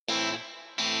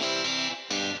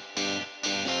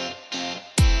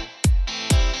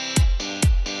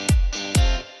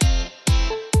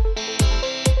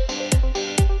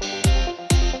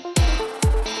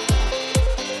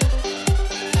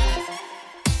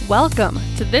Welcome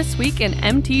to This Week in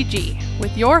MTG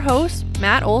with your hosts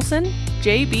Matt Olson,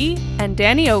 JB, and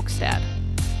Danny Oakstad.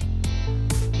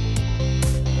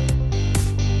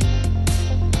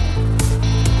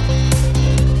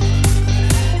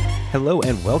 Hello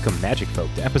and welcome, Magic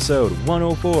Folk, to episode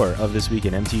 104 of This Week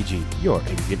in MTG, your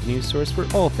aggregate news source for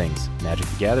all things Magic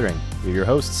the Gathering. We're your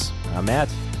hosts. I'm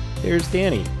Matt. There's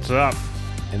Danny. What's up?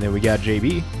 And then we got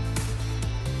JB.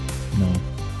 No,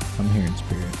 I'm here in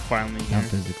spirit. Finally here. Not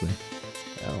physically.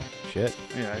 Oh, shit.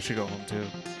 Yeah, I should go home too.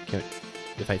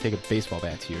 If I take a baseball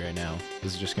bat to you right now,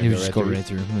 this is just You going to just go go right right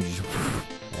through. through.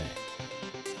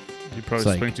 You probably It's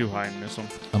like- swing too high and miss them.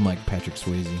 I'm like Patrick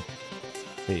Swayze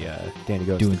Hey, Danny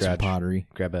goes doing to the some garage, pottery.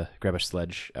 grab a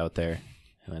sledge out there,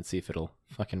 and then see if it'll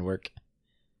fucking work.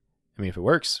 I mean, if it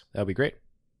works, that'll be great.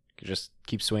 You could just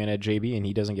keep swinging at JB and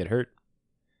he doesn't get hurt.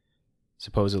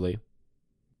 Supposedly.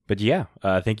 But yeah,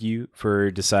 thank you for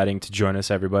deciding to join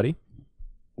us, everybody.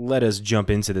 Let us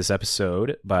jump into this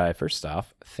episode by, first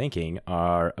off, thanking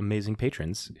our amazing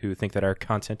patrons who think that our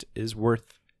content is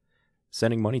worth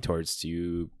sending money towards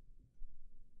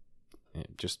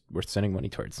just worth sending money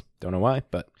towards. Don't know why,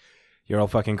 but you're all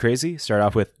fucking crazy. Start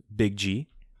off with Big G,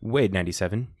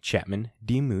 Wade97, Chapman,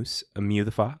 D Moose, Amew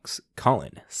the Fox,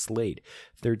 Colin, Slade,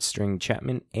 Third String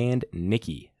Chapman, and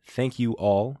Nikki. Thank you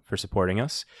all for supporting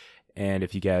us. And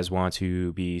if you guys want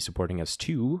to be supporting us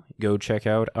too, go check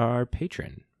out our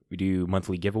Patreon. We do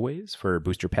monthly giveaways for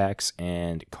booster packs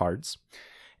and cards.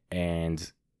 And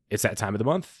it's that time of the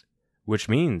month, which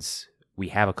means we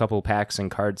have a couple packs and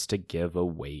cards to give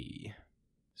away.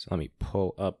 So let me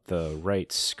pull up the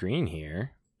right screen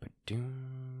here.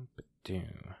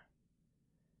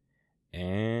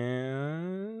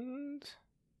 And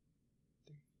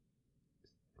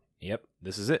yep,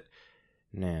 this is it.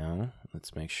 Now,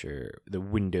 let's make sure the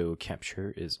window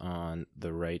capture is on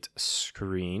the right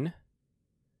screen.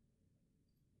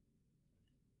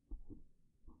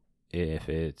 If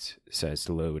it decides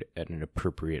to load at an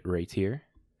appropriate rate here.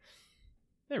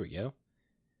 There we go.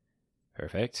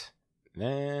 Perfect.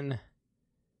 Then,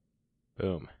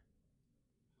 boom.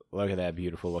 Look at that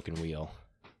beautiful looking wheel.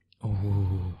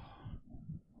 Oh,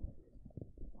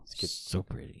 So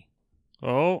pretty.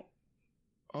 Oh,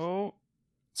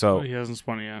 So, he hasn't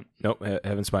spun it yet. nope,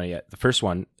 haven't spun it yet. The first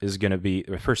one is going to be,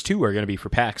 the first two are going to be for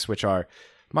packs, which are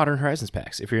Modern Horizons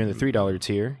packs. If you're in the $3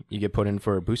 tier, you get put in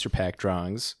for booster pack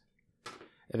drawings.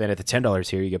 And then at the $10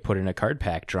 tier, you get put in a card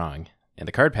pack drawing. And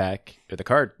the card pack, or the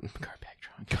card pack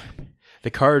drawing. The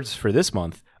cards for this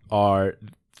month are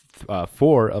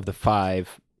 4 of the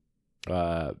 5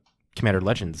 Commander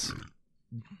Legends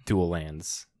dual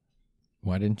lands.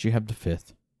 Why didn't you have the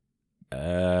fifth?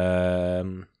 I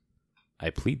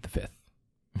plead the 5th.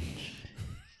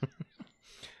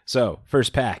 So,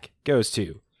 first pack goes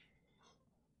to...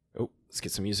 Oh, let's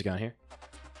get some music on here.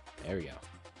 There we go.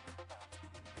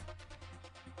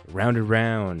 Round and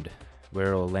round. Where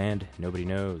it'll land, nobody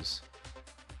knows.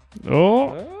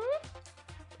 Oh,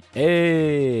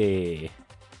 Hey!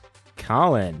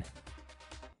 Colin.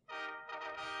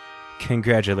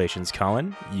 Congratulations,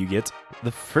 Colin. You get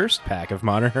the first pack of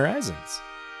Modern Horizons.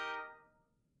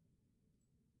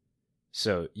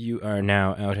 So you are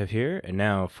now out of here, and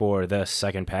now for the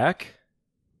second pack.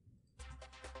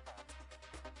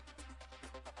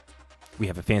 We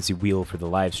have a fancy wheel for the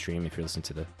live stream if you're listening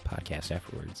to the podcast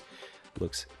afterwards.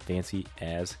 Looks fancy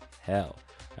as hell.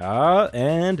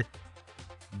 And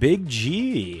Big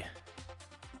G.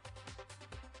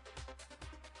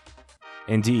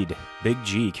 Indeed, Big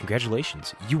G,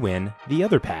 congratulations. You win the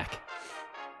other pack.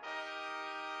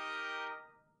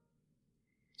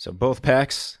 So both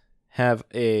packs have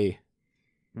a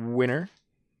winner.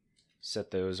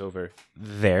 Set those over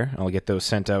there. I'll get those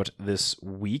sent out this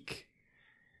week.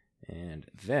 And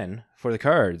then for the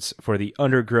cards, for the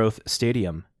Undergrowth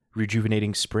Stadium,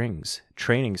 Rejuvenating Springs,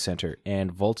 Training Center,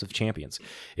 and Vault of Champions.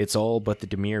 It's all but the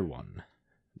Dimir one.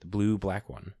 The blue-black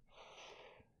one.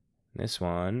 This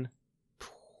one...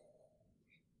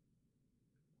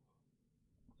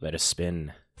 Let us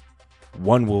spin.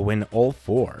 One will win all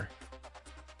 4.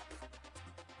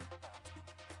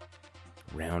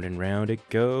 Round and round it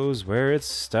goes. Where it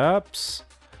stops,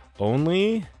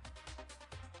 only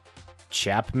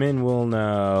Chapman will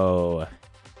know.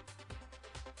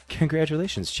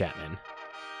 Congratulations, Chapman.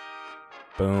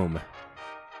 Boom.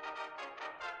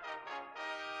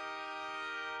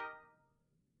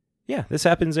 Yeah, this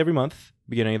happens every month.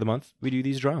 Beginning of the month, we do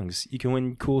these drawings. You can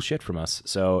win cool shit from us.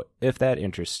 So if that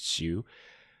interests you,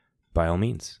 by all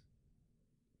means,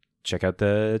 check out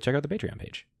the Patreon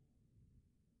page.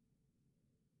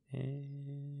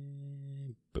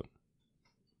 And boom.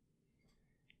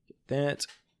 Get that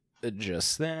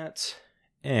just that.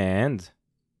 And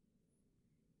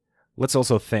let's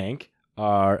also thank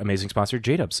our amazing sponsor,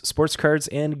 J-Dubs, sports cards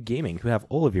and gaming, who have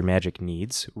all of your Magic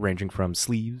needs, ranging from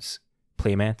sleeves,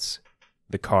 playmats,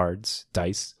 the cards,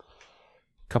 dice.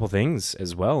 A couple things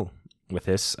as well with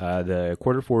this. The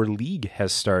Q4 League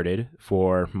has started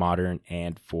for Modern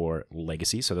and for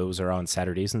Legacy, so those are on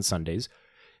Saturdays and Sundays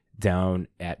down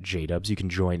at J-Dubs. You can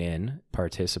join in,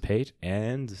 participate,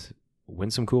 and win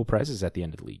some cool prizes at the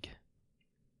end of the league.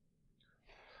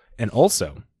 And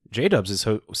also, J-Dubs is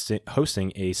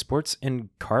hosting a sports and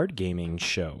card gaming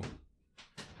show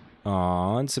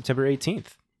on September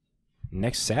 18th,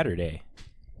 next Saturday.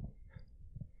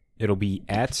 It'll be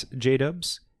at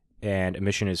J-Dubs, and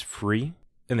admission is free.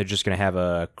 And they're just going to have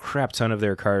a crap ton of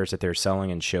their cards that they're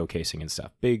selling and showcasing and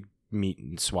stuff. Big meet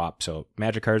and swap. So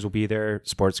Magic cards will be there.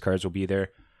 Sports cards will be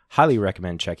there. Highly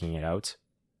recommend checking it out.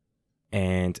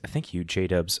 And thank you,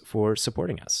 J-Dubs, for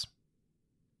supporting us.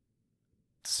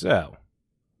 So,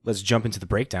 let's jump into the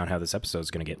breakdown how this episode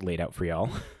is going to get laid out for y'all.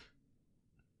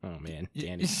 Oh, man.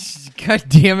 Danny. God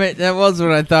damn it. That was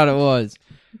what I thought it was.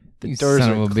 The You doors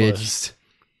son are of a bitch. closed.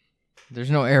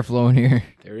 There's no airflow in here.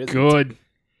 There is Good.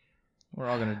 We're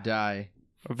all going to die.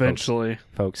 Eventually.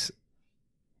 Folks,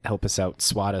 help us out.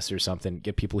 SWAT us or something.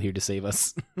 Get people here to save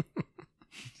us.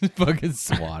 Fucking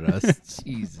swat us.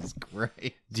 Jesus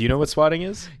Christ. Do you know what swatting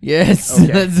is? Yes.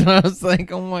 Okay. That's what I was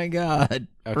like. Oh my God.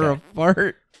 For a Okay.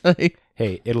 fart? Like,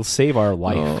 Hey, it'll save our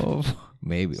life. oh,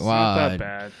 maybe. It's Wow. not that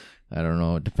bad. I don't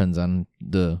know. It depends on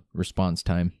the response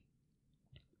time.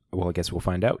 Well, I guess we'll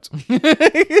find out.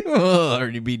 We'll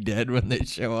already be dead when they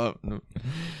show up.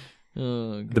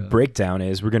 Oh, God. The breakdown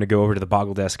is we're going to go over to the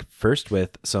Boggle Desk first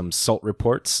with some Salt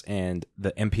reports and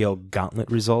the MPL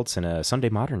Gauntlet results and a Sunday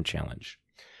Modern Challenge.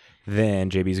 Then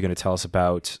JB is going to tell us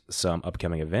about some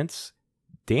upcoming events.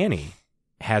 Danny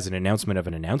has an announcement of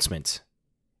an announcement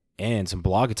and some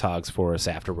blog-a-togs for us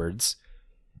afterwards.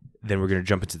 Then we're going to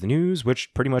jump into the news,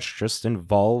 which pretty much just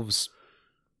involves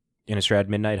Innistrad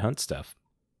Midnight Hunt stuff.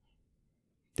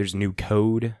 There's new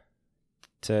code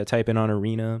to type in on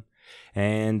Arena.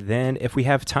 And then if we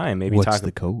have time, maybe What's talk...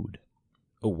 the code?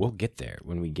 Oh, we'll get there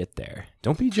when we get there.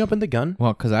 Don't be jumping the gun.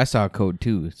 Well, because I saw a code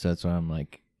too, so that's why I'm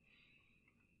like,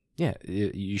 Yeah,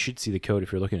 you should see the code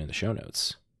if you're looking in the show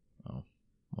notes. well,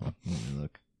 let me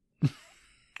look.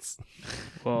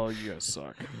 Well, you guys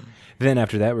suck. Then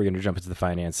after that, we're going to jump into the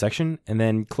finance section, and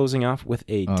then closing off with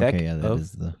a deck Okay, yeah, that of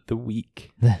is the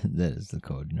week. that is the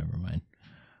code. Never mind.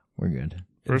 We're good.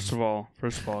 First of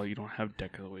all, you don't have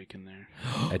Deck of the Week in there.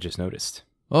 I just noticed.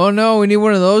 Oh no, we need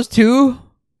one of those too.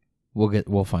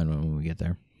 We'll find one when we get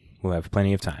there. We'll have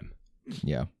plenty of time.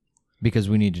 Yeah, because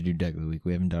we need to do Deck of the Week.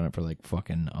 We haven't done it for like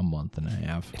fucking a month and a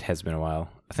half. It has been a while.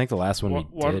 I think the last one we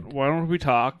did. Why don't we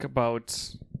talk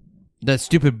about... That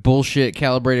stupid bullshit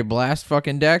calibrated blast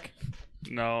fucking deck.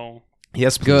 No.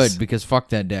 Yes, Good, please. because fuck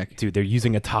that deck. Dude, they're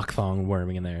using a Tokthong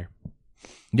worming in there.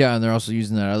 Yeah, and they're also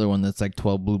using that other one that's like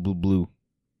 12 blue.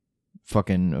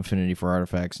 Fucking affinity for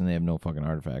artifacts, and they have no fucking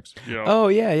artifacts. Yeah. Oh,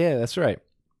 yeah, that's right.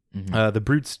 Mhm. The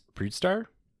Brood Star?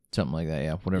 Something like that,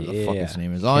 yeah. Whatever the fuck Yeah. its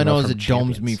name is. All Came I know out is from it domes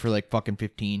me Champions. for like fucking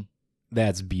 15.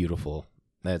 That's beautiful.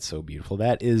 That's so beautiful.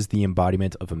 That is the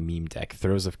embodiment of a meme deck.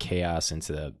 Throws of chaos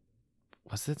into the...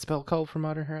 What's that spell called for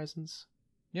Modern Horizons?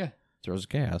 Yeah. Throws of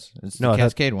chaos. It's No, the that-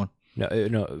 Cascade one.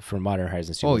 No, for Modern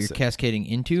Horizons 2. Oh, what's you're the- cascading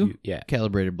into Yeah.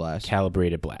 calibrated blast.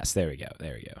 Calibrated Blast. There we go.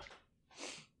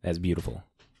 That's beautiful.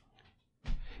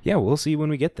 Yeah, we'll see when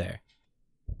we get there.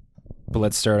 But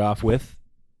let's start off with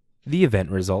the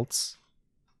event results.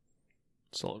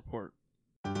 Solid report.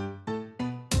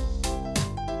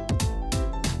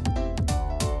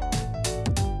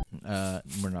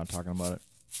 We're not talking about it.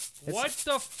 What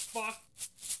the fuck?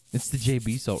 It's the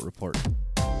JB Salt report.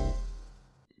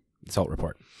 Salt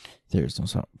report. There's no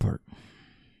Salt report.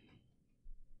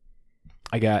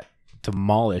 I got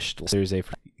demolished Thursday.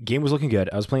 Game was looking good.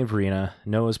 I was playing Verena.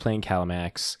 Noah was playing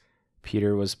Calamax.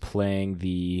 Peter was playing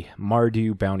the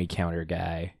Mardu bounty counter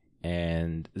guy.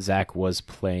 And Zach was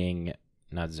playing,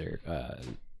 not Zerg,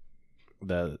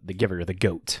 the giver, the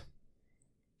goat.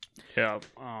 Yeah.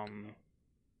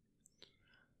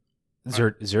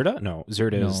 Zerda? No,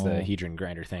 Zerda is the No. Hedron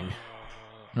grinder thing.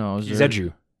 No,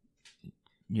 Zedju.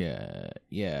 Yeah.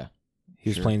 He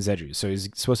was Sure. playing Zedju. So he's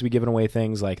supposed to be giving away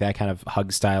things like that kind of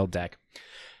hug style deck.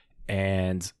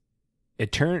 And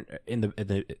it turned in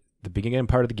the beginning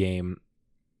part of the game,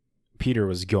 Peter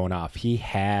was going off. He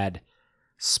had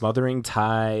Smothering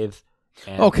Tithe.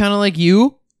 And Oh, kind of like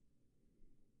you?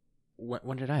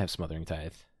 when did I have Smothering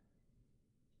Tithe?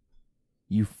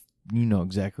 You know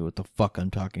exactly what the fuck I'm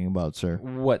talking about, sir.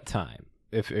 What time?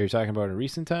 if you're talking about a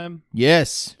recent time,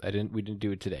 Yes. we didn't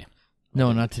do it today.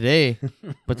 No, not today.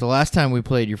 But the last time we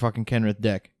played your fucking Kenrith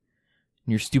deck.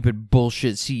 Your stupid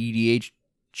bullshit CEDH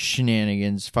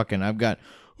shenanigans. Fucking, I got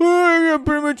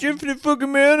pretty much infinite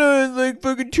fucking mana in like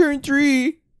fucking turn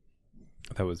 3.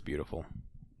 That was beautiful.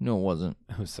 No, it wasn't.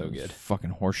 That was so It was good. fucking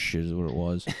horse shit is what it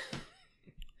was.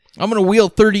 I'm gonna wheel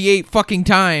 38 fucking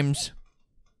times.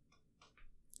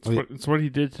 It's what he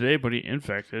did today, but he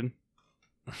infected.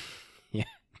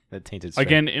 That tainted strike.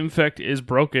 Again, infect is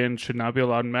broken, should not be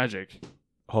allowed in Magic.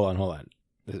 Hold on.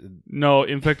 No,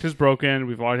 infect is broken.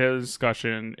 We've already had a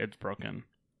discussion. It's broken.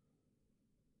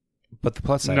 But the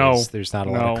plus side No. is there's not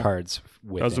a lot of No. cards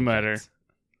with Doesn't matter. infect.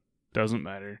 Doesn't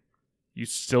matter. You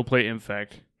still play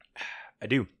infect. I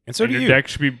do. And so and do your you. deck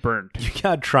should be burnt. You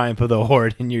got Triumph of the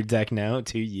Horde in your deck now,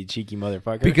 too, you cheeky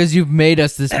motherfucker. Because you've made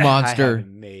us this I monster.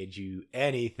 haven't made you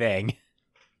anything.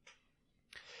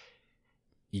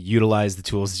 You utilize the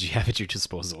tools that you have at your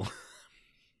disposal.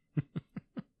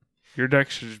 Your deck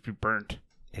should just be burnt.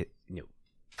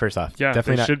 First off, Yeah,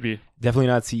 definitely it should be.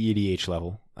 not CEDH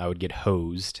level. I would get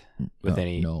hosed with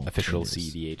any no, official it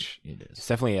is. CEDH. It is. It's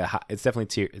definitely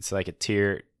tier. It's like a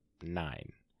tier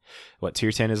 9. What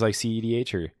tier 10 is like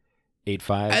CEDH or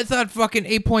 8.5? I thought fucking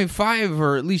 8.5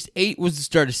 or at least 8 was the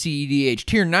start of CEDH.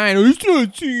 Tier 9, it's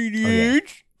not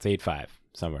CEDH. It's 8.5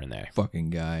 somewhere in there.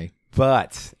 Fucking guy.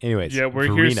 But anyways, Yeah, we're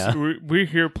Verena, here. We're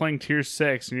here playing tier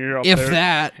 6, and you're up If there,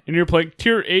 that. and you're playing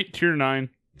tier 8, tier 9.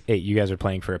 8. You guys are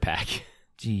playing for a pack.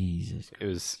 Jesus. It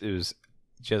was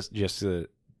just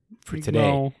for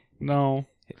today. No,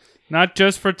 not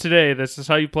just for today. This is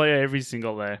how you play every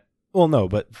single day. Well, no,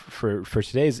 but for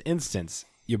today's instance,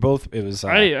 you both. It was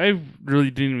I really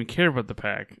didn't even care about the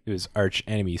pack. it was arch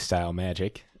enemy style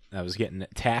Magic. I was getting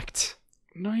attacked.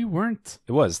 No, you weren't.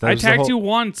 It was. That I was the attacked whole- you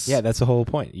once. Yeah, that's the whole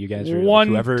point. You guys were One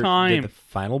whoever time. did the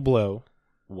final blow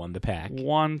won the pack.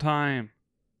 One time.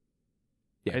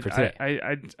 Yeah, for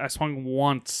today. I swung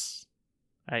once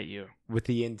at you. With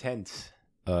the intent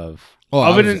of Oh,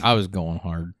 Other than- I was going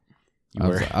hard. you I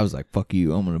were, was like, fuck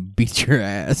you. I'm going to beat your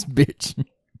ass, bitch.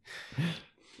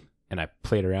 and I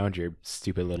played around your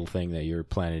stupid little thing that you were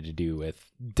planning to do with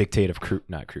Dictate of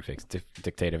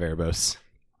Dictate of Erebos.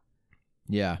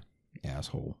 Yeah.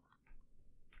 Asshole.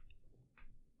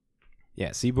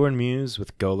 Yeah, Seaborn Muse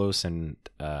with Golos and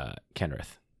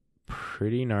Kenrith.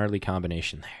 Pretty gnarly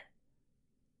combination there.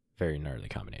 Very gnarly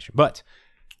combination. But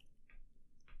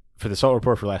for the Salt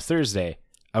Report for last Thursday,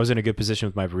 I was in a good position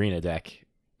with my Verena deck.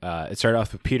 It started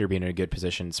off with Peter being in a good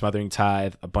position, Smothering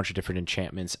Tithe, a bunch of different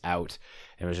enchantments out,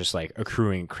 and it was just like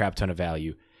accruing a crap ton of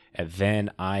value. And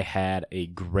then I had a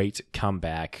great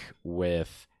comeback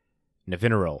with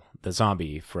Navineral, the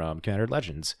zombie from Commander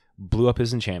Legends. Blew up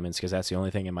his enchantments because that's the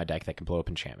only thing in my deck that can blow up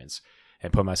enchantments,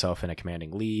 and put myself in a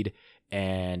commanding lead.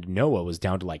 And Noah was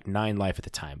down to like 9 life at the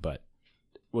time, but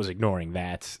was ignoring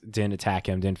that, didn't attack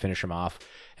him, didn't finish him off,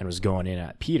 and was going in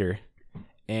at Peter.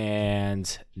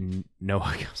 And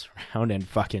Noah comes around and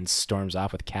fucking storms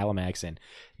off with Calamax and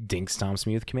dink stomps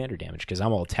me with commander damage because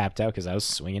I'm all tapped out because I was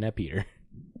swinging at Peter.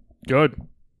 Good.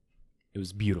 It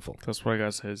was beautiful. That's what I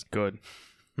gotta say is good.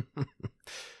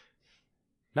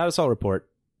 Not a Salt Report,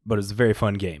 but it was a very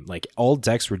fun game. Like, all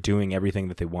decks were doing everything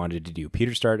that they wanted to do.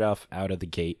 Peter started off out of the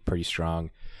gate pretty strong,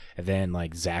 and then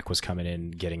like Zach was coming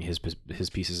in, getting his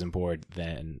pieces on board.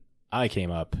 Then I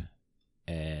came up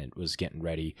and was getting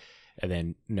ready, and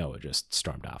then Noah just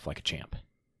stormed off like a champ.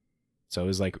 So it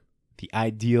was like the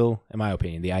ideal, in my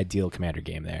opinion, the ideal commander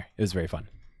game there. It was very fun.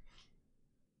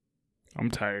 I'm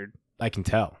tired. I can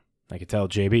tell.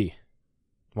 JB.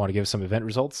 Want to give some event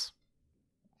results?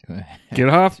 Get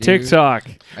off Dude. TikTok.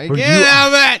 Were Get you- out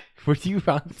of it! Were you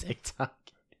on TikTok?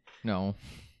 No,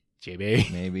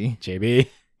 JB. maybe. JB.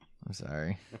 I'm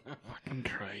sorry. Fucking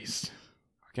Christ.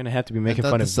 We're going to have to be making I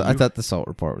fun thought of I you. thought the Salt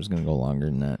Report was going to go longer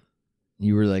than that.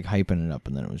 You were like hyping it up,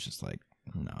 and then it was just like,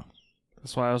 no.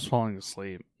 That's why I was falling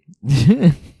asleep.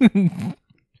 Let's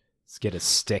get a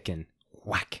stick and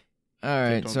whack. All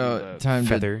right, don't do so that.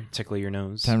 Feather, tickle your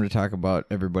nose. time to talk about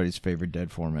everybody's favorite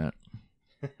Dead format.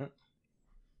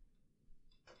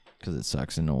 Because it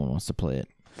sucks and no one wants to play it.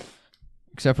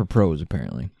 Except for pros,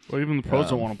 apparently. Well, even the pros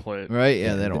don't want to play it. Right? Yeah,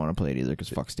 Yeah, they don't they- want to play it either because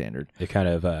fuck standard. They're kind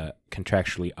of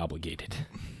contractually obligated.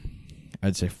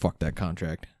 I'd say fuck that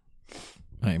contract.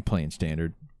 I ain't playing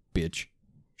standard, bitch.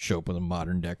 Show up with a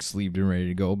modern deck sleeved and ready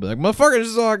to go. Be like, motherfucker, this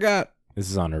is all I got. This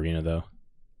is on Arena, though.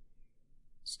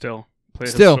 Still. Play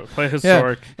Yeah.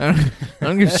 historic. I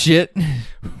don't give a shit.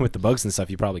 With the bugs and stuff,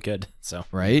 you probably could. So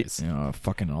Right? It's- You know,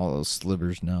 fucking all those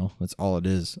slivers now. That's all it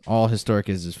is. All historic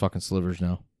is fucking slivers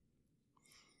now.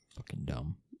 Fucking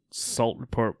dumb. Salt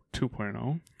Report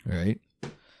 2.0. Right?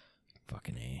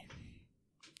 Fucking A.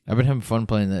 I've been having fun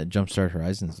playing that Jumpstart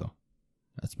Horizons though.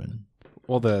 That's been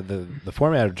Well, the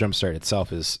format of Jumpstart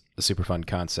itself is a super fun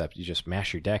concept. You just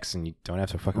mash your decks and you don't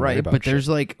have to fucking worry right, about but shit. there's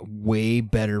like way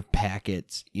better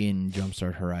packets in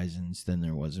Jumpstart Horizons than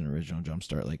there was in original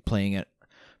Jumpstart. Like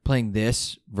playing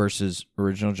this versus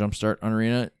original Jumpstart on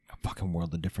Arena, a fucking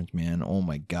world of difference, man. Oh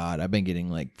my god, I've been getting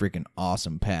like freaking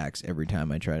awesome packs every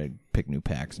time I try to pick new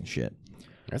packs and shit.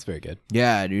 That's very good.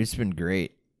 Yeah, dude, it's been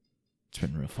great. It's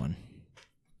been real fun.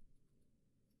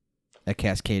 I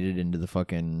cascaded into the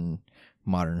fucking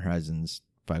Modern Horizons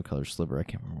 5-color sliver. I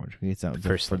can't remember which it's out. The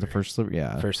first for the sliver. first sliver.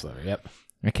 Yeah, First sliver, yep.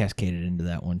 I cascaded into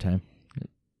that one time.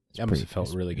 That must have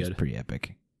felt really It's good. pretty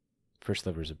epic. First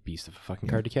sliver is a beast of a fucking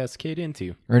card to cascade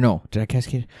into. Or no, did I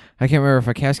cascade? I can't remember if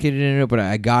I cascaded into it, but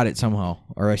I got it somehow,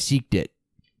 or I seeked it.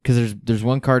 Because there's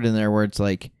one card in there where it's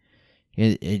like,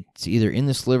 it's either in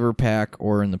the sliver pack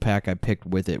or in the pack I picked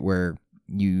with it, where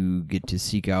you get to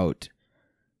seek out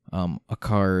a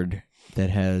card that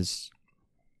has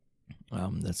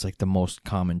that's like the most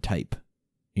common type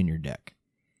in your deck.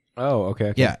 Oh,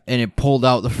 okay. Yeah, and it pulled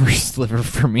out the first sliver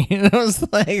for me, and I was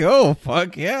like, "Oh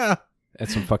fuck yeah!"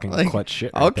 That's some fucking Like, clutch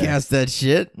shit. I'll right there. cast that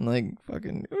shit. Like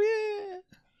fucking yeah.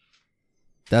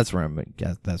 That's where I'm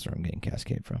getting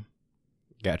Cascade from.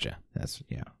 Gotcha. That's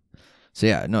yeah. So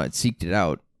yeah, no, it seeked it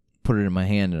out, put it in my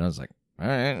hand, and I was like, all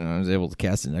right. And I was able to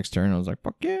cast it next turn. I was like,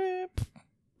 fuck yeah,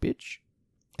 bitch.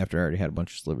 After I already had a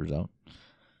bunch of slivers out,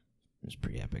 it was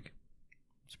pretty epic.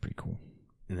 It's pretty cool.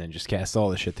 And then just cast all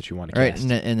the shit that you want to All right, cast.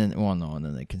 and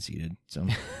then they conceded. So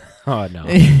Oh, no.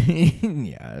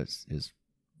 yeah, it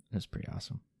was pretty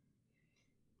awesome.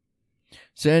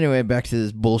 So anyway, back to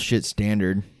this bullshit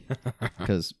standard,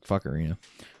 because fuck Arena.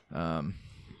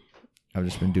 I've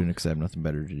just been doing it because I have nothing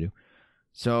better to do.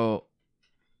 So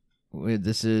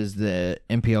this is the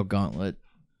MPL Gauntlet.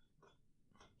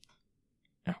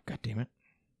 Oh, god damn it.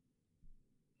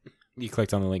 You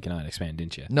clicked on the link and not expand,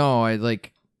 didn't you? No,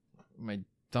 my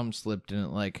thumb slipped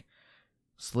and it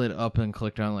slid up and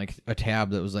clicked on like a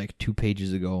tab that was like 2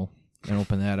 pages ago and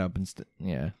opened that up instead.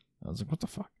 Yeah. I was like, what the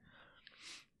fuck?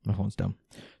 My phone's dumb.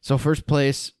 So first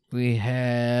place, we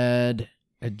had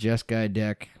a Jeskai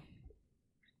deck.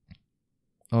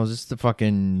 Oh, is this the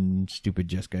fucking stupid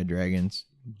Jeskai Dragons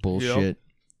bullshit?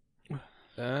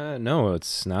 No,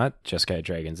 it's not Jeskai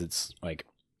Dragons. It's like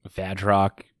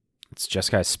Vadrock. It's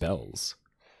Jeskai spells.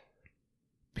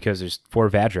 Because there's 4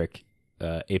 Vadric,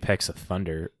 Apex of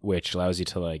Thunder, which allows you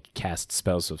to like cast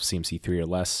spells of CMC 3 or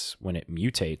less when it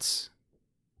mutates.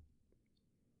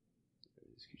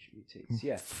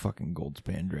 Yeah. Fucking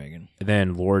Goldspan Dragon. And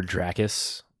then Lord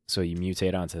Dracus. So you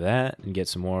mutate onto that and get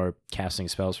some more casting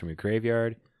spells from your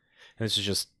graveyard. And this is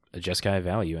just a Jeskai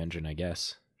value engine, I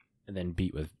guess. And then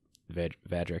beat with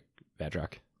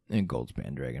Vadrock. And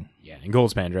Goldspan Dragon. Yeah, and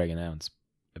Goldspan Dragon, that one's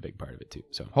a big part of it too.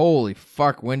 So Holy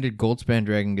fuck, when did Goldspan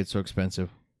Dragon get so expensive?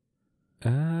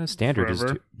 Standard is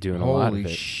Forever. doing a lot of Holy it.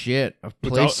 shit. A It's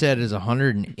play al- set is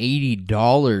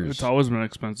 $180. It's always been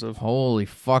expensive. Holy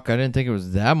fuck, I didn't think it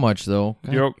was that much though.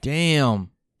 God Yep. damn.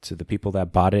 To the people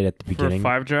that bought it at the For a beginning,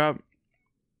 5-drop,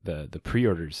 the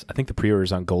pre-orders. I think the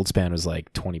pre-orders on Goldspan was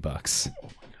like $20.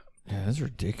 Yeah, that's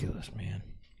ridiculous, man.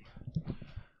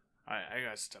 I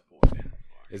gotta step away.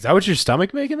 Is that what your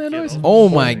stomach making that noise? Oh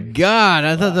my god,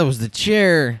 I thought that was the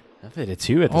chair. I did it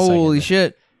too at the Holy second.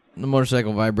 shit. The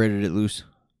motorcycle vibrated it loose.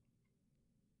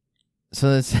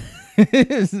 So that's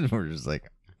we're just like,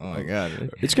 oh my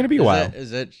god. It's gonna be a while.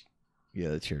 Is that yeah,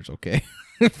 the chair's okay.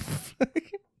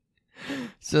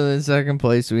 So in second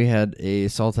place we had a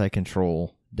Sultai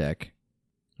Control deck.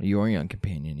 Your Young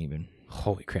Companion even.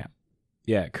 Holy crap!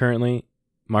 Yeah, currently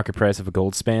market price of a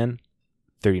Goldspan,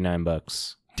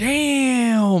 $39.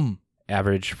 Damn.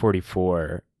 Average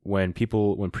 44. When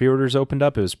pre-orders opened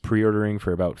up, it was pre-ordering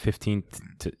for about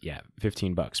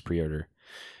 $15 pre-order.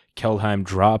 Keldheim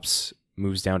drops,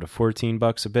 moves down to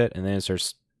 $14 a bit, and then it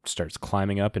starts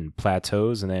climbing up and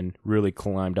plateaus, and then really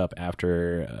climbed up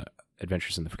after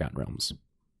Adventures in the Forgotten Realms.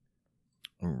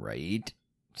 Right.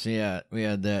 So yeah, we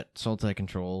had that Sultai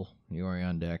Control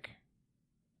Yorion deck.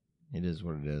 It is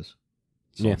what it is.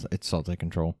 Yeah. It's Sultai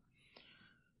Control.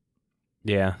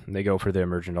 Yeah, they go for the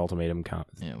Emergent Ultimatum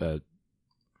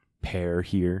pair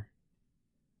here.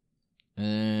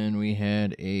 And we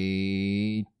had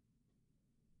a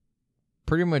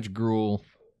pretty much Gruul.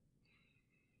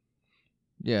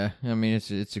 Yeah, I mean it's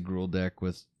a Gruul deck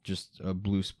with just a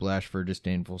blue splash for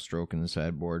Disdainful Stroke in the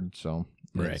sideboard. So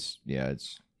Right. it's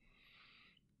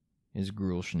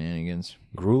Gruul shenanigans.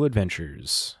 Gruul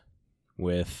Adventures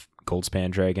with Goldspan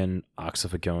Dragon, Ox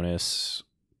of Agonis,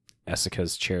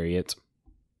 Essica's Chariot,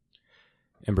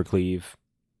 Embercleave,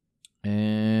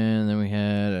 And then we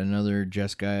had another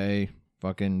Jeskai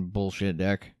fucking bullshit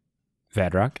deck.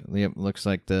 Vadrock. Yep, looks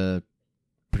like the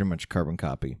pretty much carbon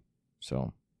copy.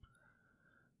 So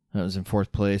that was in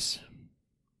 4th place.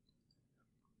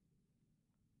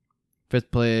 5th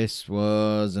place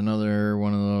was another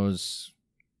one of those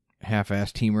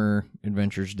half-ass teamer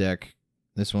adventures deck.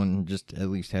 This one just at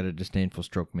least had a disdainful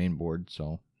stroke main board,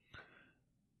 so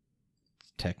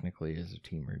technically is a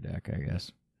teamer deck, I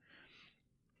guess.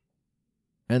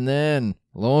 And then,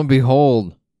 lo and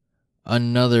behold,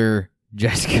 another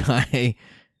Jeskai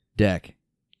deck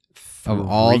of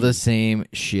all the same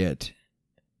shit.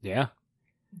 Yeah.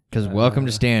 Because welcome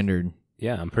to Standard.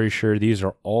 Yeah, I'm pretty sure these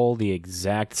are all the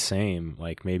exact same.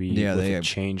 Like maybe with they a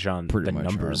change on the pretty much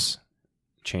numbers.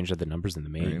 Change of the numbers in the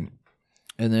main. Right.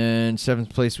 And then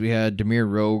 7th place we had Dimir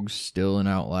Rogues, still an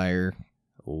outlier.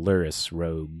 Lurrus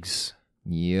Rogues.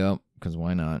 Yep, because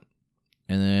why not?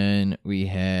 And then we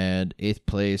had 8th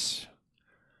place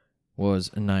was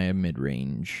Anaya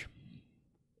Midrange.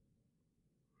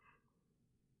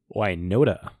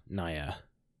 Wynota Naya.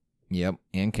 Yep,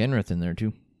 and Kenrith in there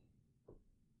too.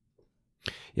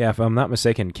 Yeah, if I'm not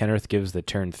mistaken, Kenrith gives the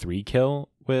turn 3 kill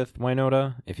with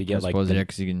Wynota. If you I get like suppose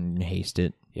because you can haste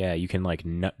it. yeah, you can like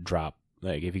nut drop.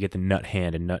 Like if you get the nut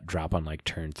hand and nut drop on like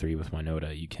turn 3 with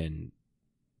Wynota, you can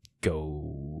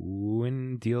go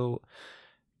and deal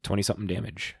 20 something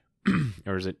damage.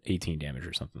 Or is it 18 damage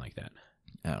or something like that?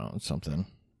 I don't know, something.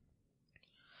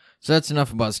 So that's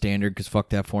enough about Standard, because fuck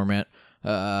that format.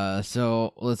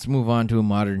 So let's move on to a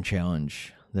Modern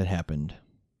challenge that happened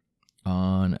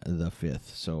on the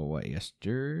 5th. So what,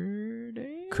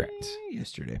 yesterday? Correct.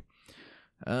 Yesterday.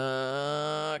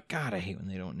 God, I hate when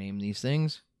they don't name these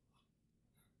things.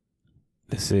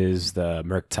 This is the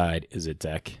Murktide Is It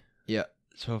deck. Yeah.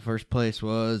 So first place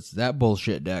was that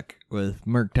bullshit deck with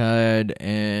Murktide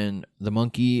and the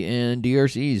Monkey and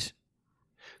DRCs.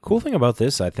 Cool thing about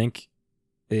this, I think,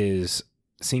 is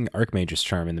seeing Archmage's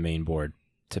Charm in the main board.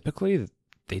 Typically,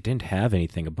 they didn't have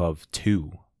anything above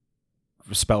 2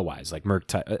 spell-wise. Like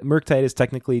Murktide is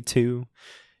technically 2,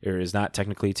 or is not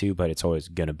technically 2, but it's always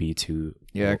gonna be 2.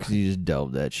 Yeah, because you just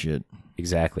delve that shit.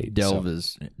 Exactly.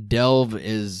 Delve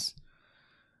is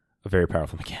a very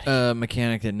powerful mechanic. a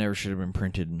mechanic that never should have been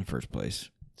printed in the first place.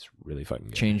 It's really fucking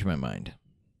good. Changed my mind.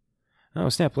 Oh,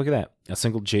 snap, look at that. A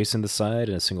single Jace in the side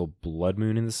and a single Blood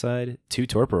Moon in the side. 2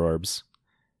 Torpor Orbs.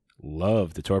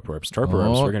 Love the Torpor Orbs. Torpor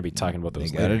Orbs, we're going to be talking about those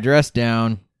They later. got a dress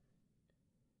down.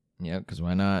 Yeah, because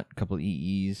why not? A couple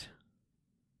EEs.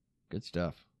 Good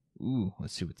stuff. Ooh,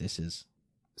 let's see what this is.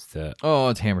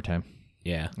 It's Hammer Time.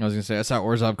 Yeah. I was going to say, I saw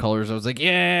Orzhov colors. I was like,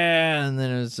 yeah! And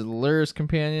then it was the Lurrus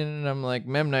Companion, and I'm like,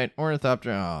 Memnite, Ornithopter.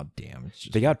 Oh, damn. It's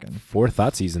just They got 4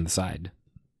 Thoughtseize in the side.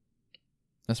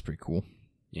 That's pretty cool.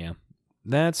 Yeah.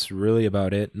 That's really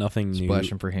about it. Nothing new.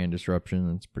 Splashing for hand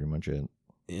disruption. That's pretty much it.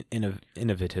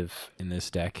 Innovative in this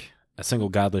deck. A single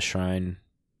Godless Shrine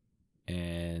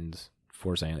and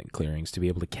 4 Silent Clearings to be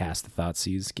able to cast the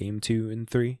Thoughtseize game 2 and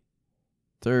 3.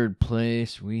 Third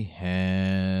place, we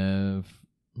have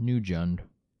New Jund.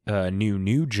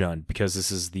 New Jund, because this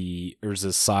is the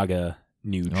Urza Saga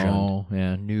New Jund. Oh,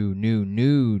 yeah. New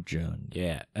Jund.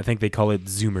 Yeah, I think they call it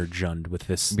Zoomer Jund with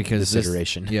this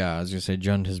iteration. Yeah, I was going to say,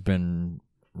 Jund has been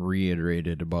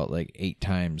reiterated about like 8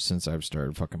 times since I've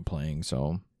started fucking playing,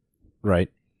 so.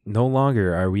 Right. No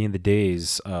longer are we in the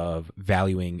days of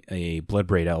valuing a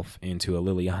Bloodbraid Elf into a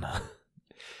Liliana.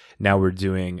 Now we're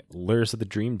doing Lurrus of the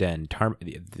Dream Den.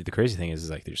 The crazy thing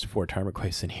is like there's 4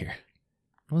 Tarmogoyfs in here.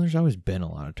 Well, there's always been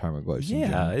a lot of Tarmogoyfs.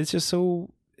 Yeah, it's just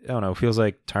so, I don't know, it feels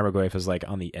like Tarmogoyf is like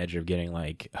on the edge of getting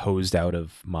like hosed out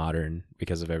of Modern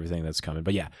because of everything that's coming.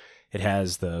 But yeah, it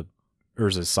has the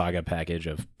Urza's Saga package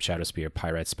of Shadow Spear,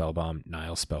 Pyrite Spellbomb,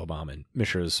 Nile Spellbomb, and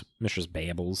Mishra's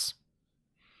Babbles.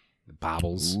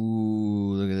 Bobbles.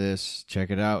 Ooh, look at this. Check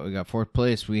it out. We got 4th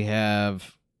place. We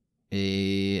have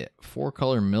a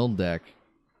 4-color mill deck.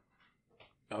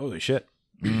 Holy shit.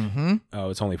 Mm-hmm. Oh,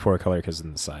 it's only 4 color because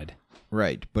in the side.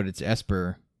 Right, but it's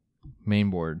Esper main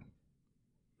board.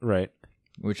 Right.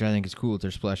 Which I think is cool with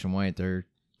their splash and white.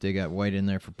 They got white in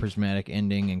there for Prismatic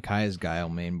Ending and Kaya's Guile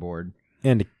main board.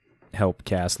 And to help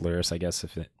cast Lurrus, I guess,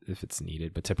 if it's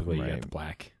needed. But typically you got the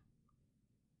black.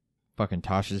 Fucking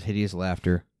Tasha's Hideous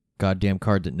Laughter. Goddamn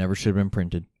card that never should have been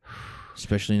printed.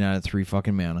 Especially not at 3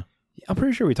 fucking mana. I'm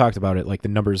pretty sure we talked about it, like the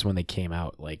numbers when they came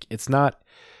out. Like, it's not,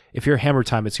 if you're Hammer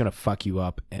Time, it's going to fuck you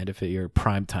up. And if you're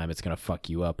Prime Time, it's going to fuck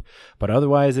you up. But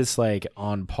otherwise, it's like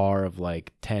on par of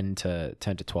like 10 to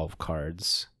 12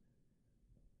 cards.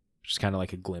 Which is kind of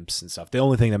like a glimpse and stuff. The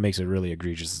only thing that makes it really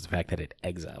egregious is the fact that it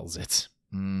exiles it.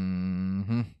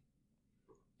 Mm-hmm.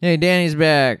 Hey, Danny's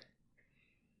back.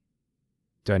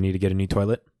 Do I need to get a new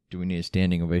toilet? Do we need a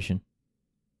standing ovation?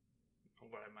 Oh,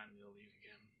 but I might need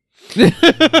to leave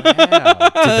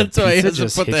again. That's why he has to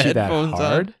just put the hit you that headphones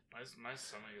hard? on. My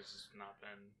stomach has just not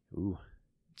been. Ooh.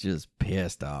 Just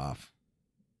pissed off.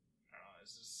 I don't know.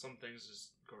 It's just some things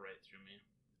just go right through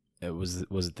me.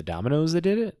 Was it the Domino's that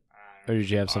did it? Or did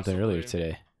you have something Possibly. earlier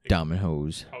today?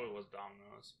 Domino's. Probably was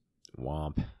Domino's.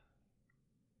 Womp.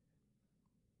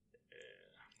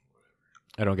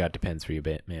 I don't got depends for you,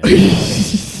 man. No,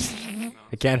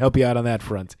 I can't help you out on that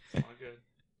front. all good.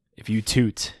 If you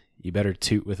toot, you better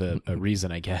toot with a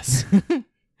reason, I guess.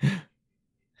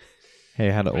 Hey,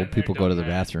 how do Man, old people they're go to dumb, the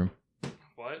man. bathroom?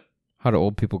 What? How do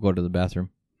old people go to the bathroom?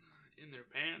 In their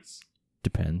pants?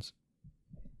 Depends.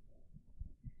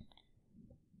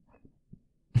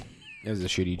 It was a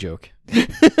shitty joke.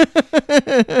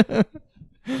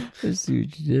 I see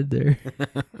what you did there.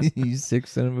 You sick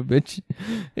son of a bitch.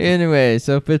 Anyway,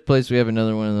 so 5th place, we have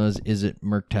another one of those. Is it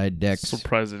Murktide decks?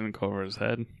 Surprised it didn't cover his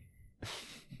head.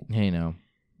 Hey, now.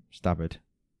 Stop it.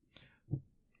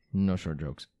 No short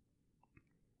jokes.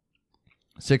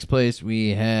 6th place, we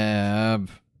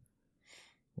have...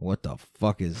 What the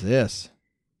fuck is this?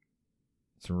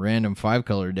 It's a random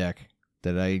 5-color deck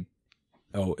that I...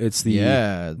 Oh, it's the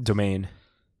Yeah. domain.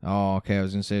 Oh, okay. I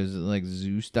was going to say, is it like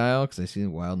zoo style? Because I see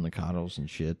wild Nakatos and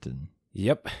shit. And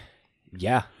Yep.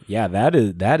 Yeah.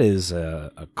 That is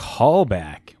a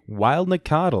callback. Wild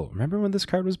Nakatl. Remember when this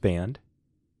card was banned?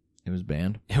 it was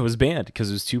banned. It was banned because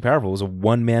it was too powerful. It was a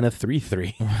 1-mana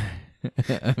 3/3.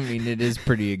 I mean, it is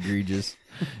pretty egregious.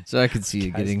 So I could see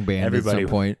it Guys, getting banned at everybody- some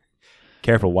point.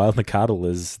 Careful, Wild Nakatl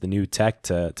is the new tech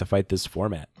to fight this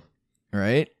format.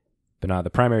 Right? But no,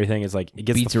 the primary thing is like it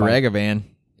gets Beats the a fight. Ragavan.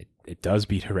 It does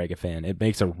beat a Regafan. It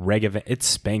makes a Regafan. It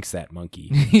spanks that monkey.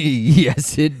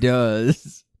 Yes, it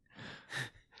does.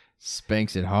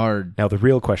 Spanks it hard. Now the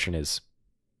real question is,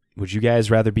 would you guys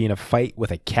rather be in a fight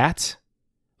with a cat,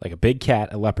 like a big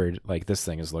cat, a leopard, like this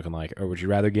thing is looking like, or would you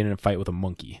rather get in a fight with a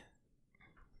monkey?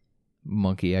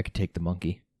 Monkey, I could take the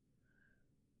monkey.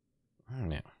 I don't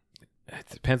know. It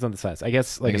depends on the size. I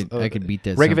guess like I could beat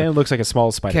that. Regavan looks like a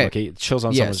small spider. 'Kay. Okay, it chills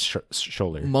on Yes. someone's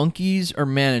shoulder. Monkeys are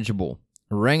manageable.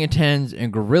 Orangutans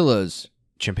and gorillas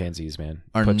Chimpanzees, man,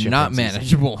 are Put not chimpanzees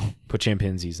manageable. Put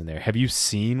chimpanzees in there. Have you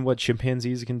seen what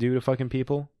chimpanzees can do to fucking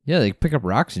people? Yeah, they pick up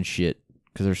rocks and shit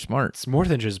because they're smart. It's more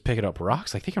than just picking up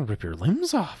rocks. Like they can rip your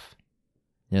limbs off.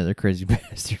 Yeah, they're crazy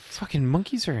bastards. Fucking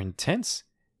monkeys are intense.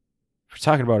 If we're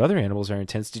talking about other animals that are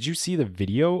intense, did you see the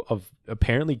video of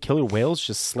apparently killer whales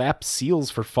just slap seals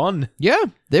for fun? Yeah,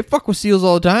 they fuck with seals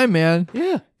all the time, man.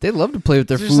 Yeah. They love to play with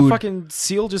their There's a food. fucking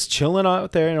seal just chilling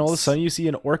out there, and all of a sudden you see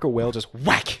an orca whale just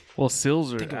whack. Well,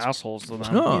 seals are assholes to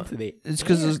them. No, into the it's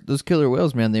because those killer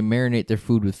whales, man, they marinate their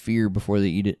food with fear before they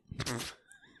eat it.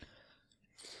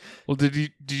 Well, did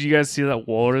you guys see that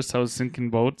walrus that was sinking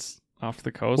boats off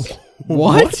the coast?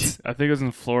 What? I think it was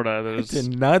in Florida. I There's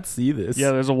did not see this.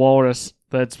 yeah, there's a walrus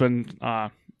that's been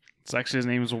it's actually his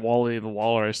name is Wally the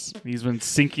walrus. He's been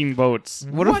sinking boats.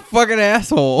 What a fucking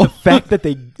asshole. The fact that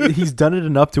he's done it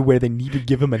enough to where they need to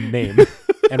give him a name.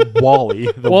 And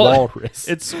Wally, the Well, walrus.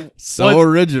 It's So what-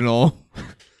 original.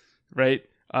 right.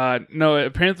 No,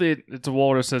 apparently it's a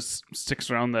walrus that sticks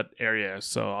around that area,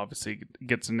 so obviously it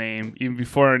gets a name even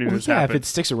before any of Well, this yeah, if happened. it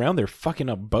sticks around, they're fucking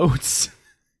up boats.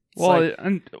 It's Well, like-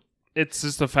 and it's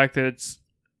just the fact that it's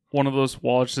one of those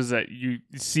walruses that you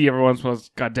see every once in a while,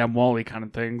 goddamn Wally kind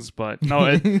of things. But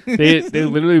no, they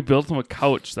literally built him a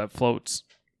couch that floats.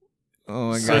 Oh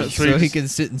my So- god! so So, he he just- can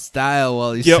sit in style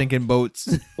while he's Yep. sinking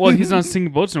boats. Well, he's not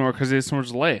sinking boats anymore because he has somewhere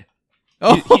to lay.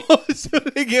 Oh, so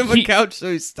they give him he- a couch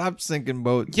so he stops sinking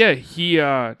boats. Yeah, he.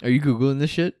 Are you googling this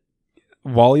shit?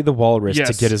 Wally the walrus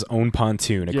Yes. to get his own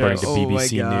pontoon, according Yes. to Oh my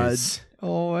BBC God. News.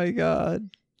 Oh my god!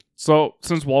 So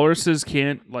since walruses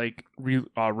can't like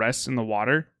rest in the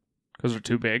water because they're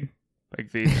too big,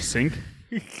 like they just sink.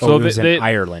 So it was in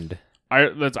Ireland.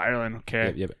 That's Ireland, okay.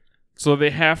 Yep, yep. So they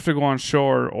have to go on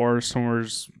shore or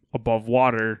somewhere's above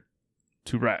water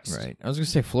to rest. Right. I was gonna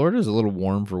say Florida's a little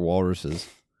warm for walruses.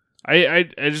 I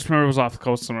just remember it was off the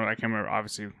coast somewhere. I can't remember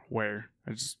obviously where.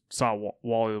 I just saw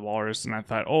Wally the walrus and I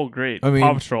thought, oh great, I mean-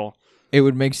 Paw Patrol. It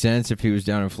would make sense if he was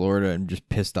down in Florida and just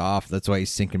pissed off. That's why he's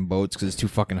sinking boats because it's too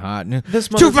fucking hot. This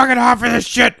Too fucking hot for this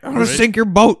shit. I'm gonna Right. sink your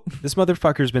boat. This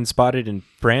motherfucker's been spotted in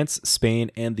France, Spain,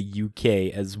 and the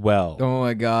UK as well. Oh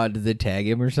my god! Did they tag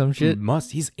him or some shit?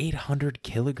 He's 800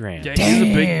 kilograms. Yeah,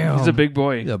 Damn. he's a big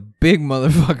boy. He's a big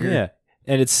motherfucker. Yeah.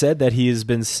 And it's said that he has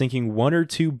been sinking 1 or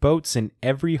 2 boats in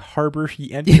every harbor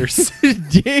he enters.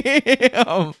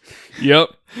 Damn. Yep.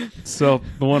 So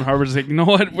the one harbor's like, you know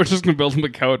what? We're just gonna build him a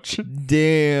couch.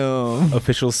 Damn.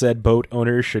 Officials said boat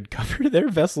owners should cover their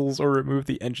vessels or remove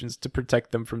the engines to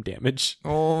protect them from damage.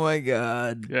 Oh my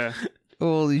god. Yeah.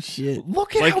 Holy shit.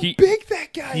 Look at Like how he- big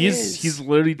that guy is. He's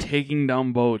literally taking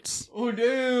down boats. Oh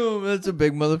damn. That's a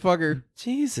big motherfucker.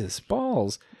 Jesus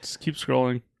balls. Just keep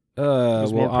scrolling.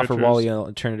 We'll more offer pictures. Wally an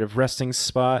alternative resting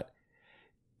spot.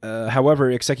 However,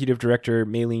 Executive Director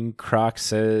Maylene Kroc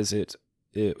says it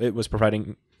was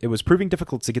proving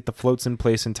difficult to get the floats in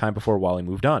place in time before Wally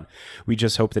moved on. We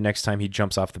just hope the next time he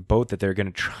jumps off the boat that they're going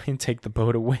to try and take the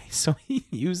boat away, so he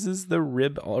uses the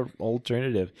rib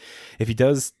alternative. If he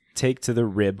does take to the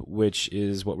rib, which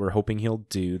is what we're hoping he'll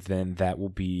do, then that will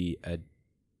be a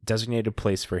designated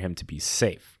place for him to be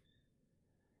safe.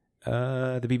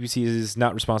 The BBC is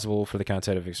not responsible for the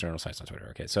content of external sites on Twitter.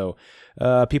 Okay, so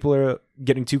people are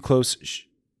getting too close.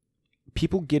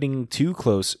 People getting too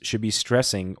close should be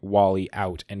stressing Wally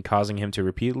out and causing him to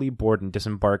repeatedly board and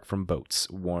disembark from boats,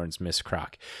 warns Miss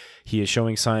Kroc. He is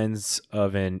showing signs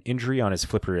of an injury on his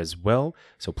flipper as well,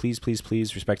 so please, please,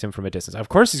 please respect him from a distance. Of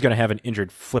course he's going to have an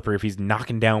injured flipper if he's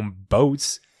knocking down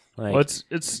boats. Like, Well,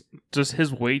 it's just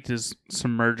his weight is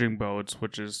submerging boats,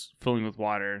 which is filling with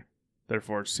water,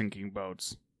 therefore sinking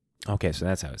boats. okay, so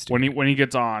that's how it's doing. When he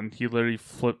gets on, he literally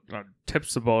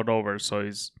tips the boat over. So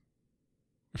he's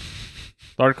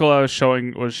the article I was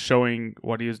showing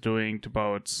what he was doing to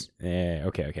boats.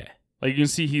 Okay. Like you can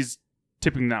see, he's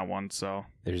tipping that one. So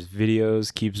There's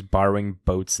videos, keeps borrowing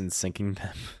boats and sinking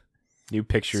them. New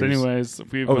pictures. So anyways,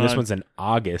 we've this one's in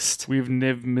August. we've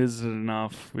niv-mizzed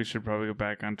enough. We should probably go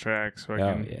back on track so I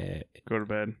can yeah. go to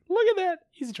bed. Look at that.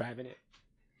 He's driving it.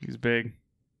 He's big.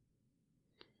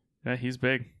 Yeah, he's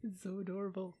big. It's so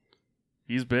adorable.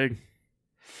 He's big.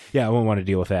 Yeah, I won't want to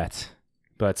deal with that.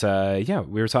 But yeah,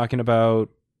 we were talking about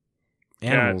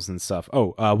animals and stuff.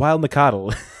 Oh, wild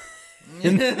Nicodle.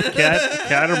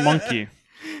 Cat or monkey?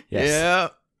 Yes.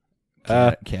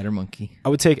 Yeah. Cat or monkey. I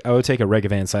would take a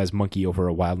Regavan sized monkey over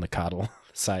a wild Nicodle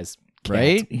sized cat.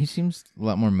 Right? He seems a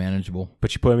lot more manageable.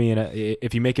 But you put me in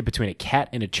if you make it between a cat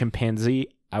and a chimpanzee,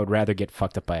 I would rather get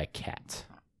fucked up by a cat.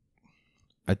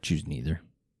 I'd choose neither.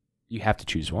 You have to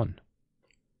choose one.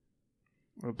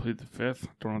 I'll plead the fifth.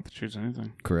 Don't have to choose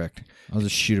anything. Correct. I'll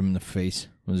just shoot him in the face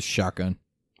with a shotgun.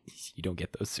 You don't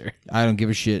get those, sir. I don't give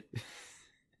a shit.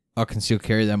 I'll conceal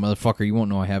carry that motherfucker. You won't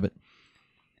know I have it.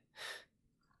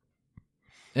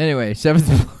 Anyway,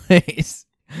 7th place.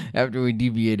 After we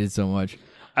deviated so much.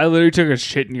 I literally took a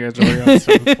shit and you guys are already on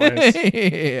 7th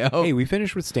place. Oh. Hey, we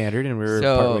finished with standard and we were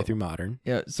So- partway through modern.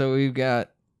 Yeah, so we've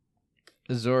got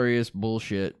Azorius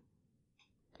bullshit.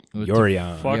 With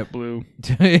Yorion. Fuck Yep. blue.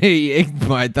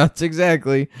 My thoughts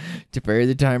exactly. Teferi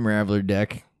the Time Raveler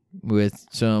deck with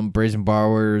some Brazen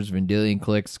Borrowers, Vendilion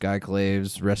Clicks,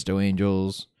 Skyclaves, Resto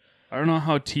Angels. I don't know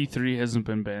how T3 hasn't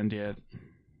been banned yet.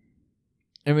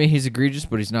 I mean, he's egregious,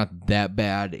 but he's not that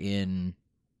bad in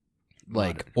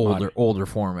like older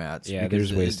formats. Yeah,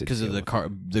 there's ways to because of deal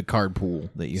the card pool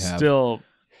that you have. Still,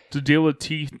 to deal with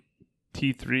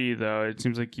T3 though, it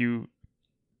seems like you.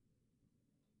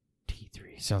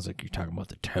 T3 sounds like you're talking about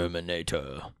the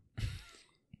Terminator.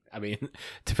 I mean,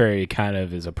 Teferi kind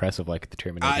of is oppressive like the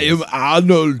Terminator.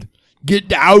 Arnold. Get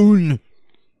down.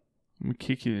 I'm gonna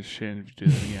kick you in the shin if you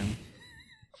do that again.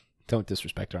 Don't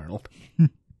disrespect Arnold.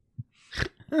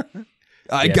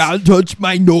 I Yes. can't touch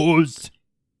my nose.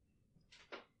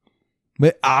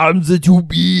 My arms are too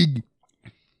big.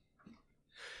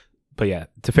 But yeah,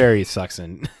 Teferi sucks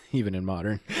even in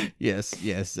modern. Yes.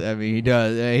 I mean, he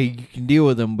does. You can deal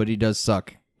with him, but he does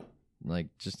suck. Like,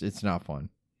 just it's not fun.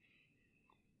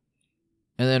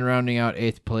 And then rounding out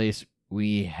 8th place,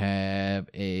 we have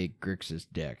a Grixis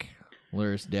deck,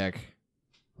 Luris deck.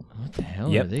 What the hell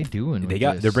Yep. are they doing?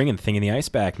 They're bringing Thing in the Ice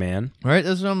back, man. Right,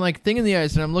 that's what I'm like. Thing in the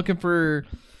ice, and I'm looking for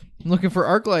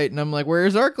Arclight, and I'm like,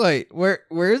 where's Arclight?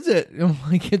 Where is it? And I'm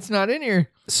like, it's not in here.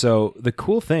 So the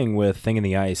cool thing with Thing in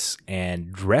the Ice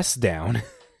and Dress Down,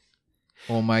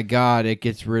 Oh my god, it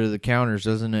gets rid of the counters,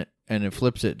 doesn't it? And it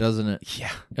flips it, doesn't it?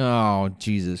 yeah. Oh,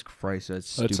 Jesus Christ, that's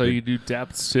stupid. That's how you do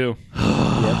depths too.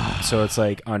 Yep. So it's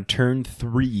like on turn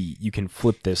 3, you can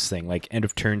flip this thing. Like end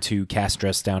of turn 2, cast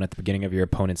Dress Down at the beginning of your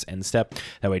opponent's end step.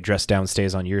 That way, Dress Down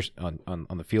stays on your on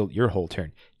the field your whole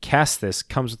turn. Cast this,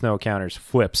 comes with no counters,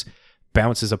 flips,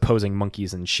 bounces opposing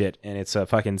monkeys and shit, and it's a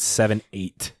fucking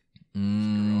 7/8.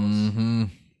 Mm-hmm.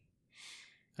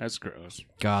 That's gross.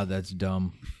 God, that's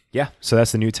dumb. Yeah. So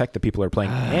that's the new tech that people are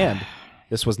playing, and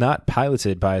this was not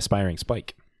piloted by Aspiring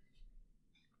Spike.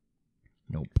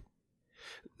 Nope.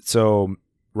 So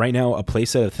right now, a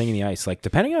playset of Thing in the Ice, like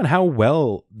depending on how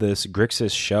well this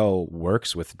Grixis shell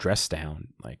works with Dress Down,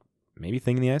 like maybe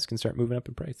Thing in the Ice can start moving up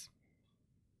in price.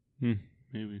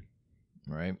 Maybe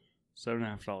Right.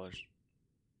 $7.50.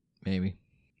 Maybe.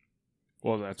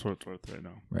 Well, that's what it's worth right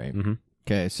now. Right. Mm-hmm.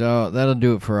 Okay, so that'll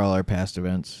do it for all our past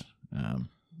events.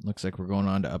 Looks like we're going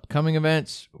on to upcoming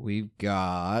events. We've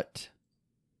got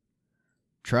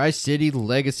Tri-City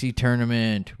Legacy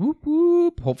Tournament. Whoop,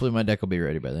 whoop. Hopefully my deck will be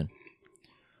ready by then.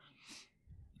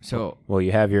 So, Well,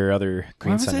 you have your other why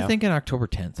Green was Sun I now. thinking October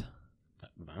 10th?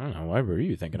 I don't know. Why were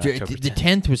you thinking The October 10th?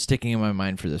 10th was sticking in my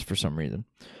mind for this for some reason.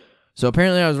 So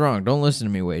apparently I was wrong. Don't listen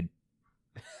to me, Wade.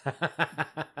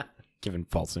 Giving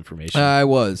false information. I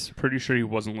was. Pretty sure he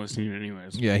wasn't listening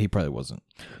anyways. Yeah, he probably wasn't.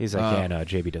 He's like, yeah, no,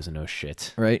 JB doesn't know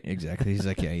shit. Right? Exactly. He's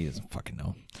like, yeah, he doesn't fucking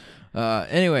know.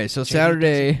 Anyway, so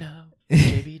Saturday.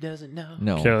 JB doesn't know.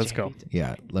 No. Okay, let's go.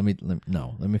 Yeah, let me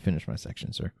finish my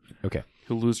section, sir. Okay,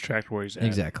 He'll lose track where he's at.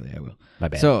 Exactly, I will. my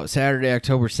bad. So Saturday,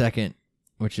 October 2nd,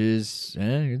 which is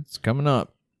it's coming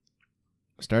up,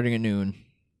 starting at noon.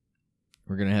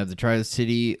 We're gonna have the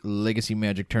Tri-City Legacy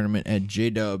Magic Tournament at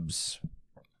J-Dubs.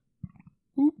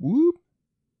 Whoop whoop.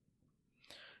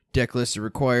 Deck lists are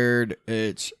required.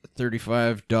 It's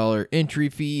 $35 entry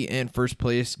fee, and first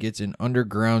place gets an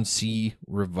Underground Sea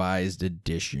Revised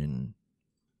Edition.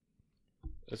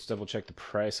 Let's double check the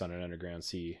price on an Underground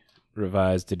Sea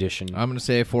revised edition. I'm gonna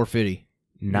say $450.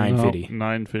 $950.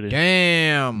 $950.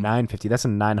 Damn. $950. That's a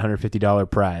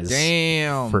 $950 prize.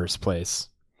 Damn. First place.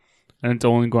 And it's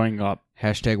only going up.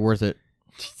 Hashtag worth it.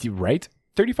 Right?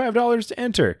 $35 to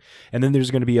enter. And then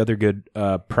there's going to be other good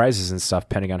prizes and stuff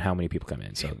depending on how many people come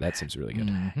in. So that seems really good.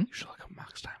 Mhm. You should look up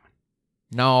Mox Diamond.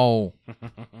 No.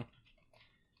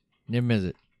 Didn't miss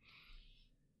it.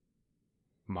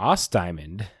 Moss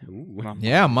Diamond. Ooh. No.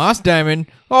 Yeah, Moss Diamond.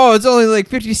 Oh, it's only like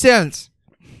 50 cents.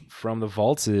 From the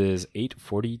vaults is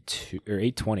 $842 or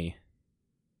 $820.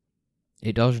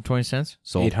 $8.20.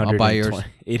 So I'll buy yours.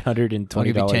 $820. I'll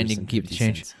give you 10, you can keep the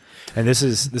change. And this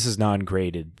is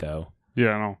non-graded though. Yeah,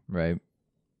 I know. Right.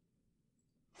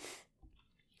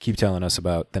 Keep telling us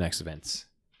about the next events.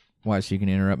 Why, so you can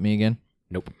interrupt me again?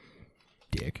 Nope.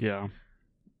 Dick. Yeah.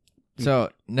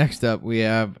 So next up, we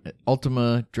have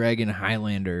Ultima Dragon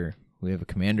Highlander. We have a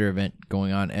commander event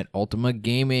going on at Ultima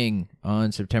Gaming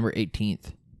on September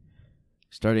 18th,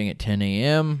 starting at 10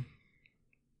 a.m.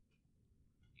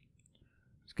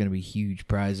 It's going to be huge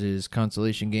prizes,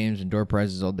 consolation games, and door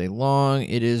prizes all day long.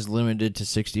 It is limited to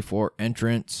 64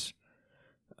 entrants.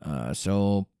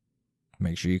 So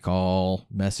make sure you call,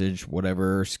 message,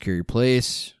 whatever, secure your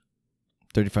place.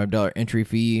 $35 entry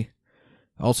fee.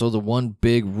 Also, the one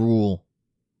big rule,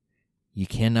 you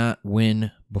cannot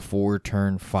win before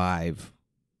turn 5.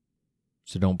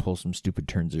 So don't pull some stupid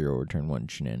turn 0 or turn 1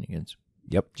 shenanigans.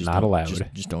 Yep. Just not don't-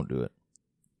 allowed. Just don't do it.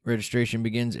 Registration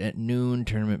begins at noon.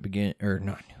 Tournament begin or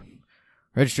not noon.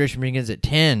 Registration begins at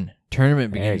 10.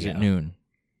 Tournament There begins you at go. noon.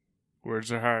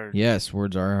 Words are hard. Yes,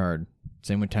 words are hard.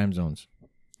 Same with time zones.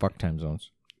 Fuck time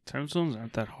zones. Time zones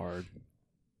aren't that hard.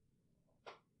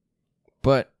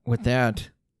 But with that,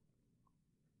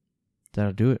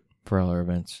 that'll do it for all our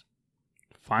events.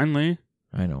 Finally.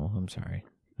 I know. I'm sorry.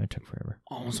 I took forever.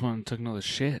 Almost went and took another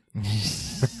shit.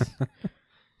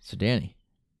 So, Danny,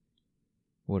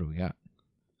 what do we got?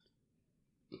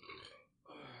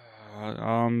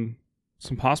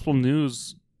 Some possible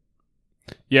news.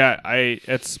 Yeah,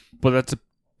 that's a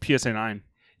PSA 9.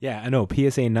 Yeah, I know.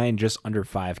 PSA 9 just under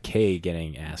 5K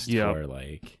getting asked Yep. for,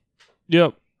 like,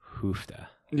 Yep. hoofda.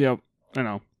 Yep. I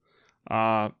know.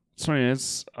 So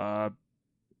anyways,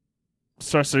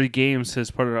 Star City Games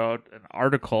has put out an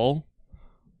article,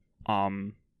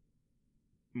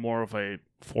 more of a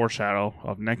foreshadow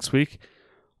of next week,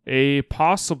 a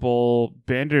possible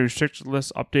banned and restricted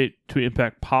list update to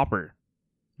impact Pauper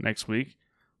next week.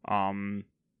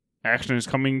 Action is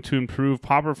coming to improve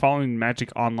Pauper following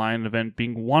Magic Online event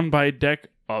being won by a deck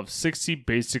of 60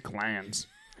 basic lands.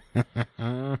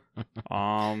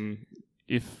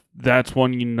 If that's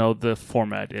one, you know the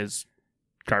format is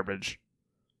garbage.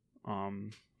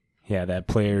 Yeah, that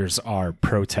players are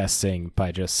protesting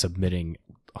by just submitting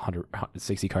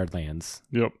 160 card lands.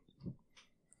 Yep.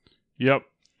 Yeah.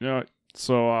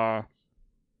 So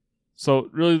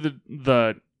really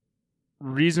the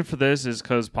reason for this is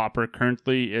because Pauper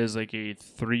currently is like a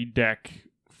 3-deck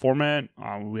format.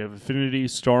 We have Affinity,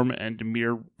 Storm, and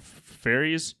Dimir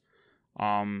Fairies,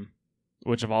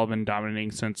 which have all been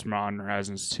dominating since Modern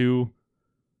Horizons 2.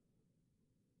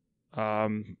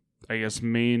 I guess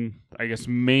main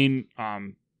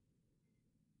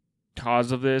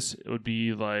cause of this, it would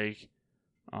be like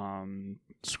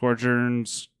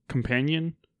Scourgeon's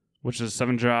Companion, which is a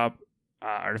 7-drop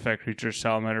artifact creature,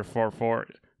 salamander 4/4,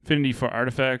 affinity for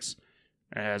artifacts.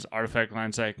 It has artifact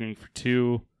line cycling for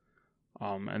 2.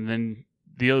 And then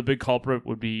the other big culprit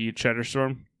would be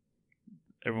Shatterstorm,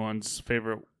 everyone's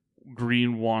favorite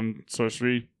green 1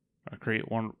 sorcery. Create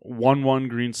 1/1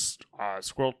 green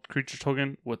squirrel creature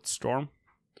token with Storm.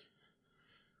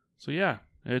 So yeah,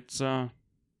 it's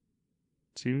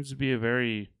seems to be a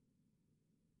very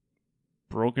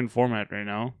broken format right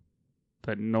now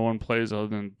that no one plays other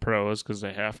than pros because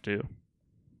they have to.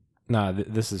 Nah,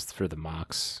 this is for the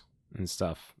mocks and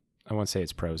stuff. I won't say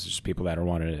it's pros, it's just people that are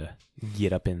wanting to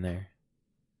get up in there.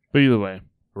 But either way.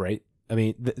 Right? I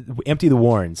mean, Empty the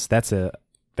Warrens, that's a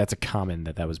common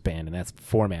that was banned, and that's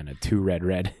 4 mana, 2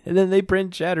 red. And then they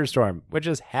print Shatterstorm, which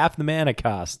is half the mana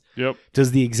cost. Yep.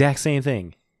 Does the exact same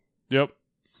thing. Yep.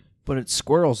 But it's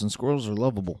squirrels, and squirrels are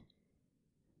lovable.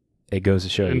 It goes to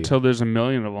show you. Until there's a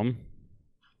million of them.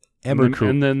 Emrakul.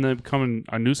 And then they become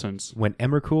a nuisance. When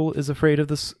Emrakul is afraid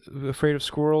of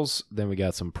squirrels, then we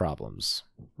got some problems.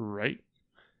 Right.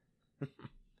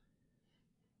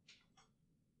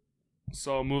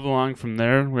 So moving along from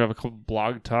there, we have a couple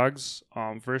blog tags.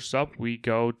 First up, we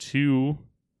go to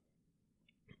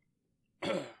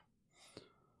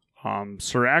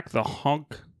Serac the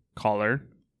Hunk Caller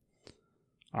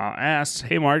asks,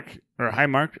 "Hey Mark, or hi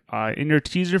Mark, in your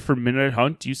teaser for Midnight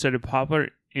Hunt, you said a popular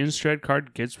Innistrad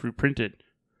card gets reprinted.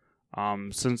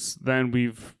 Since then,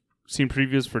 we've seen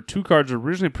previews for 2 cards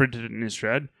originally printed in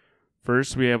Innistrad.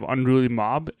 First, we have Unruly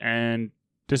Mob and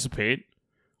Dissipate.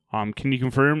 Can you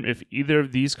confirm if either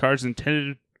of these cards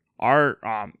intended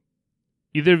are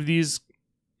either of these?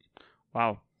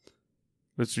 Wow,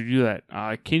 let's review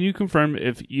that. Can you confirm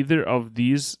if either of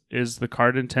these is the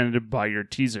card intended by your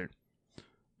teaser?"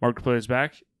 Mark plays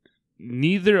back.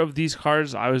 "Neither of these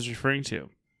cards I was referring to.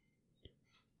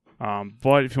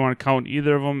 But if you want to count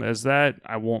either of them as that,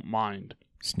 I won't mind."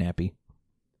 Snappy.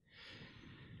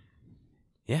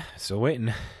 Yeah, still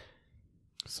waiting.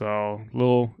 So,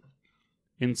 little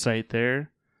insight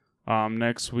there.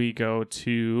 Next we go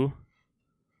to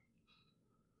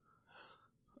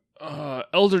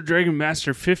Elder Dragon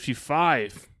Master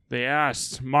 55. They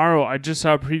asked, "Maro, I just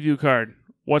saw a preview card.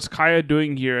 What's Kaya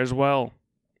doing here as well?"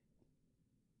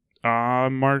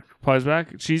 Mark replies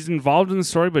back, "She's involved in the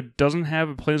story but doesn't have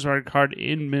a Planeswalker card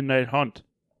in Midnight Hunt."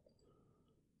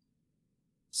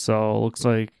 So, looks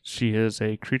like she is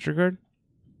a creature card?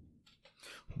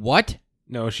 What?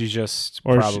 No, she's just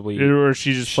Or probably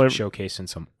she just played. showcasing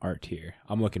some art here.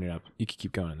 I'm looking it up. You can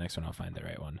keep going. The next one, I'll find the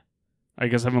right one. I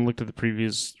guess I haven't looked at the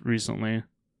previews recently.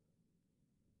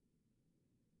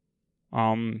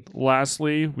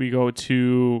 Lastly, we go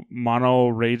to Mono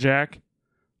Rayjack.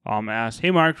 Asked,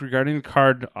 "Hey Mark, regarding the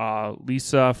card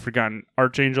Lisa Forgotten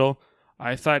Archangel,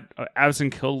 I thought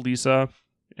Avacyn killed Lisa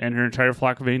and her entire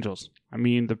flock of angels. I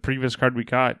mean, the previous card we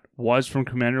got was from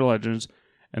Commander Legends,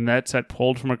 and that set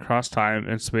pulled from across time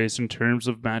and space in terms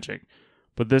of Magic.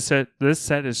 But this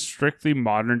set is strictly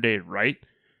modern day, right?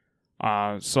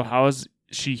 So how is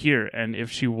she here? And if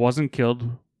she wasn't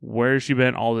killed, where has she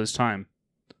been all this time?"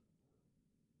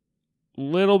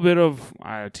 Little bit of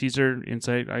teaser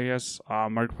insight, I guess.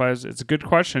 Mark replies, "It's a good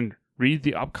question. Read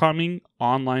the upcoming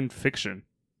online fiction."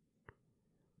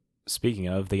 Speaking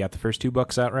of, they got the first 2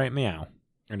 books out right meow.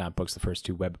 Or not books, the first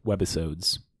 2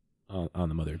 webisodes on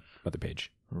the mother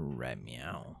page. Right,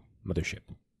 meow. Mothership.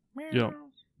 Yep.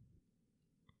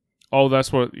 Oh,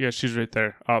 that's what. Yeah, she's right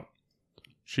there. Up.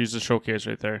 She's the showcase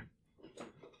right there.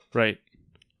 Right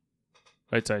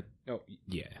side. Oh,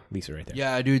 yeah. Lisa right there.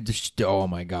 Yeah, dude. Oh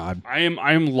my god. I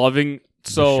am loving.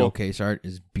 The So showcase art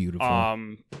is beautiful.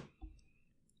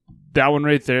 that one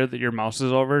right there that your mouse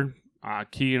is over.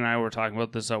 Key and I were talking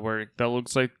about this at work. That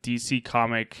looks like DC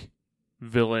comic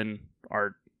villain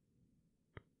art.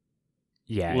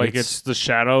 Yeah. Like it's the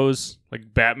shadows,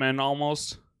 like Batman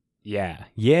almost. Yeah.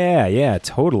 Yeah,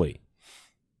 totally.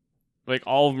 Like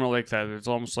all of them are like that. It's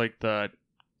almost like the.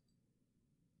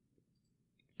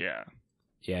 Yeah.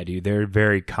 Yeah, dude, they're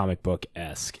very comic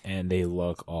book-esque, and they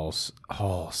look all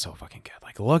so fucking good.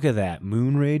 Like, look at that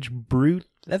Moonrage Brute.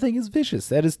 That thing is vicious.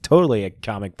 That is totally a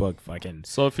comic book fucking.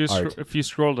 So if you art. if you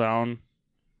scroll down,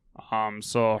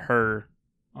 so her,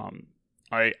 I'm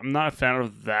not a fan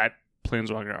of that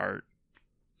Planeswalker art.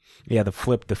 Yeah, the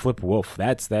flip wolf.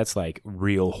 That's like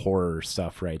real horror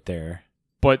stuff right there.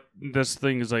 But this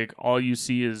thing is like all you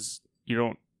see is you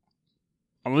don't,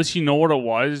 unless you know what it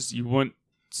was, you wouldn't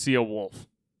see a wolf.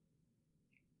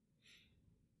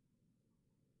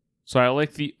 So I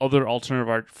like the other alternative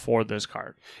art for this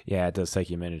card. Yeah, it does take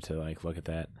you a minute to like look at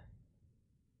that.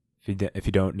 If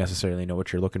you don't necessarily know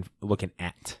what you're looking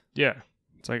at. Yeah,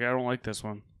 it's like I don't like this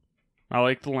one. I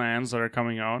like the lands that are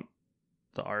coming out,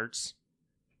 the arts,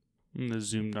 and the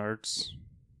zoomed arts.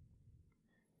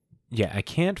 Yeah, I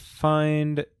can't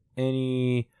find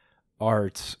any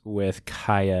art with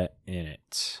Kaya in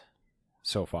it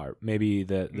so far. Maybe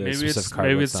the specific card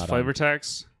maybe was it's not flavor on.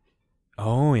 text.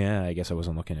 Oh yeah, I guess I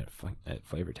wasn't looking at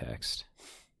flavor text.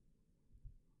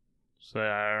 So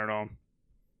I don't know.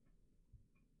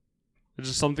 It's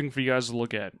just something for you guys to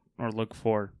look at or look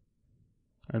for,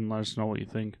 and let us know what you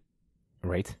think.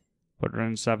 Right? But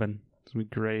Ren 7, it's gonna be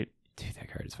great. Dude,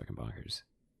 that card is fucking bonkers.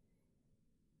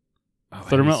 Oh,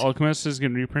 Thermal Alchemist is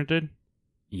getting reprinted.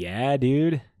 Yeah,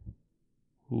 dude.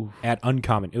 Oof. At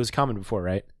uncommon. It was common before,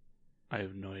 right? I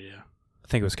have no idea. I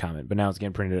think it was common, but now it's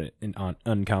getting printed on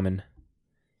uncommon.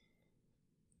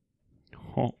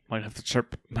 Oh, might have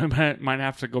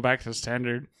to go back to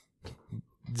standard.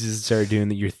 Just start doing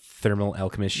your thermal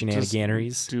alchemist shenaniganeries.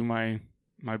 Just do my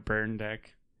burn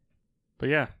deck. But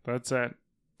yeah, that's it.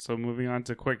 So moving on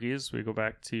to quickies, we go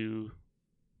back to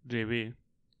JB.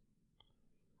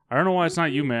 I don't know why it's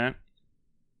not you, Matt.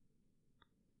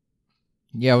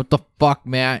 Yeah, what the fuck,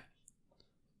 Matt?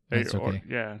 Hey, That's okay.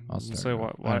 Yeah. I'll start. Say it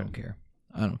what? off. I don't care.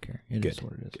 I don't care. It is Good.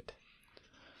 what it is. Good.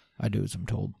 I do as I'm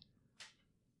told.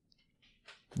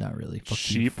 Not really. Fuck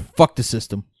you. Sheep. Fuck the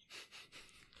system.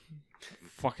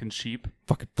 Fucking sheep.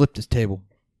 Fucking flip this table.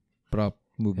 But I'll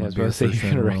move Yeah, I my was beer about to say, first.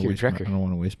 you're I don't gonna wanna wreck your waste my- Drekker. I don't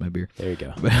want to waste my beer. There you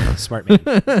go. Smart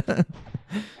man.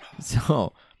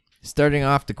 So, starting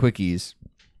off the quickies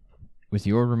with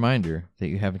your reminder that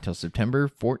you have until September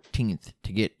 14th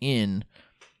to get in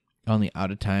on the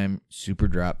out-of-time Super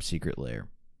Drop Secret Lair.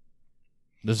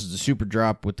 This is the Super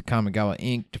Drop with the Kamigawa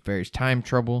Inc., Teferi's Time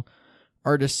Trouble,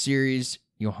 Artist Series,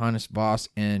 Johannes Voss,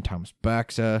 and Thomas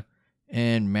Baxa,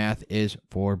 and math is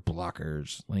for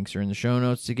blockers. Links are in the show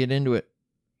notes to get into it.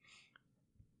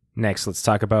 Next, let's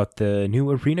talk about the new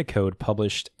Arena code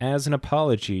published as an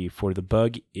apology for the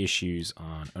bug issues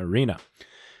on Arena.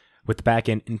 With the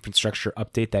backend infrastructure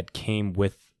update that came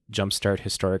with Jumpstart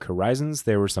Historic Horizons,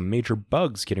 there were some major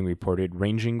bugs getting reported,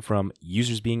 ranging from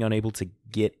users being unable to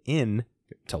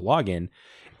log in,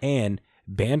 and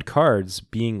banned cards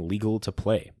being legal to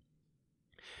play.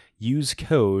 Use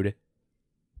code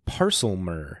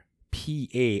PARCELMYR,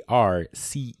 PARCELMYR,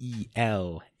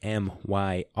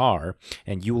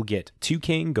 and you will get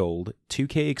 2K in gold,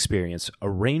 2K experience, a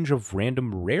range of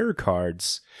random rare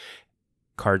cards,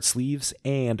 card sleeves,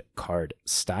 and card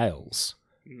styles.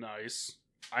 Nice.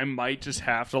 I might just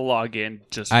have to log in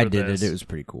just for I did this. it. It was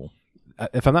pretty cool.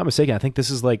 If I'm not mistaken, I think this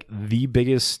is like the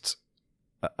biggest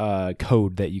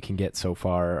code that you can get so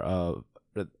far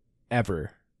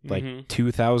ever. Like Mhm.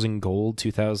 2,000 gold,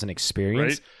 2,000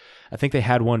 experience. Right? I think they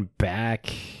had one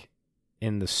back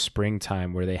in the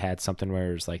springtime where they had something where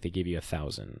it was like they give you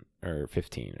 1,000 or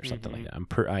 15 or something like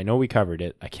that. I know we covered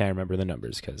it. I can't remember the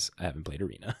numbers because I haven't played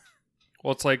Arena.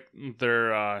 Well, it's like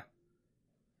they're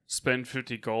spend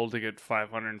 50 gold to get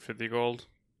 550 gold.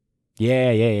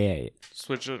 Yeah.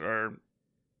 Switch it or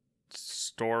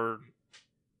store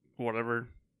whatever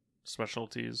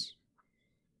specialties.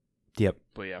 Yep.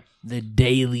 But yeah. The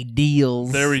daily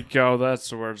deals. There we go. That's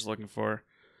the word I was looking for.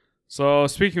 So,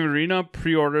 speaking of Arena,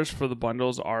 pre-orders for the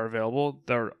bundles are available.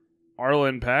 Their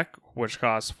Arlen pack, which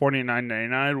costs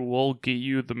 $49.99, will get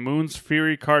you the Moon's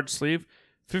Fury card sleeve,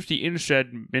 50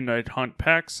 Instead Midnight Hunt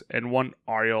packs, and 1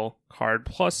 Ariel card,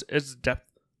 plus its depth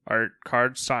art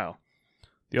card style.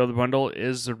 The other bundle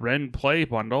is the Ren Play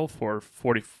bundle for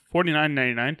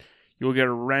 $49.99. You will get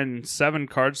a Ren 7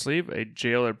 card sleeve, a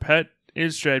Jailer Pet,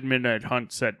 Instead Midnight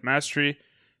Hunt set mastery,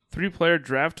 3-player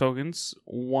draft tokens,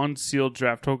 1 sealed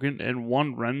draft token, and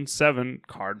 1 Ren 7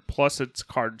 card, plus its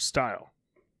card style.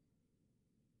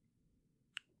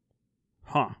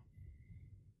 Huh.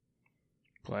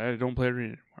 Glad I don't play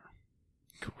Arena anymore.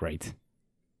 Great.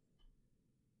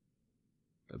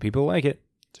 But people like it.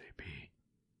 JB,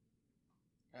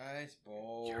 I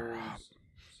suppose. You're up.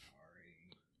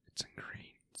 Sorry. it's in green.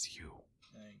 It's you.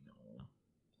 I know.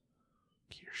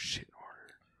 Get your shit in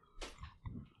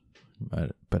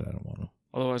order. But I don't want to.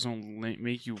 Otherwise, I'll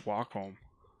make you walk home.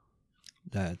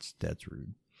 That's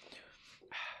rude.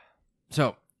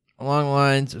 So, along the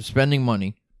lines of spending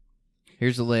money,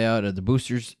 here's the layout of the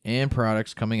boosters and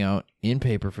products coming out in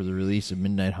paper for the release of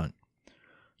Midnight Hunt.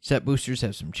 Set boosters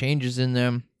have some changes in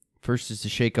them. First is the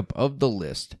shakeup of the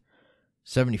list.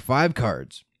 75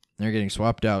 cards. They're getting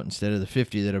swapped out instead of the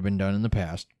 50 that have been done in the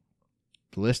past.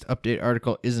 The list update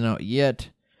article isn't out yet.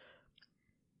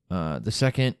 The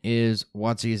second is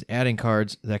WotC is adding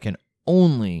cards that can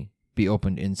only be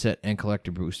opened in set and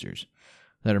collector boosters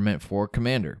that are meant for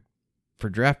Commander. For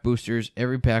draft boosters,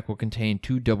 every pack will contain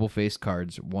 2 double-faced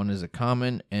cards. One is a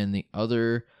common, and the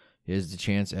other is the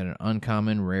chance at an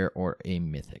uncommon, rare, or a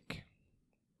mythic.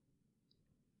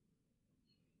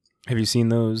 Have you seen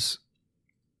those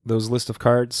list of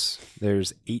cards?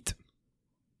 There's 8.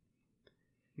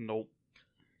 Nope.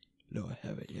 No, I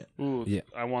haven't yet. Ooh, Yeah.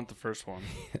 I want the first one.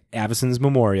 Avison's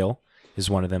Memorial is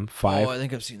one of them. 5. Oh, I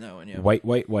think I've seen that one, yeah.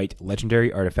 White,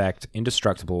 legendary artifact,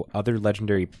 indestructible. Other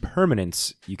legendary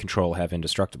permanents you control have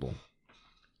indestructible.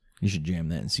 You should jam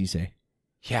that in Sisei.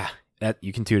 Yeah, that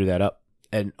you can tutor that up,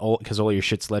 and because all your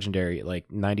shit's legendary, like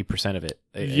 90% of it.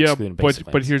 Yeah, excluding basic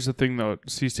but lands. here's the thing though.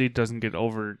 CC doesn't get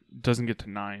to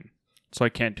 9, so I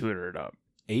can't tutor it up.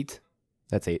 8.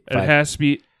 That's 8. It 5. has to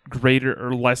be greater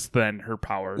or less than her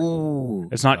power. Ooh.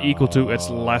 It's not equal to. It's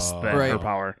less than Right. her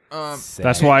power. Sad.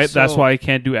 That's why I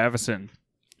can't do Avacyn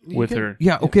with her.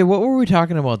 Yeah, okay, what were we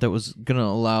talking about that was going to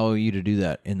allow you to do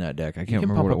that in that deck? I You can't can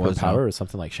remember pump what up it was. her power now. or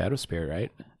something like Shadow Spirit,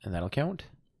 right? And that'll count.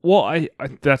 Well, I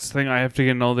that's the thing. I have to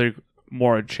get another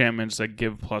more enchantments that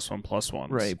give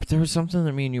 +1/+1s. Right, but there was something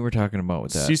that me and you were talking about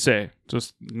with that. Sisei,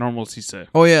 just normal Sisei.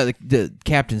 Oh, yeah, the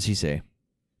Captain Sisei.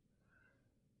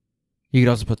 You could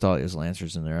also put Thalia's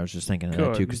Lancers in there. I was just thinking of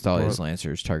that, too, because Could, Thalia's but-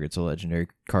 Lancers targets a legendary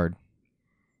card,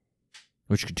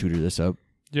 which could tutor this up.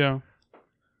 Yeah.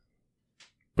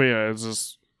 But yeah, it's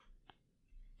just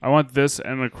I want this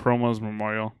and a Chroma's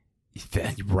Memorial.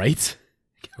 Right?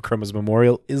 Chroma's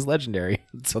Memorial is legendary,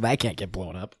 so that can't get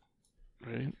blown up.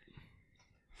 Right.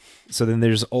 So then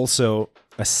there's also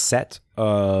a set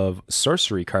of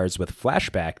sorcery cards with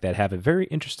flashback that have a very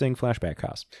interesting flashback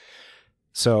cost.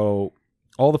 So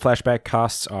all the flashback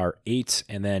costs are 8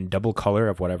 and then double color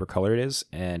of whatever color it is.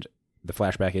 And the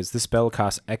flashback is this spell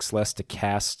costs X less to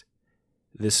cast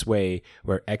this way,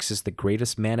 where X is the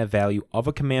greatest mana value of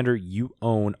a commander you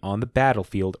own on the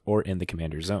battlefield or in the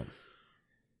commander zone.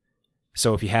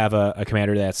 So if you have a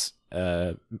commander that's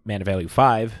mana value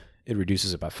 5, it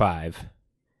reduces it by 5.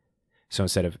 So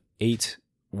instead of 8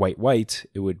 white,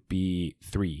 it would be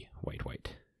 3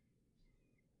 white.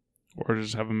 Or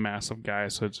just have a massive guy,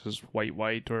 so it's just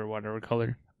white or whatever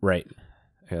color. Right.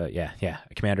 Yeah.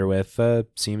 A commander with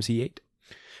CMC 8.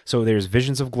 So there's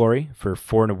Visions of Glory for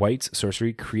 4 and a white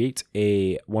sorcery. Create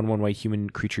a 1/1 white human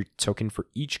creature token for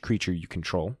each creature you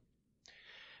control.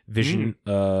 Vision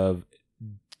of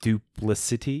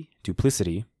Duplicity.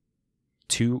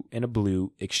 2 and a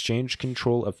blue. Exchange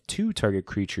control of 2 target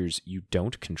creatures you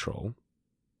don't control.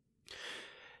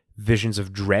 Visions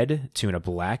of Dread, 2 and a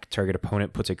black. Target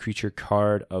opponent puts a creature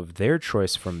card of their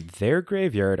choice from their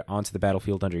graveyard onto the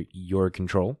battlefield under your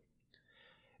control.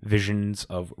 Visions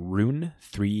of Rune,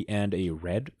 3 and a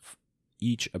red.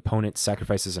 Each opponent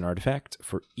sacrifices an artifact.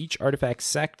 For each artifact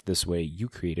sacked this way, you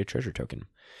create a treasure token.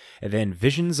 And then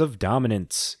Visions of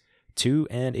Dominance, 2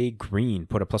 and a green.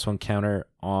 Put a +1 counter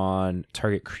on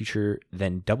target creature,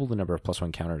 then double the number of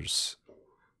 +1 counters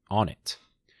on it.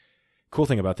 Cool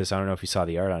thing about this, I don't know if you saw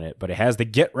the art on it, but it has the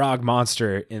Gitrog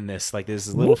monster in this. Like this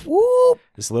little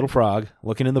frog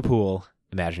looking in the pool.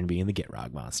 Imagine being the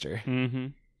Gitrog monster. Mm-hmm.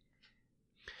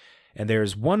 And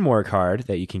there's one more card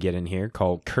that you can get in here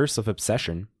called Curse of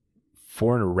Obsession.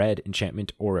 4 and a red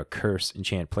enchantment or a curse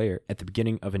enchant player. At the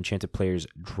beginning of enchanted player's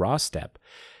draw step,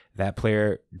 that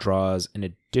player draws an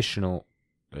additional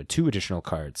 2 additional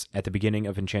cards. At the beginning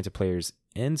of enchanted player's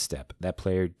end step, that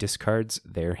player discards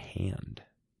their hand.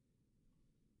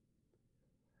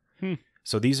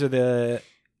 So these are the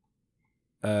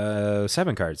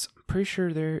 7 cards. I'm pretty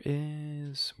sure there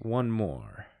is one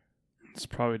more. It's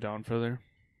probably down further.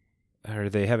 Or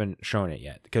they haven't shown it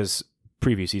yet because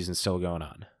preview season's still going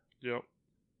on. Yep.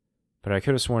 But I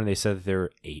could have sworn they said that there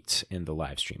were 8 in the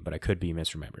live stream, but I could be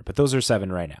misremembered. But those are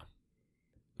 7 right now.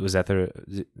 Was that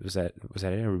it?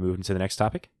 Are we moving to the next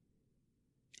topic?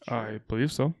 I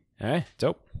believe so. All right,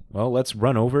 dope. Well, let's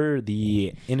run over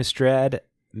the Innistrad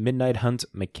Midnight Hunt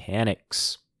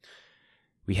mechanics.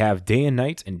 We have Day and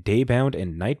Night and Daybound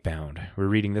and Nightbound. We're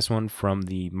reading this one from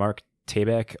the Mark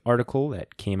Tabak article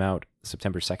that came out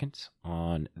September 2nd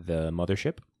on the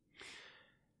Mothership.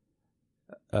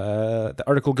 The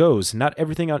article goes, not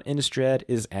everything on Innistrad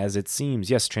is as it seems.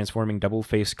 Yes, transforming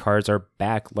double-faced cards are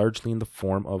back largely in the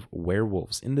form of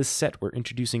werewolves. In this set, we're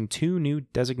introducing 2 new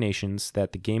designations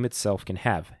that the game itself can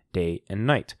have, Day and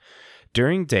Night.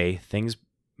 During Day, things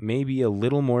may be a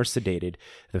little more sedated.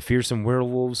 The fearsome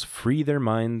werewolves free their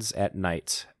minds at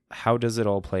night. How does it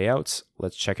all play out?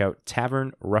 Let's check out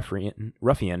Tavern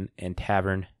Ruffian and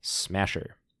Tavern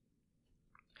Smasher.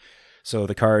 So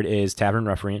the card is Tavern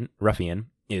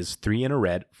Ruffian is 3 and a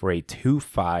red for a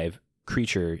 2/5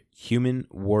 creature human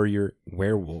warrior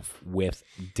werewolf with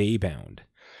Daybound.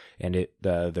 And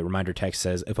the reminder text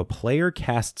says, if a player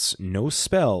casts no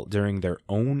spell during their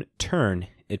own turn,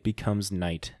 it becomes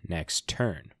night next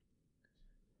turn.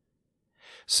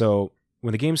 So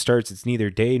when the game starts, it's neither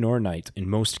day nor night. In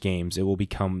most games, it will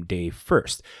become day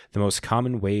first. The most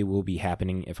common way will be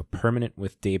happening if a permanent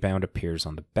with daybound appears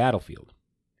on the battlefield.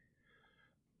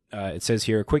 It says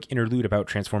here, a quick interlude about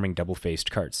transforming double-faced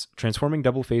cards. Transforming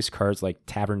double-faced cards like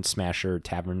Tavern Smasher,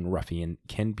 Tavern Ruffian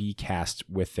can be cast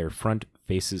with their front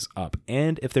faces up,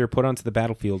 and if they're put onto the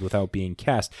battlefield without being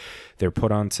cast, they're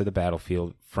put onto the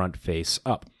battlefield front face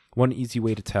up. One easy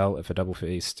way to tell if a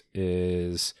double-faced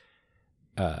is...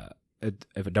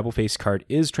 if a double-faced card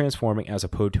is transforming as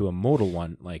opposed to a modal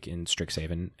one, like in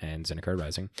Strixhaven and Zendikar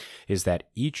Rising, is that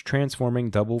each transforming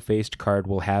double-faced card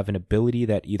will have an ability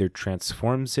that either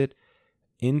transforms it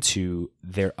into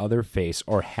their other face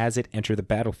or has it enter the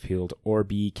battlefield or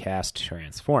be cast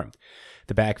transformed.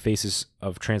 The back faces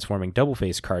of transforming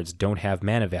double-faced cards don't have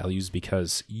mana values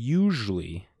because they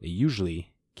usually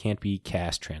can't be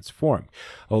cast transformed,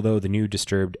 although the new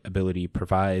Disturbed ability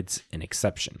provides an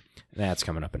exception. That's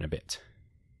coming up in a bit.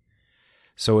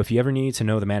 So if you ever need to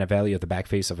know the mana value of the back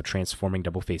face of a transforming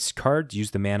double-faced card,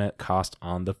 use the mana cost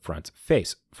on the front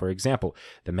face. For example,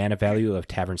 the mana value of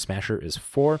Tavern Smasher is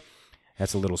 4.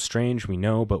 That's a little strange, we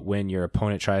know, but when your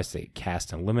opponent tries to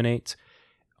cast and eliminate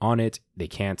on it, they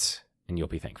can't, and you'll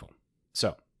be thankful.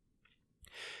 So,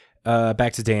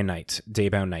 back to day and night,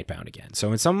 daybound, nightbound again.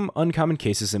 So in some uncommon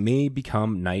cases, it may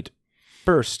become night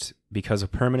first because a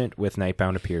permanent with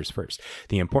nightbound appears first.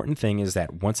 The important thing is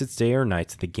that once it's day or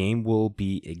night, the game will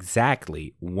be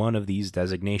exactly one of these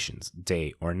designations,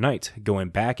 day or night, going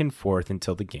back and forth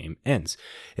until the game ends.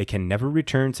 It can never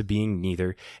return to being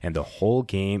neither, and the whole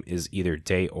game is either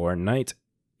day or night.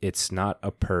 It's not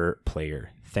a per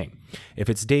player thing. If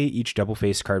it's day, each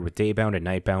double-faced card with daybound and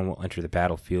nightbound will enter the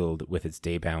battlefield with its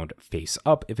daybound face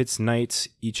up. If it's night,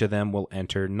 each of them will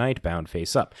enter nightbound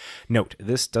face up. Note,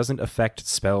 this doesn't affect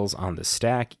spells on the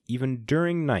stack. Even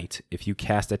during night, if you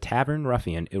cast a Tavern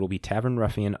Ruffian, it will be Tavern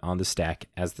Ruffian on the stack.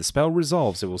 As the spell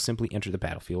resolves, it will simply enter the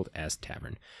battlefield as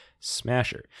Tavern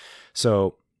Smasher.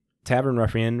 So, Tavern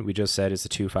Ruffian, we just said, is a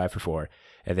 2/5 for 4.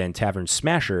 And then Tavern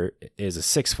Smasher is a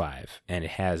 6/5, and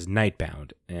it has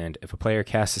Nightbound. And if a player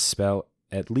casts a spell,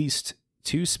 at least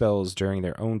 2 spells during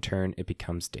their own turn, it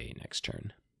becomes day next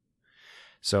turn.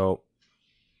 So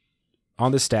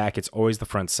on the stack, it's always the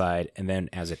front side, and then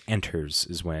as it enters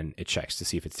is when it checks to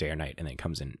see if it's day or night, and then it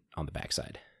comes in on the back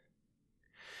side.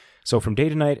 So from day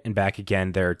to night and back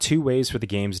again, there are 2 ways for the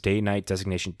game's day-night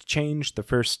designation to change. The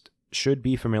first should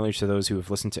be familiar to those who have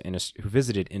listened to who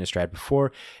visited Innistrad before.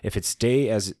 If it's day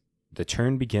as the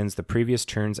turn begins, the previous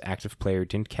turn's active player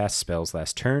didn't cast spells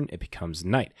last turn, it becomes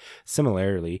night.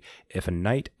 Similarly, if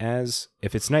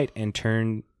it's night and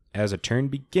turn as a turn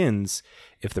begins,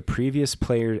 if the previous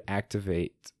player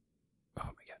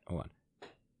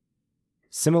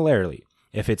Similarly,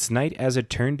 if it's night as a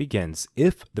turn begins,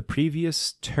 if the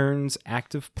previous turn's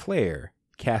active player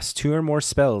casts 2 or more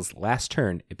spells last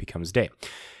turn, it becomes day.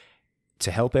 To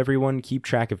help everyone keep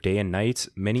track of day and night,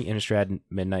 many Innistrad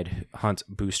Midnight Hunt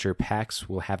booster packs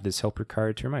will have this helper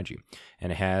card to remind you.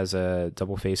 And it has a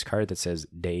double-face card that says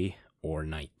day or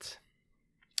night.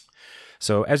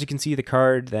 So as you can see, the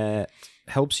card that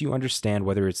helps you understand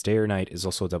whether it's day or night is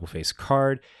also a double-face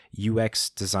card. UX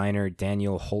designer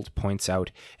Daniel Holt points out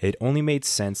it only made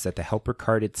sense that the helper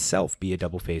card itself be a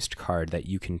double-faced card, that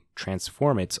you can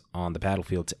transform it on the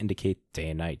battlefield to indicate day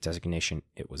and night designation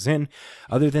it was in.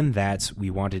 Other than that, we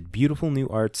wanted beautiful new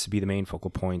art to be the main focal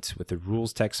point, with the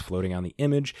rules text floating on the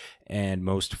image and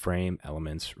most frame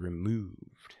elements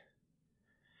removed.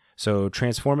 So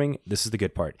transforming, this is the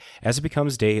good part. As it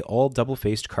becomes day, all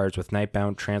double-faced cards with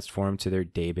Nightbound transform to their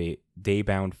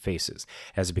daybound faces.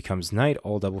 As it becomes night,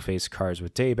 all double-faced cards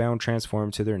with Daybound transform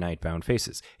to their Nightbound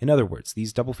faces. In other words,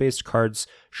 these double-faced cards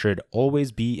should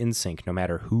always be in sync, no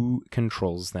matter who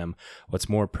controls them. What's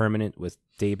more, permanent with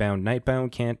Daybound,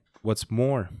 Nightbound can't... What's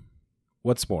more,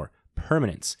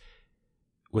 permanence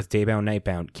with Daybound,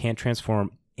 Nightbound can't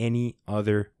transform any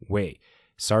other way.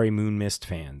 Sorry, Moonmist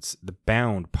fans. The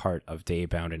bound part of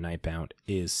Daybound and Nightbound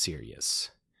is serious.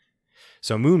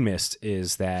 So Moonmist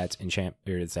is that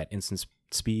instant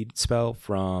speed spell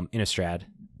from Innistrad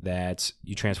that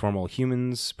you transform all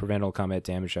humans, prevent all combat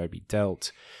damage that would be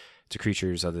dealt to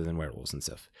creatures other than werewolves and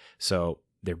stuff. So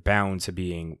they're bound to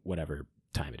being whatever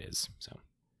time it is. So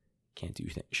can't do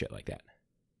shit like that.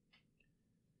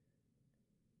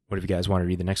 What if you guys want to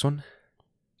read the next one?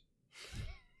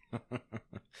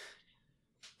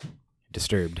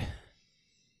 Disturbed.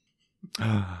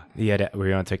 Yeah, were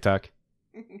you on TikTok?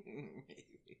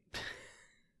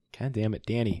 God damn it,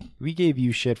 Danny. We gave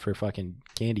you shit for fucking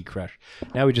Candy Crush.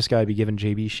 Now we just gotta be giving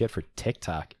JB shit for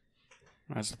TikTok.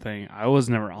 That's the thing. I was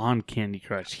never on Candy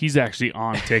Crush. He's actually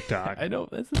on TikTok. I know,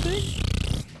 that's the thing.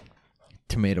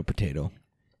 Tomato potato.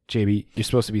 JB, you're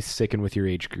supposed to be sticking with your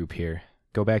age group here.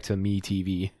 Go back to Me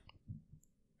TV.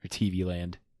 Or TV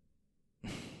Land.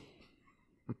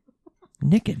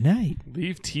 Nick at Night.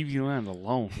 Leave TV Land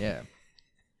alone. Yeah.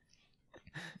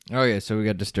 Okay, so we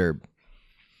got Disturb.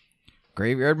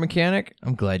 Graveyard mechanic?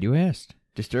 I'm glad you asked.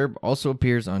 Disturb also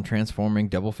appears on transforming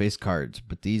double-face cards,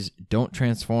 but these don't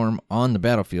transform on the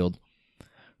battlefield.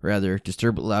 Rather,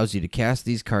 Disturb allows you to cast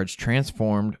these cards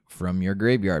transformed from your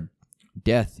graveyard.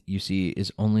 Death, you see,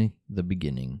 is only the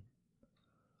beginning.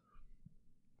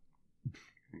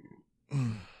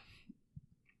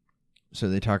 So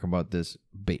they talk about this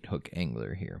bait hook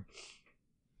angler here.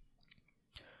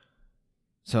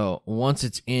 So once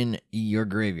it's in your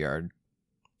graveyard,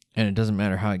 and it doesn't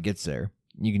matter how it gets there,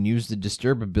 you can use the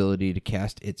Disturb ability to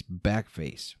cast its back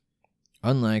face.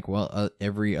 Unlike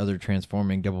every other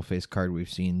transforming double face card we've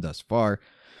seen thus far,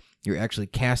 you're actually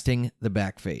casting the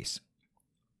back face.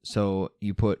 So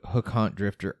you put Hook Haunt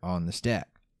Drifter on the stack.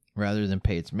 Rather than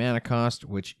pay its mana cost,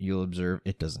 which you'll observe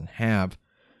it doesn't have,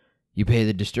 you pay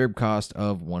the Disturb cost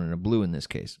of 1 and a blue in this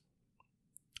case.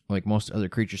 Like most other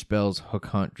creature spells, Hook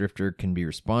Haunt Drifter can be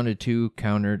responded to,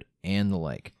 countered, and the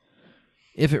like.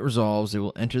 If it resolves, it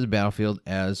will enter the battlefield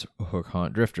as Hook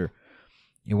Haunt Drifter.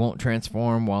 It won't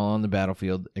transform while on the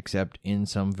battlefield, except in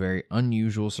some very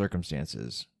unusual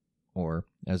circumstances. Or,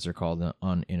 as they're called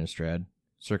on Innistrad,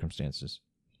 circumstances.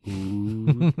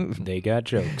 Ooh, they got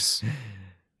jokes.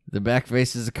 The back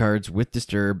faces of cards with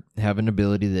Disturb have an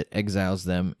ability that exiles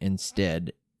them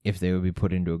instead if they would be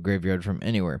put into a graveyard from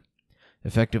anywhere.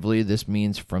 Effectively, this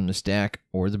means from the stack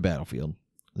or the battlefield.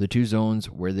 The two zones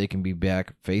where they can be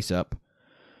back face up.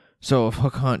 So if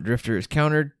Hook Haunt Drifter is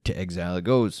countered, to exile it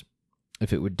goes.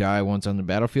 If it would die once on the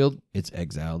battlefield, it's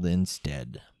exiled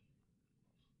instead.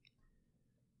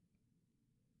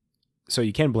 So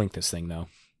you can blink this thing, though.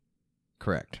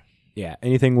 Correct. Yeah,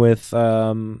 anything with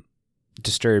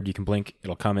Disturbed, you can blink.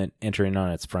 It'll come in, enter in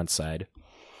on its front side.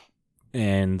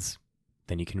 And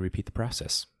then you can repeat the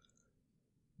process.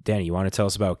 Danny, you want to tell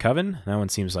us about Coven? That one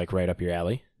seems like right up your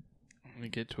alley. Let me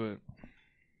get to it.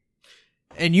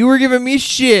 And you were giving me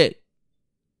shit.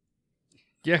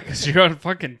 Yeah, because you're on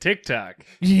fucking TikTok.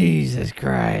 Jesus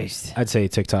Christ. I'd say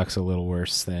TikTok's a little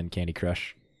worse than Candy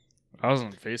Crush. I was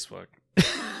on Facebook.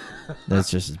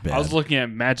 That's just as bad. I was looking at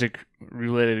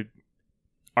magic-related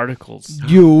articles.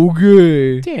 You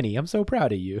okay? Danny, I'm so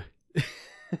proud of you.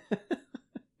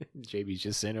 JB's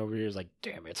just sitting over here is like,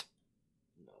 damn it.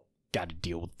 Gotta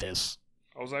deal with this.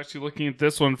 I was actually looking at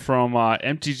this one from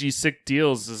MTG Sick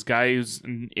Deals. This guy who's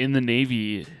in the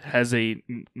Navy has a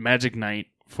Magic Night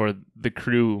for the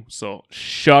crew, so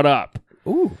shut up.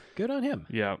 Ooh, good on him.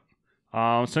 Yeah.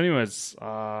 So anyways,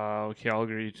 okay, I'll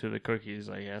agree to the cookies,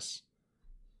 I guess.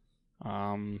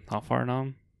 How far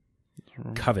now?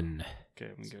 Coven.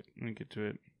 Okay, let me get to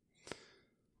it.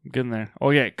 I'm getting there.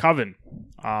 Oh yeah, Coven.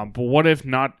 But what if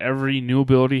not every new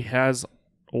ability has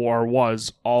or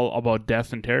was all about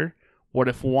death and terror? What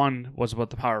if one was about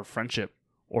the power of friendship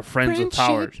or friends with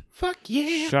powers? Fuck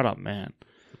yeah. Shut up, man.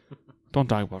 Don't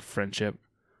talk about friendship.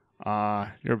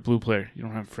 You're a blue player. You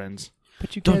don't have friends.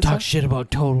 But you Don't guys talk are, shit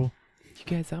about Total. You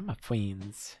guys are my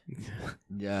friends.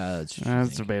 Yeah,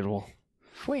 That's debatable.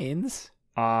 Friends?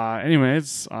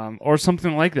 Anyways, or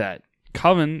something like that.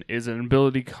 Coven is an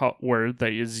ability word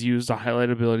that is used to highlight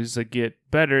abilities that get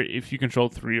better if you control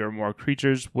 3 or more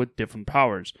creatures with different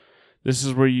powers. This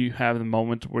is where you have the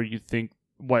moment where you think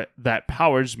what that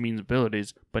powers means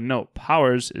abilities, but no,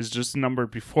 powers is just a number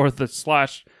before the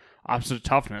slash opposite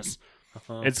toughness.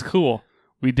 It's cool.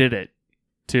 We did it,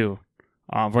 too.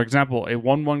 For example, a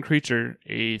 1/1 creature,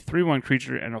 a 3/1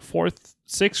 creature, and a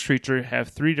 4/6 creature have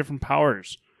 3 different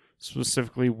powers,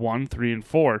 specifically 1, 3, and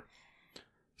 4.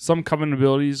 Some Coven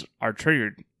abilities are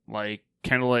triggered, like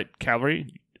Candlelight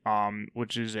Cavalry,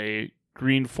 which is a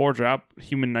green 4-drop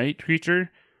human knight creature.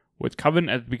 With Coven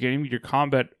at the beginning of your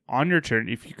combat on your turn,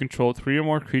 if you control 3 or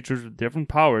more creatures with different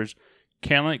powers,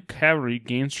 Candlelight Cavalry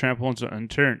gains trample until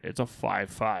end turn. It's a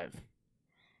 5/5.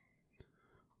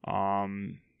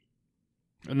 And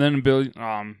then ability,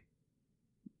 and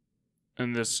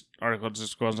this article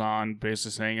just goes on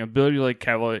basically saying ability like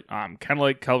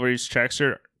Candlelight Cavalry's checks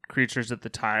your creatures at the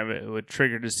time it would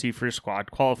trigger to see if your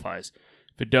squad qualifies.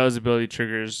 If it does, ability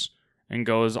triggers and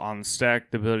goes on the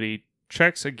stack. The ability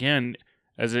checks again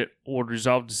as it would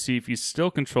resolve to see if you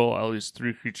still control at least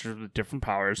 3 creatures with different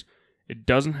powers. It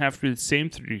doesn't have to be the same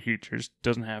 3 creatures,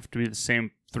 doesn't have to be the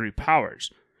same 3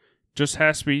 powers. Just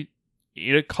has to be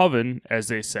in a Coven, as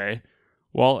they say.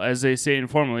 Well, as they say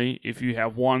informally, if you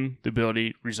have 1, the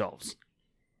ability resolves.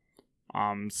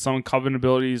 Some Coven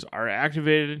abilities are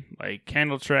activated, like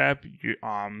Candle Trap,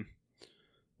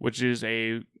 which is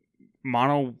a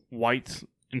mono white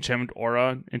enchantment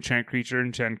aura. Enchanted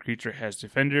creature has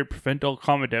Defender. Prevent all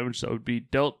combat damage that would be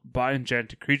dealt by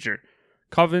enchanted creature.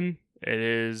 Coven, it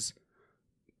is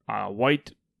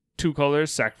white, 2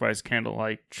 colors, sacrifice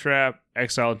Candlelight Trap,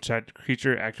 exile enchanted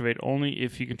creature, activate only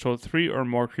if you control 3 or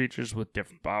more creatures with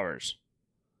different powers.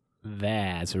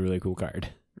 That's a really cool card.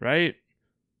 Right?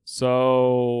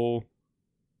 So,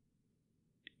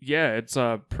 yeah, it's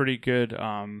a pretty good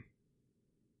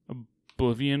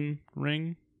Oblivion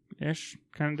Ring-ish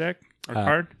kind of deck or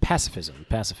card. Pacifism.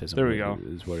 There we go.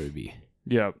 Is what it would be.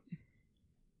 Yep.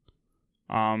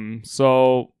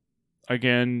 So,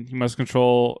 again, you must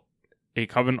control a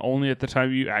Coven only at the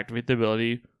time you activate the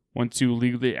ability. Once you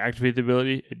legally activate the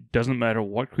ability, it doesn't matter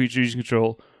what creatures you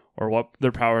control or what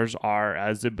their powers are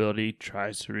as the ability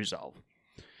tries to resolve.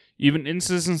 Even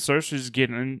instances and sorceries get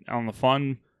in on the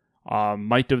fun.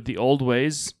 Might of the Old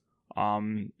Ways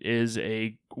is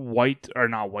a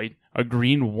a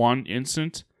green 1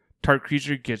 instant. Target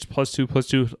creature gets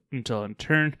 +2/+2 until end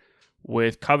turn.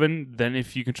 With Coven, then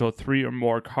if you control 3 or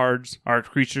more cards or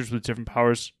creatures with different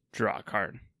powers, draw a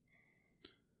card.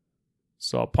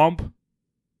 So pump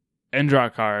and draw a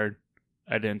card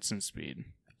at instant speed.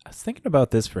 I was thinking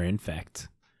about this for Infect.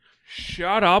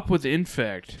 Shut up with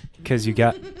Infect. Because you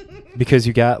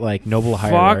got like Noble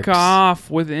Hierarchs. Fuck off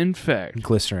with Infect.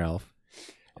 Glistener Elf.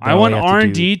 I want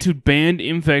R&D to ban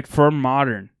Infect for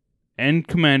Modern and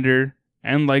Commander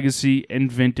and Legacy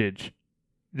and Vintage.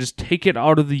 Just take it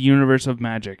out of the universe of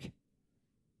Magic.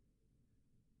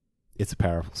 It's a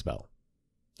powerful spell.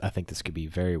 I think this could be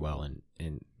very well, and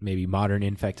maybe Modern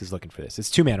Infect is looking for this. It's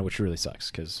 2 mana, which really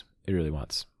sucks because it really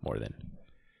wants more than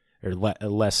or a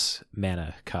less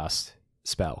mana cost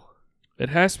spell. It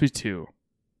has to be 2.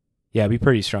 Yeah, it'd be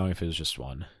pretty strong if it was just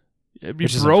 1. It'd be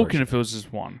broken if it was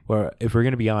just 1. Well, if we're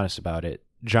going to be honest about it,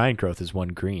 Giant Growth is 1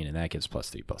 green, and that gives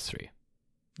 +3/+3.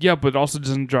 Yeah, but it also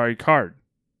doesn't draw you a card.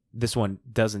 This one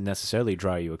doesn't necessarily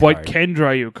draw you a card. But can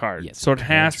draw you a card. Yes, so it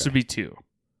has to be 2.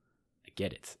 I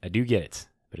get it. I do get it.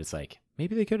 But it's like,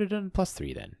 maybe they could have done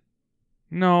 +3 then.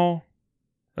 No.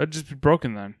 That'd just be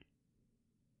broken then.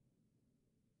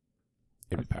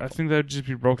 It'd be I powerful. think that'd just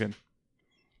be broken.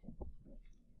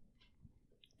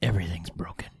 Everything's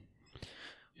broken.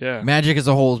 Yeah. Magic as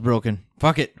a whole is broken.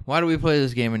 Fuck it. Why do we play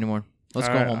this game anymore? Let's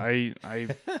go home. I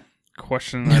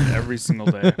question that every single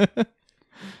day.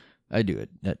 I do it.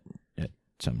 That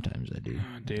sometimes I do.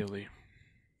 Daily.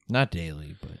 Not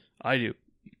daily, but I do.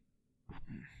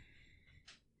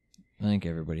 I think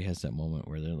everybody has that moment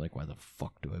where they're like, why the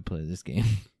fuck do I play this game?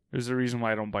 There's a reason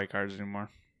why I don't buy cards anymore.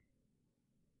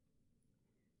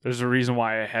 There's a reason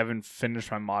why I haven't finished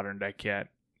my Modern deck yet.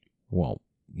 Well,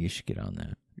 you should get on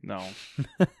that. No.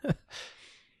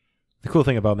 The cool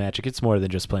thing about Magic, it's more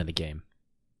than just playing the game.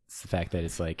 It's the fact that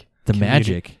it's like... The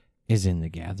magic is in the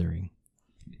gathering.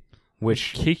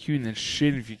 Which Kick you in the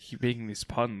shit if you keep making these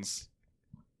puns.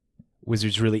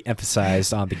 Wizards really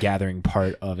emphasized on the gathering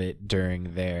part of it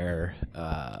during their...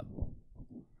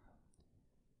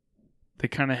 They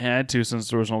kind of had to since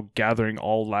there was no gathering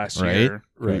all last Right? year.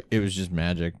 Right. It was just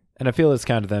magic. And I feel it's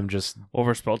kind of them just...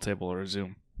 Over Spell Table or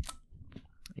Zoom.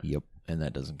 Yep. And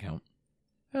that doesn't count.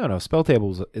 I don't know. Spell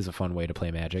Table is a fun way to play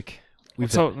Magic.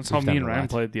 That's how we've me done and it a Ryan lot.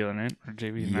 played the other night. Or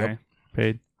JB and Yep. I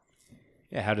played.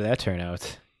 Yeah, how did that turn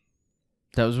out?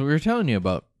 That was what we were telling you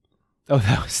about. Oh,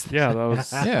 that was... Yeah, that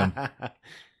was... Yeah.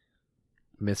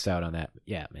 Missed out on that.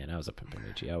 Yeah, man, I was up in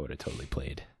Bemidji. I would have totally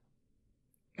played.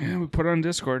 Yeah, we put it on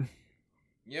Discord.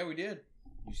 Yeah, we did.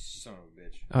 You son of a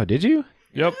bitch. Oh, did you?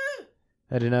 Yep.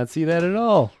 I did not see that at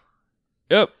all.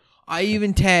 Yep. I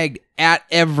even tagged at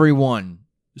everyone.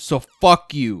 So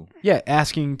fuck you. Yeah,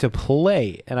 asking to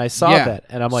play, and I saw Yeah. that,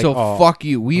 and I'm like, so oh. fuck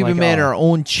you. We I'm even like, made oh. our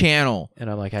own channel. And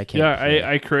I'm like, I can't. Yeah, play.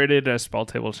 I created a Spell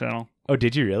Table channel. Oh,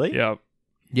 did you really? Yep.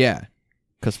 Yeah.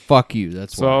 Because fuck you.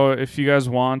 That's why. So if you guys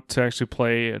want to actually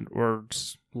play or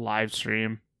just live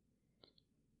stream,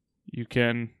 you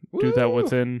can do that Woo!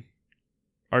 within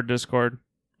our Discord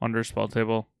under Spell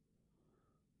Table.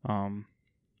 I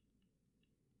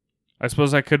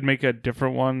suppose I could make a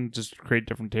different one, just create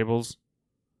different tables.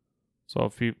 So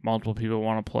if multiple people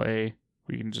want to play,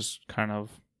 we can just kind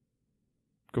of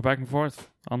go back and forth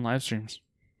on live streams.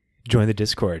 Join the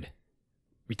Discord.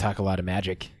 We talk a lot of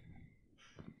Magic.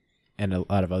 And a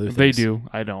lot of other things. They do.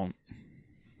 I don't.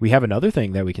 We have another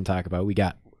thing that we can talk about. We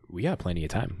got plenty of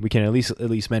time. We can at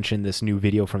least mention this new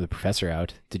video from the professor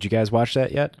out. Did you guys watch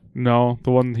that yet? No,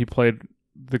 the one he played,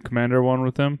 the Commander one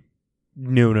with him.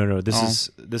 No. This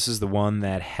is the one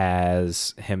that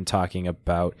has him talking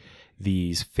about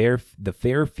the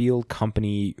Fairfield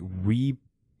Company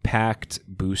repacked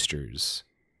boosters.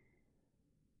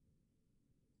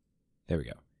 There we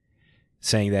go.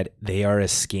 Saying that they are a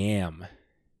scam.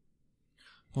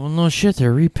 Well, no shit,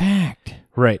 they're repacked.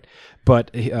 Right.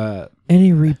 But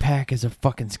Any repack is a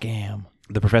fucking scam.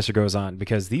 the professor goes on,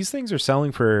 because these things are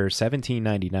selling for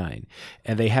 $17.99,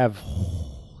 and they have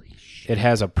it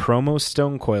has a promo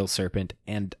stone coil serpent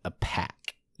and a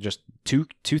pack. Just two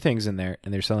things in there,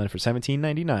 and they're selling it for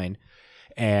 $17.99.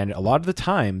 And a lot of the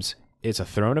times it's a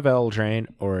Throne of Eldraine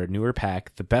or a newer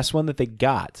pack. The best one that they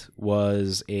got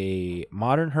was a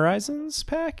Modern Horizons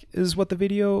pack, is what the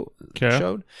video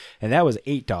showed. And that was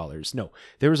 $8. No,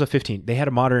 there was a 15. They had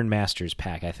a Modern Masters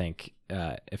pack, I think,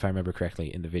 if I remember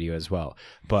correctly, in the video as well.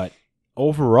 But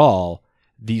overall,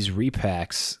 these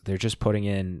repacks, they're just putting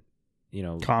in,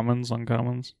 Commons,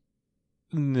 uncommons.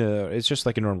 No, it's just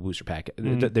like a normal booster pack.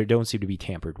 They don't seem to be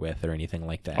tampered with or anything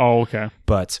like that. Oh, okay.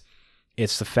 But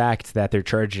it's the fact that they're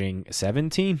charging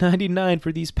 $17.99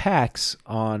 for these packs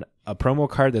on a promo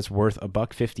card that's worth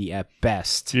 $1.50 at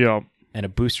best, Yep. and a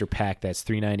booster pack that's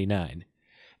 $3.99.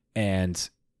 And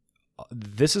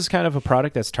this is kind of a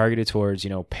product that's targeted towards,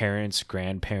 parents,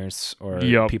 grandparents, or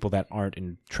people that aren't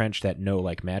entrenched, that know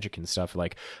like Magic and stuff.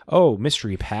 Like, oh,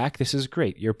 mystery pack, this is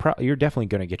great. You're definitely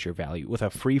going to get your value with a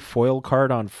free foil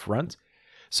card on front.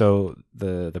 So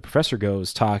the professor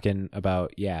goes talking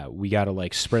about, we got to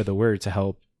like spread the word to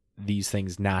help these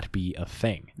things not be a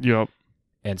thing. Yep.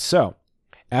 And so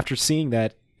after seeing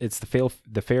that it's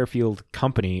the Fairfield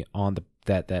Company on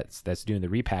that's doing the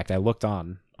repack, I looked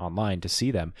online to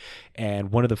see them.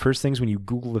 And one of the first things when you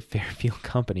Google the Fairfield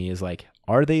Company is like,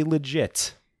 are they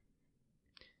legit?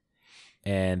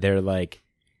 And they're like,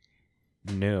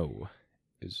 no.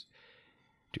 Just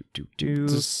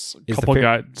a couple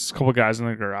guys in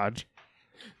the garage.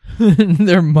 In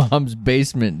their mom's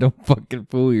basement. Don't fucking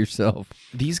fool yourself.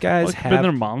 These guys have in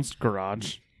their mom's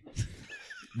garage.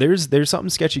 There's something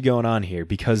sketchy going on here,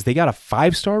 because they got a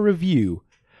 5-star review,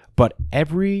 but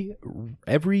every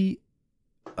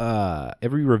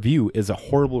review is a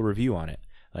horrible review on it.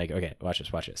 Like, okay, watch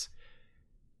this.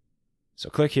 So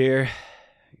click here,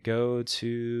 go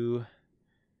to,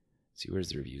 let's see, where's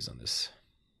the reviews on this?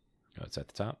 Oh, it's at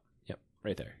the top. Yep,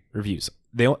 right there. Reviews.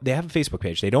 They have a Facebook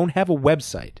page. They don't have a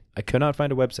website. I could not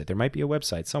find a website. There might be a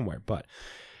website somewhere, but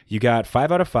you got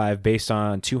 5 out of 5 based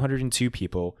on 202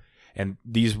 people. And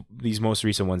these most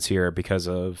recent ones here are because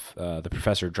of the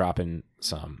professor dropping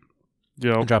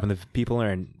the people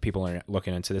are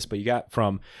looking into this. But you got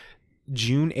from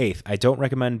June 8th. I don't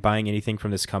recommend buying anything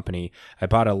from this company. I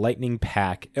bought a lightning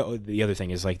pack. Oh, the other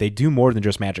thing is, like, they do more than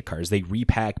just Magic cards. They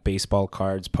repack baseball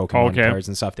cards, Pokemon cards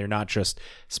and stuff. They're not just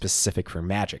specific for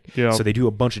Magic. Yep. So they do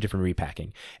a bunch of different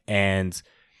repacking. And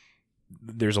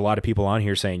there's a lot of people on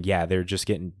here saying, they're just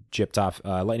getting gypped off.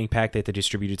 Lightning pack that they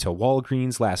distributed to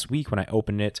Walgreens last week. When I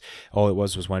opened it, all it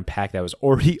was one pack that was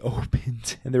already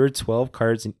opened, and there were 12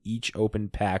 cards in each open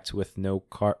pack with no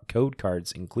code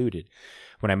cards included.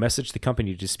 When I messaged the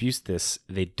company to dispute this,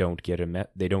 they didn't get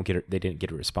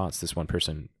a response. This one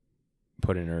person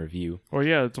put in a review. Oh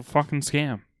yeah, it's a fucking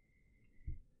scam.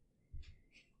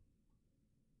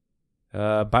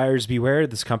 Buyers beware.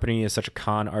 This company is such a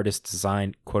con artist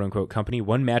design quote unquote company.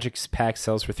 One Magic pack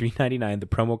sells for $3.99. The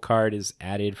promo card is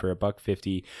added for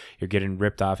 $1.50. You're getting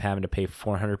ripped off, having to pay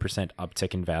 400%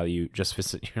 uptick in value. Just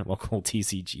visit your local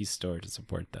TCG store to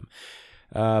support them.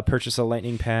 Purchase a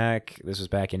lightning pack. This was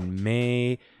back in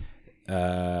May.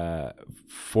 4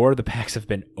 of the packs have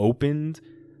been opened.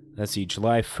 Let's see,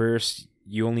 July 1st.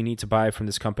 You only need to buy from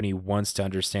this company once to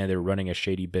understand they're running a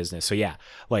shady business. So yeah,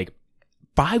 like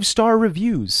 5-star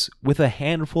reviews with a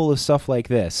handful of stuff like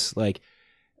this. Like,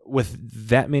 with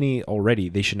that many already,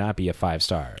 they should not be a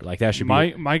 5-star. Like, that should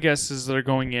be my guess is they're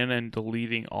going in and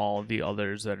deleting all the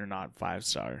others that are not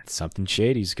 5-star. Something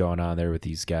shady's going on there with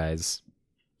these guys.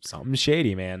 Something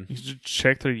shady, man. You should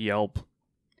check their Yelp.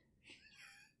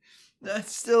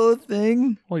 That's still a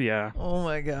thing? Well, yeah. Oh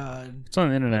my god. It's on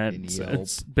the internet.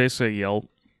 It's basically Yelp.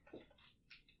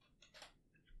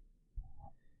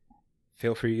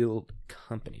 Fairfield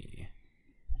Company.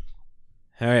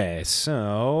 Okay,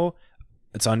 so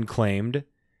it's unclaimed.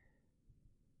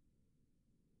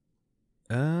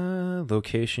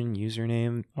 Location,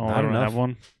 username. Oh, not I don't enough. have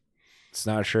one. It's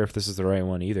not sure if this is the right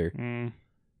one either. Mm.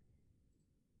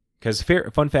 Because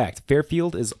fun fact,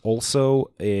 Fairfield is also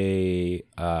a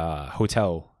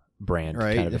hotel brand,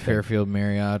 Right, kind of the Fairfield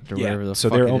Marriott or whatever the so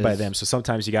fuck they're it owned by is. them. So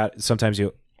sometimes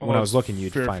when I was looking,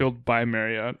 you'd find Fairfield by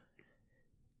Marriott.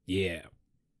 Yeah.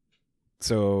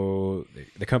 So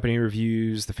the company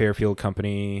reviews the Fairfield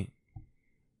Company.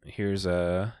 Here's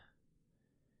a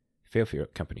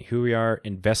Fairfield Company. Who we are,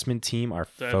 investment team, our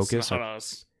That's focus. not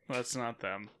us. That's not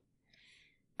them.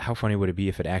 How funny would it be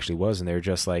if it actually was and they're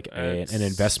just like an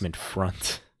investment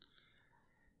front?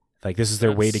 Like this is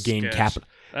their way to gain capital.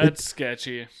 That's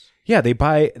sketchy. Yeah, they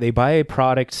buy a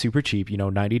product super cheap,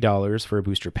 $90 for a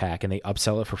booster pack, and they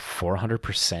upsell it for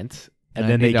 400%. And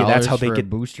then that's how they for a get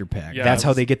booster pack. Yeah, that's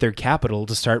how they get their capital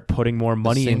to start putting more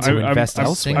money into invest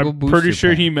elsewhere. Single I'm pretty booster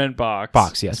sure pack. he meant box.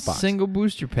 Box, yes, A box. single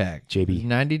booster pack. JB.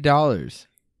 $90.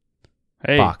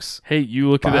 Hey, Box. Hey, you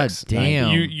look at God that. damn.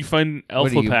 You find What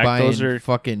Alpha are you pack. buying? Those are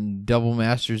fucking Double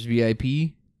Masters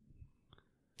VIP.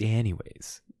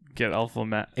 Anyways, get Alpha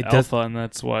It Alpha, does- and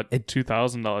that's what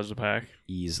 $2,000 a pack,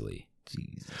 easily.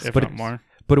 Jesus. if But not more.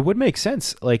 But it would make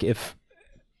sense, like if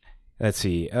let's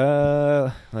see,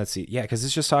 yeah, because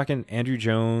it's just talking Andrew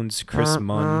Jones, Chris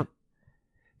Munn.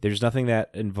 There's nothing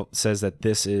that says that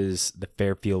this is the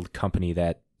Fairfield Company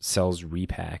that sells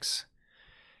repacks.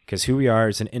 Because Who We Are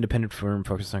is an independent firm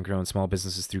focused on growing small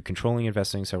businesses through controlling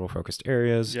investing in several focused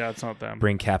areas. Yeah, it's not them.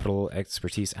 Bring capital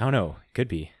expertise. I don't know. Could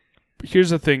be. But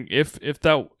here's the thing: if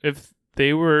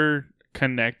they were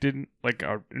connected, like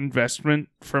an investment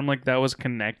firm like that was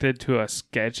connected to a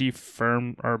sketchy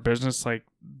firm or business like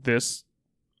this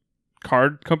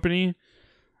card company,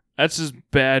 that's just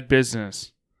bad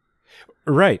business.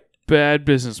 Right. Bad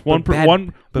business. One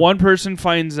person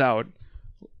finds out,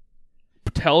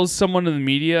 tells someone in the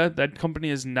media, that company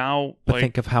is now But like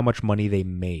think of how much money they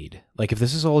made. Like if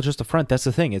this is all just a front, that's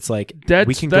the thing. It's like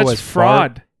we can that's go as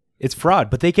fraud. far. It's fraud,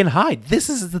 but they can hide. This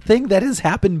is the thing that has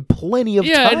happened plenty of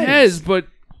Yeah, times. it has, but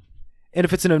And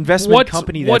if it's an investment What's-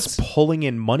 company what's- that's pulling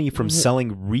in money from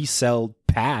selling resell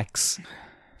packs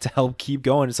to help keep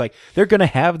going, it's like they're going to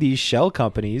have these shell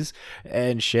companies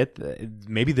and shit.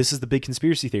 Maybe this is the big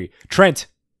conspiracy theory. Trent,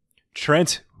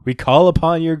 we call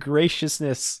upon your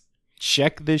graciousness.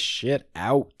 Check this shit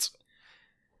out.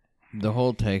 The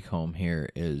whole take home here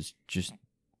is just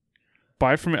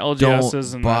buy from don't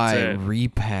LGS's and buy that's it.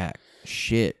 repack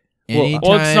shit. Well,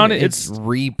 Anytime it's not- it's it's-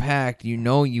 repacked,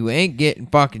 you ain't getting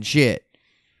fucking shit.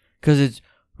 Because it's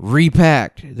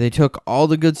repacked. They took all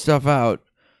the good stuff out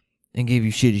and gave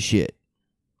you shitty shit.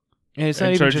 And it's And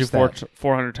not even charge you just that.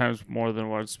 400 times more than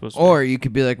what it's supposed to Or you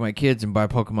could be like my kids and buy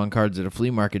Pokemon cards at a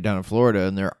flea market down in Florida,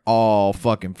 and they're all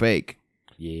fucking fake.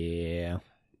 Yeah.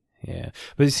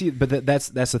 But you see, that's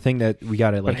the thing that we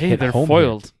gotta be. like But hey, hit they're home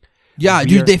foiled. here. Yeah, We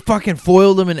dude, are- they fucking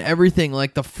foiled them and everything.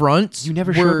 Like the fronts. You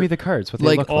never were, showed me the cards. What they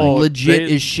like look oh, like. legit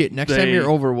they- as shit. Next time they- you're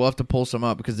over, we'll have to pull some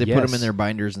out because they put them Yes. in their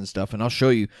binders and stuff, and I'll show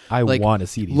you. I like, want to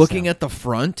see these. Looking now. at the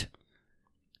front,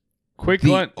 Quick the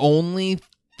glance. only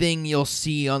thing you'll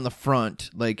see on the front,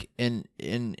 like, and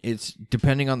it's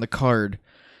depending on the card,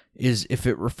 is if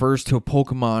it refers to a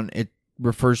Pokemon, it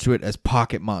refers to it as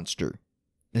Pocket Monster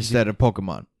instead of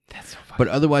Pokemon. That's so funny. But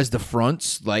otherwise, the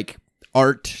fronts, like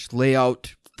art,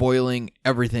 layout, foiling,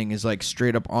 everything is like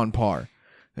straight up on par.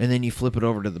 And then you flip it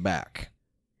over to the back,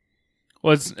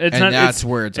 Well, it's and not. that's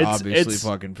where it's it's- obviously it's-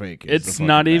 fucking fake. is the It's fucking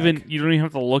not back. even. You don't even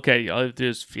have to look at it. All you have to do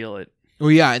is feel it. Oh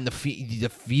yeah, and the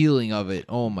feeling of it.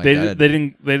 Oh my They god,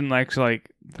 didn't actually like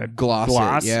that gloss,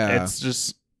 gloss. It, yeah. It's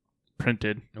just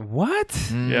printed. What?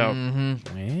 Mhm.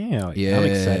 Yeah. Yeah. I'm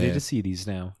excited to see these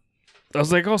now. I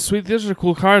was like, oh sweet, these are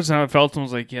cool cards. And I felt and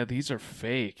was like, yeah, these are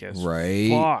fake as Right.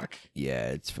 fuck. Yeah,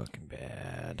 it's fucking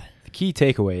bad. The key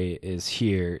takeaway is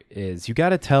you got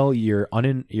to tell your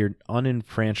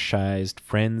unenfranchised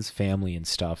friends, family, and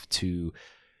stuff to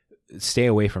stay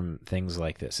away from things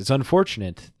like this. It's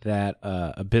unfortunate that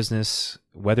a business,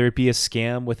 whether it be a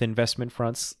scam with investment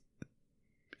fronts,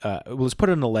 let's put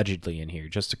an allegedly in here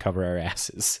just to cover our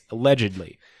asses.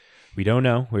 Allegedly. We don't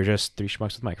know. We're just three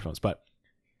schmucks with microphones. But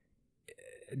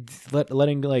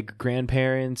letting like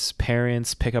grandparents,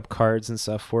 parents pick up cards and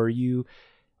stuff for you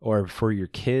or for your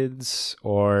kids,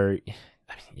 or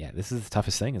yeah, this is the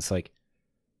toughest thing. It's like,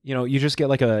 you just get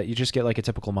like a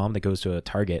typical mom that goes to a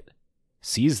Target,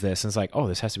 sees this, and it's like, oh,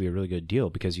 this has to be a really good deal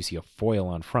because you see a foil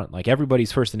on front. Like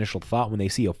everybody's first initial thought when they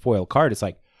see a foil card, it's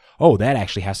like, oh, that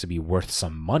actually has to be worth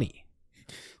some money.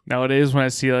 Nowadays, when I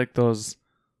see like those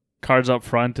cards up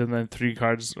front and then 3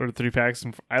 cards or 3 packs,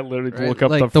 and I literally Right, look up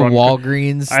like the front.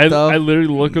 Walgreens I stuff. literally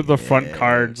look up the front Yeah.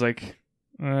 cards like,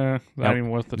 not even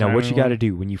worth the time. Now, what you anymore. got to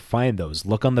do when you find those,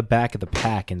 look on the back of the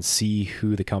pack and see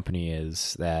who the company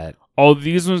is that Oh,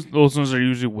 those ones are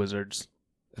usually Wizards.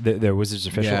 their Wizards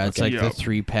official. Yeah, it's Okay. like the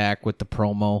 3-pack with the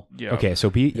promo. Yeah. Okay,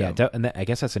 so Yeah. and I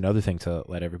guess that's another thing to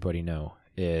let everybody know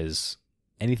is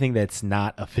anything that's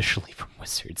not officially from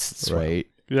Wizards. as well. Right.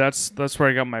 That's where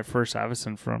I got my first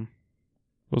Avacyn from.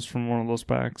 Was from one of those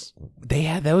packs. They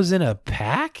had those in a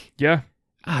pack? Yeah.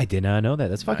 I did not know that.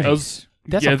 That's fucking. That was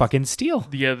That's a fucking steal.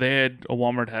 Yeah,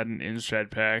 Walmart had an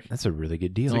Innistrad pack. That's a really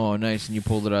good deal. Oh, nice. And you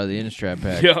pulled it out of the Innistrad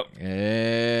pack. Yep.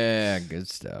 Yeah, good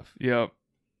stuff. Yep.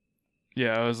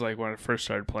 Yeah, it was like when I first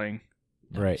started playing.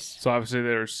 Right. So obviously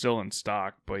they were still in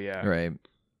stock, but yeah. Right.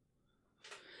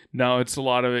 No, it's a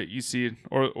lot of it. You see,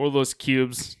 or those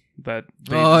cubes that.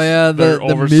 The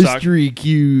overstocked. mystery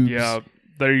cubes. Yeah,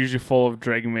 they're usually full of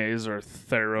Dragon Maze or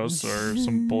Theros or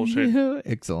some bullshit.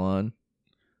 Ixalan.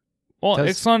 Well,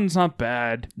 Does- Ixalan's not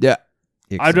bad. Yeah.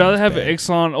 I'd rather have bad.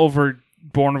 Ixalan over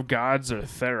Born of Gods or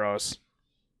Theros.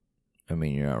 I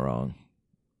mean, you're not wrong.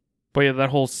 But yeah, that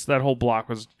whole block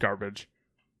was garbage.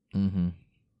 Mm-hmm.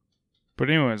 But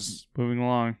anyways, moving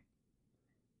along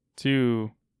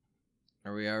to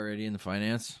Are we already in the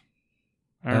finance?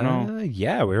 I don't know.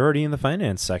 Yeah, we're already in the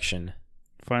finance section.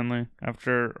 Finally,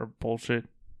 after our bullshit.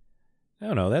 I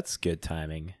don't know. That's good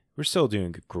timing. We're still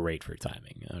doing great for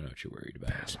timing. I don't know what you're worried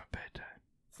about. Past my bedtime.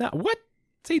 It's not what?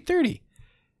 It's 8:30.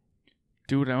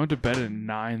 Dude, I went to bed at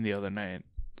 9 the other night.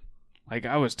 Like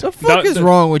I was. The fuck is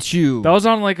wrong with you? That was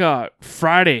on like a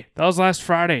Friday. That was last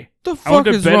Friday. The I went fuck to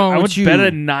is bed. wrong I went with to you? bed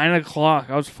at 9 o'clock.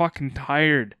 I was fucking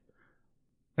tired.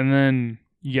 And then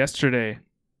yesterday,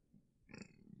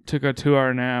 took a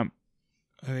 2-hour nap.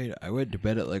 I went to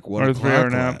bed at like Or 3-hour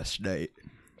 1:00 nap. last night,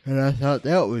 and I thought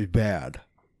that was bad.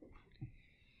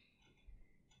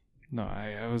 No,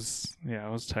 I was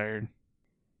tired.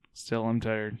 Still, I'm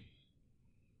tired.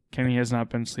 Kenny has not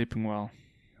been sleeping well.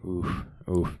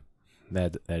 Oof.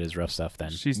 That is rough stuff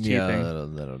then. She's Yeah,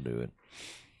 teething. that'll do it.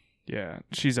 Yeah,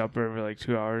 she's up every like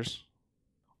 2 hours.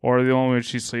 Or the only way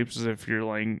she sleeps is if you're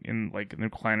laying in like in the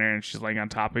recliner and she's laying on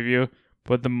top of you.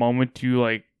 But the moment you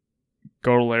like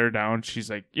go to lay her down, she's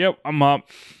like, "Yep, I'm up.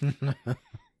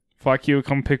 Fuck you,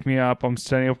 come pick me up. I'm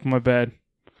standing up in my bed.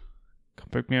 Come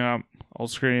pick me up. I'll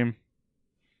scream."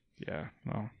 Yeah,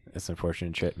 no, It's an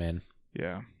unfortunate trip, man.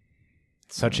 yeah,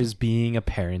 Such as being a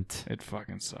parent. it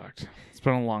fucking sucked. It's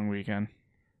been a long weekend.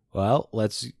 Well,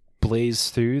 let's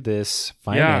blaze through this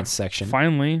finance section.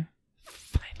 Finally,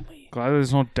 Finally. glad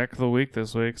there's no deck of the week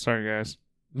this week. Sorry, guys.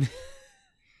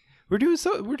 We're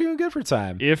doing good for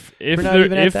time. If We're not there,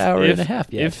 even at if, the hour if, and a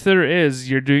half yet. If there is,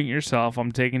 you're doing it yourself.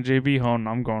 I'm taking JB home.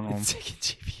 I'm going home. Taking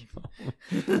JB home.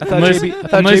 I thought Unless-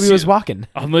 unless JB was you- walking.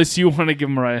 Unless you want to give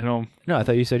him a ride home. No, I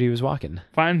thought you said he was walking.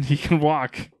 Fine, he can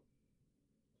walk.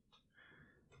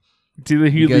 It's either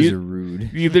You guys are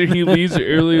rude. either he leaves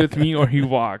early with me or he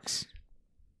walks.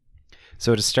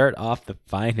 So to start off the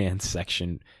finance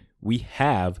section, we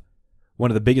have one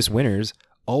of the biggest winners,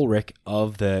 Ulrich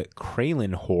of the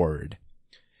Kralin Horde.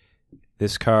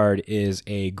 This card is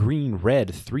a green-red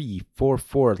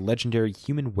 3/4/4 legendary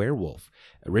human werewolf,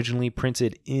 originally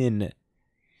printed in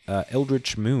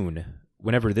Eldritch Moon.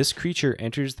 Whenever this creature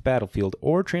enters the battlefield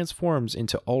or transforms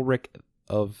into Ulrich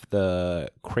of the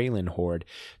Kralin Horde,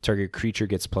 target creature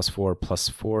gets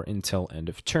 +4/+4 until end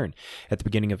of turn. At the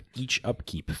beginning of each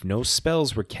upkeep, if no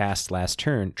spells were cast last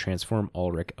turn, transform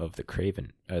Ulrich of the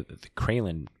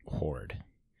Kralin Horde.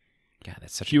 God,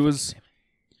 that's such He a was- name.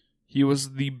 He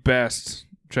was the best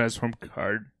transform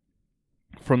card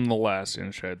from the last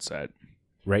Innistrad set.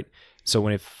 Right? So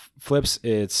when it flips,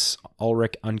 it's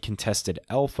Ulrich Uncontested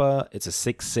Alpha. It's a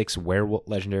 6/6 werewolf,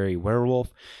 legendary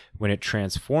werewolf. When it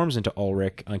transforms into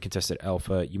Ulrich Uncontested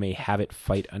Alpha, you may have it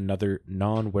fight another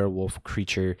non-werewolf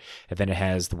creature, and then it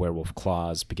has the werewolf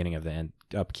claws. Beginning of the end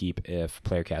upkeep, if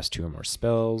player casts 2 or more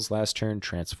spells last turn,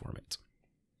 transform it.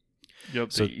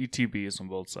 Yep, So- the ETB is on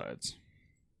both sides.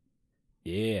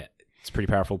 Yeah, it's pretty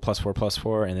powerful.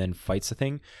 +4/+4, and then fights the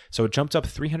thing. So it jumped up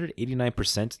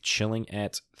 389%, chilling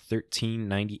at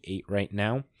 $13.98 right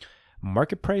now.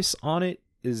 Market price on it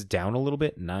is down a little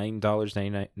bit,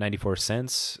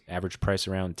 $9.94. Average price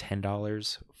around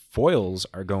 $10. Foils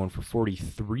are going for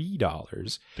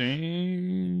 $43.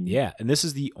 Dang. Yeah, and this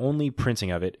is the only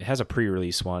printing of it. It has a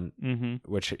pre-release one,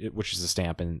 Mm-hmm. which is a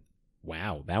stamp, and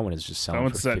wow, that one is just selling That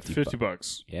one's for at 50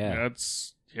 $50. Yeah.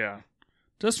 That's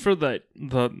just for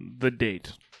the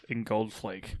date in Gold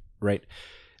Flake. Right.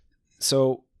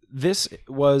 So this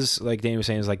was, like Danny was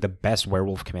saying, is like the best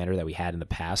werewolf commander that we had in the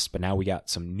past, but now we got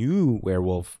some new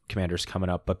werewolf commanders coming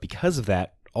up. But because of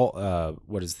that, all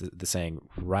what is the saying?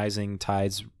 Rising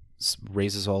tides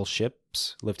raises all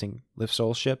ships, lifts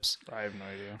all ships. I have no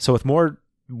idea. So with more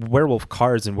werewolf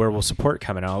cards and werewolf support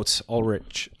coming out,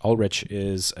 Ulrich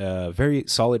is a very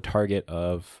solid target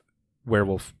of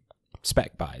werewolf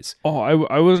spec buys. Oh,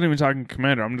 I wasn't even talking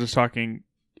Commander. I'm just talking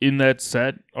in that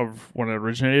set of when it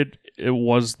originated. It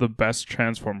was the best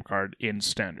transform card in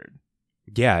Standard.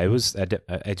 Yeah, it was. I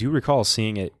do recall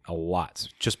seeing it a lot,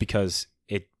 just because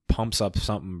it pumps up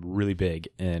something really big,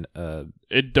 and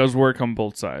It does work on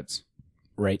both sides.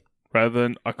 Right. rather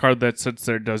than a card that sits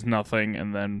there, does nothing,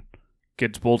 and then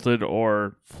gets bolted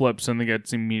or flips and then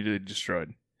gets immediately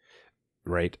destroyed.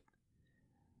 Right.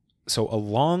 So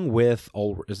along with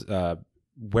all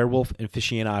werewolf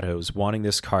aficionados wanting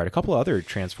this card, a couple other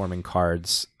transforming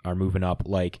cards are moving up,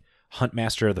 like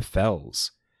Huntmaster of the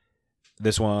Fells.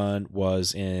 This one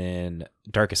was in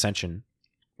Dark Ascension.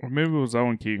 Or maybe it was that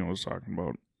one Keegan was talking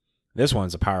about. This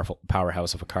one's a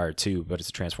powerhouse of a card too, but it's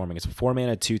a transforming. It's a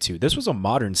 4-mana 2/2. This was a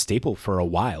modern staple for a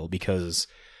while because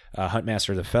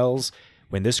Huntmaster of the Fells,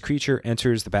 when this creature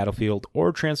enters the battlefield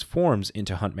or transforms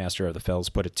into Huntmaster of the Fells,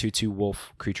 put a 2/2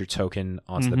 wolf creature token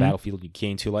onto the battlefield. You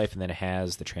gain 2 life, and then it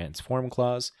has the transform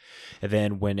clause. And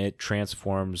then when it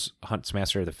transforms,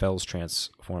 Huntmaster of the Fells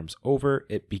transforms over,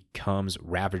 it becomes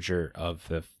Ravager of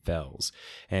the Fells.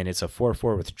 And it's a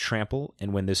 4/4 with trample.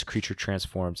 And when this creature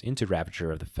transforms into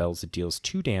Ravager of the Fells, it deals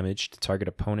 2 damage to target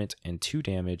opponent and 2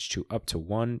 damage to up to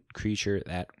 1 creature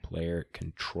that player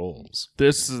controls.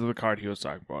 This is the card he was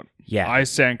talking about. Yeah. I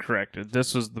stand corrected.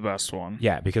 This was the best one.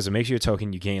 Yeah, because it makes you a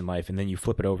token, you gain life, and then you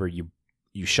flip it over, you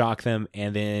shock them,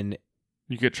 and then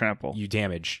You get trample. you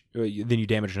damage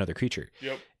another creature.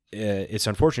 Yep. It's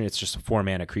unfortunate it's just a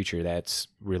 4-mana creature that's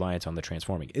reliant on the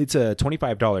transforming. It's a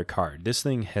 $25 card. This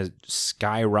thing has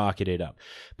skyrocketed up.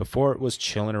 Before it was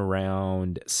chilling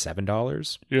around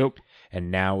 $7, Yep.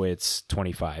 and now it's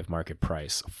 $25 market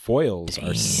price. Foils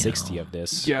are $60 of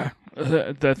this. Yeah.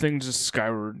 That thing just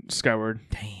skyward.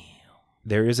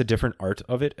 There is a different art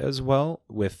of it as well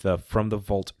with the From the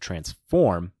Vault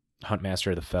Transform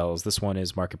Huntmaster of the Fells. This one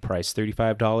is market price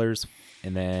 $35,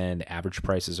 and then the average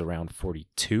price is around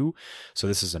 $42. So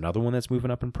this is another one that's moving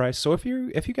up in price. So if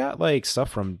you got like stuff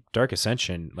from Dark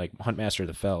Ascension, like Huntmaster of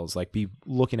the Fells, like be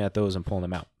looking at those and pulling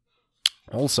them out.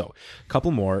 Also, a couple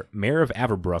more. Mayor of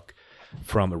Averbrook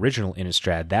from original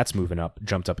Innistrad, that's moving up,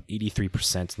 jumped up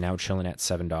 83%, now chilling at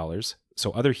 $7.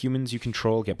 So other humans you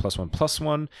control get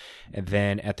 +1/+1, and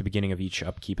then at the beginning of each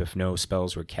upkeep, if no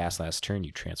spells were cast last turn,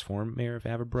 you transform Mayor of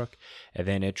Averbrook, and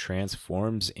then it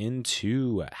transforms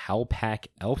into Howlpack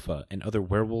Alpha, and other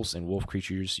werewolves and wolf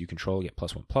creatures you control get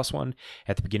 +1/+1.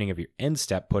 At the beginning of your end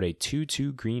step, put a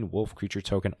 2/2 green wolf creature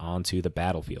token onto the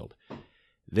battlefield.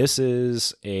 This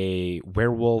is a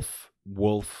werewolf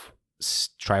wolf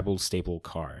tribal staple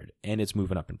card, and it's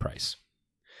moving up in price.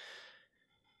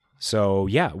 So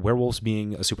yeah, werewolves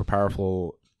being a super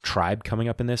powerful tribe coming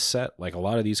up in this set, like a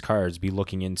lot of these cards be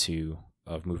looking into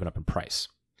of moving up in price.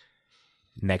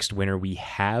 Next winner we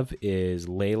have is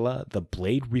Layla the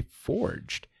Blade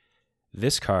Reforged.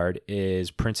 This card is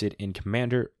printed in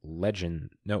Commander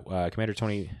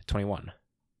 2021.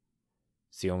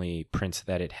 It's the only print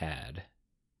that it had.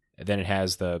 And then it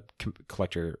has the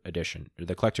collector edition, or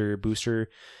the collector booster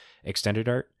extended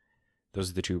art.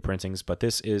 Those are the 2 printings, but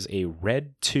this is a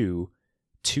red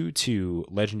 2/2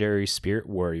 legendary spirit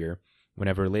warrior.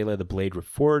 Whenever Layla the Blade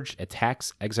Reforged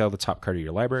attacks, exile the top card of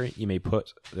your library. You may play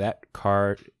that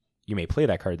card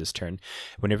this turn.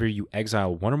 Whenever you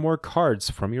exile 1 or more cards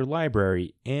from your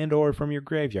library and or from your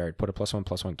graveyard, put a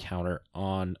 +1/+1 counter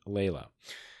on Layla.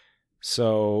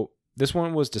 So this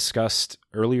one was discussed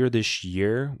earlier this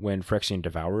year when Phyrexian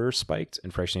Devourer spiked,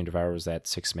 and Phyrexian Devourer was that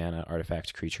 6-mana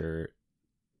artifact creature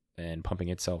and pumping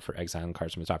itself for exiling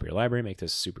cards from the top of your library, make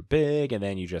this super big, and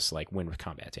then you just like win with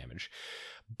combat damage.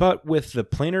 But with the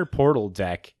Planar Portal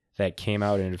deck that came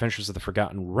out in Adventures of the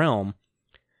Forgotten Realm,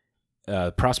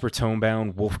 Prosper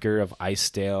Tomebound, Wolfgar of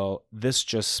Icedale, this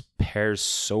just pairs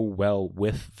so well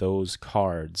with those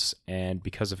cards, and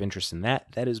because of interest in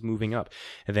that is moving up.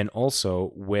 And then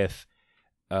also with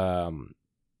the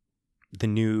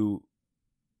new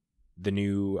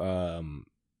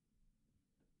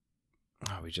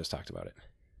we just talked about it.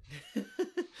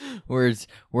 Words,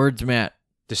 Matt.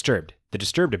 Disturbed. The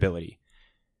Disturbed ability.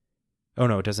 Oh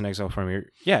no, it doesn't exile from your...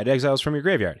 Yeah, it exiles from your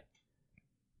graveyard.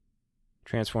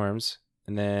 Transforms,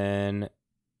 and then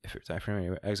if it's from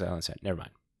your exile instead. Never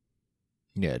mind.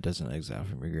 Yeah, it doesn't exile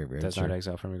from your graveyard. It does not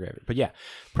exile from your graveyard. But yeah,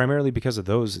 primarily because of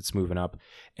those, it's moving up.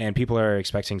 And people are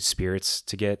expecting spirits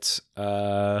to get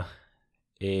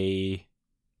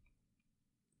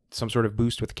some sort of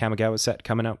boost with the Kamigawa set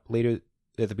coming out later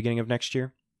at the beginning of next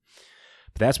year.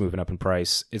 But that's moving up in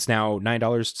price. It's now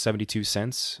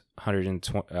 $9.72,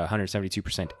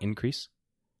 172% increase.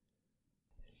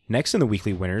 Next in the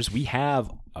weekly winners, we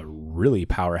have a really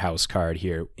powerhouse card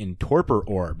here in Torpor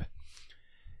Orb.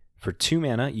 For 2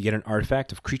 mana, you get an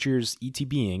artifact of creatures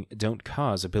ETBing don't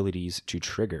cause abilities to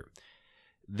trigger.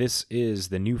 This is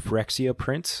the new Phyrexia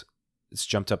print. It's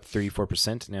jumped up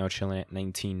 34%, now chilling at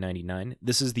 $19.99.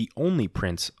 This is the only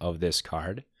print of this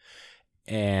card.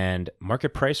 And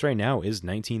market price right now is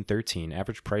 $19.13,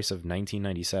 average price of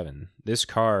 $19.97. This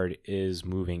card is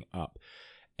moving up.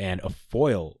 And a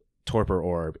foil Torpor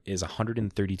Orb is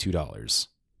 $132. $132.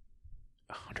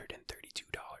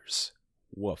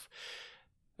 Woof.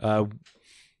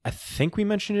 I think we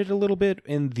mentioned it a little bit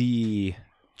in the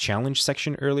challenge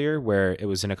section earlier where it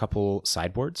was in a couple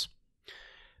sideboards.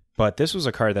 But this was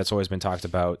a card that's always been talked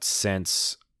about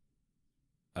since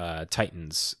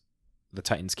Titans. The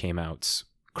Titans came out.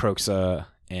 Kroxa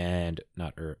and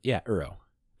Uro.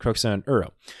 Kroxa and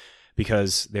Uro.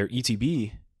 Because their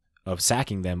ETB of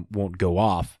sacking them won't go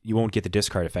off. You won't get the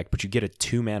discard effect, but you get a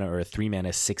 2 mana or a 3 mana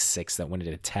 6/6 that when it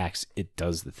attacks, it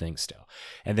does the thing still.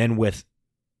 And then with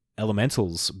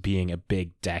Elementals being a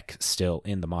big deck still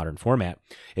in the modern format,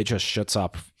 it just shuts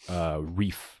off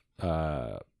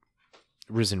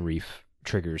Risen Reef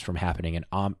triggers from happening, and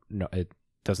it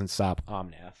doesn't stop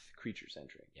Omnath creatures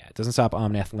entering. Yeah, it doesn't stop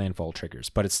Omnath landfall triggers,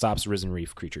 but it stops Risen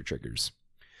Reef creature triggers.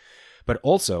 But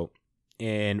also,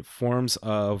 in forms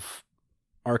of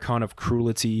Archon of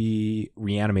Cruelty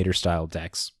Reanimator style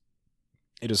decks,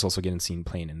 it is also getting seen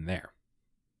playing in there.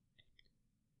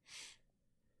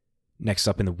 Next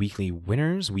up in the weekly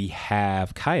winners, we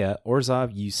have Kaya,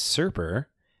 Orzhov Usurper,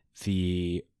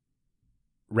 the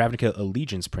Ravnica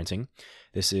Allegiance printing.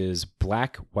 This is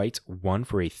black, white, 1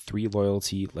 for a 3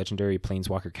 loyalty legendary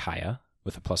Planeswalker Kaya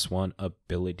with a +1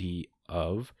 ability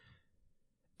of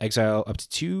exile up to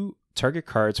 2 target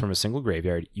cards from a single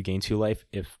graveyard. You gain 2 life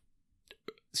if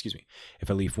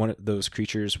at least one of those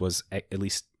creatures was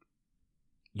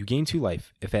you gain 2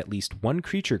 life if at least one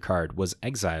creature card was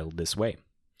exiled this way.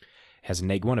 It has a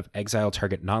 -1 of exile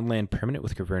target non-land permanent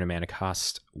with converted mana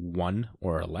cost 1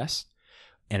 or less.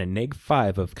 And a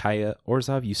 -5 of Kaya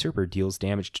Orzhov Usurper deals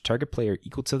damage to target player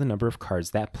equal to the number of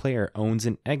cards that player owns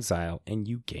in exile, and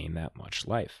you gain that much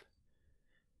life.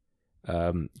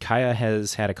 Kaya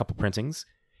has had a couple printings.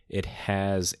 It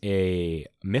has a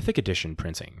Mythic Edition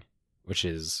printing, which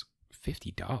is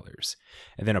 $50.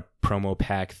 And then a promo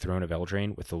pack, Throne of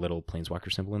Eldraine, with the little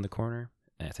Planeswalker symbol in the corner.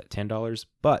 That's at $10.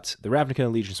 But the Ravnica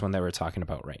Allegiance one that we're talking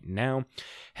about right now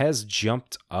has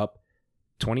jumped up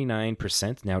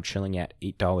 29%, now chilling at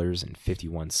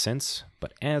 $8.51.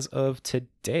 But as of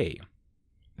today,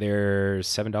 they're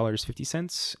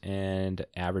 $7.50 and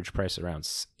average price around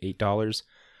 $8.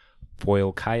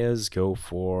 Foil Kayas go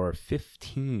for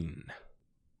 $15.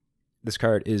 This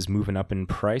card is moving up in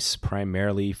price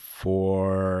primarily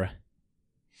for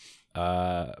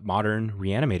modern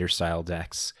Reanimator style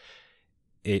decks.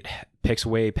 It picks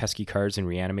away pesky cards in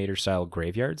Reanimator style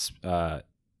graveyards.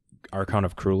 Archon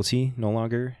of Cruelty no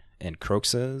longer, and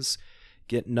Kroxas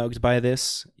get nugged by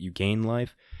this. You gain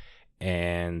life,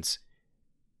 and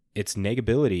its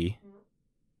negability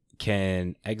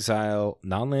can exile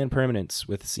non-land permanents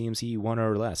with CMC 1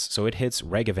 or less. So it hits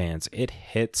Regavans, it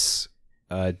hits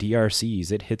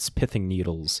DRCs, it hits Pithing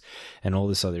Needles, and all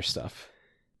this other stuff.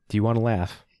 Do you want to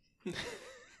laugh?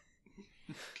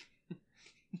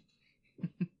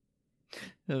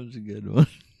 That was a good one.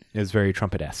 It was very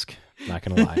Trumpet-esque, not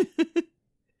going to lie.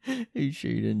 Are you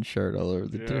sure you didn't shart all over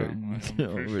the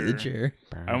the chair?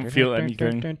 I don't feel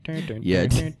anything. Yeah.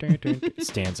 It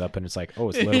stands up and it's like, oh,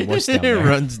 it's a little worse down It there.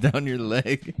 runs down your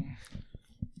leg.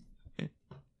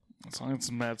 As long as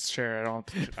it's Matt's chair, I don't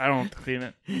have to clean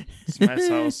it. It's Matt's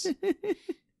house.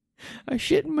 I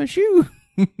shit in my shoe.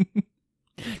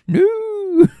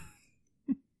 No.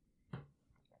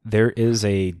 There is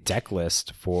a deck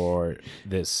list for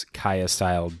this Kaya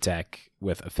style deck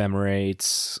with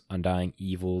Ephemerates, Undying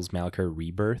Evils, Malakir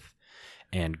Rebirth,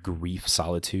 and Grief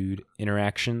Solitude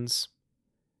interactions.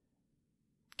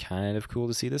 Kind of cool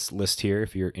to see this list here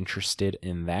if you're interested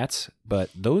in that.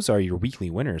 But those are your weekly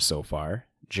winners so far.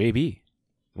 JB,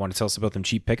 want to tell us about them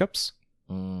cheap pickups?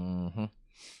 Mm-hmm.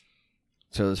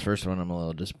 So this first one I'm a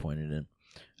little disappointed in.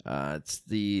 It's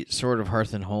the Sword of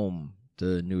Hearth and Home,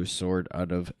 the newest sword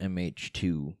out of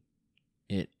MH2.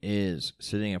 It is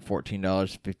sitting at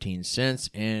 $14.15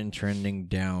 and trending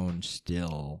down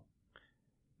still.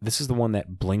 This is the one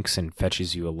that blinks and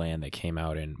fetches you a land that came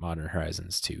out in Modern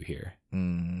Horizons 2 here.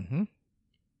 Mm-hmm.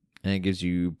 And it gives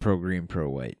you pro green, pro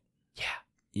white.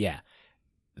 Yeah.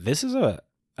 This is I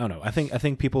don't know. I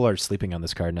think people are sleeping on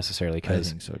this card necessarily I because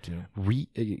think so too.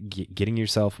 getting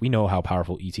yourself, we know how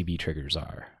powerful ETB triggers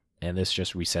are, and this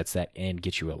just resets that and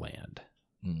gets you a land.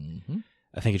 Mm-hmm.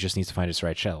 I think it just needs to find its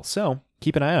right shell. So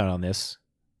keep an eye out on this.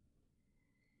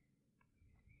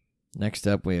 Next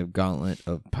up, we have Gauntlet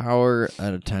of Power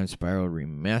Out of Time Spiral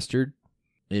Remastered.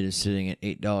 It is sitting at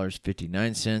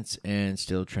 $8.59 and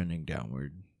still trending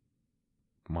downward.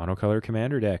 Monocolor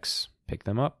commander decks. Pick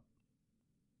them up.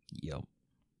 Yep.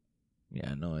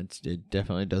 Yeah, no, it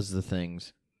definitely does the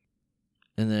things.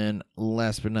 And then,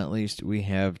 last but not least, we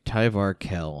have Tyvar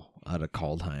Kell out of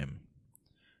Kaldheim,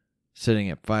 sitting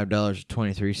at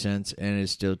 $5.23 and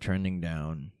is still trending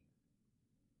down.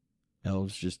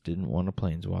 Elves just didn't want a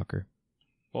Planeswalker.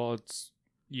 Well,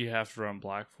 you have to run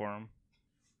black for him.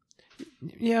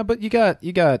 Yeah, but you got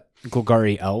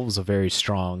Golgari Elves, a very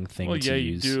strong thing Well, to yeah,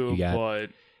 use. you do, got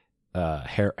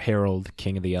but Herald,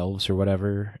 King of the Elves, or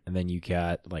whatever, and then you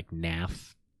got like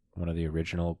Nath, one of the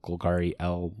original Golgari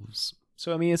Elves.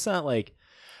 So I mean, it's not like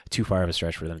too far of a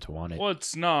stretch for them to want it. well,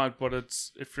 it's not. But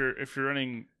it's if you're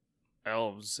running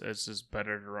elves, it's just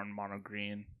better to run mono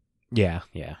green. Yeah.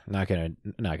 Not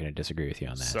gonna disagree with you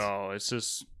on that. So it's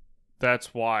just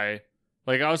that's why.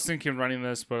 Like I was thinking of running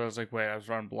this, but I was like, wait, I was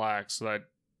running black, so that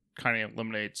kind of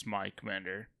eliminates my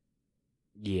commander.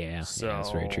 Yeah,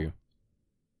 that's very true.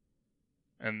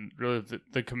 And really,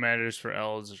 the commanders for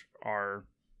elves are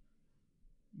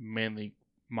mainly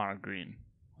mono green.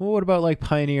 Well, what about like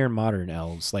Pioneer and Modern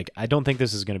Elves? Like, I don't think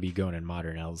this is going to be going in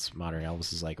Modern Elves. Modern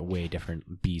Elves is like a way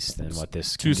different beast than what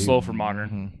this Too can do. slow for modern.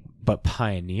 Mm-hmm. But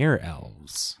Pioneer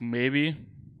Elves, Maybe.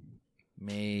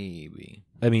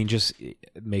 I mean, just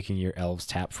making your elves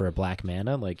tap for a black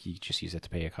mana, like you just use it to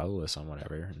pay a colorless on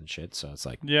whatever and shit. So it's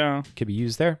like, Yeah. could be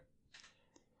used there.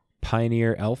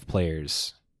 Pioneer Elf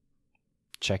players,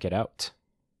 check it out.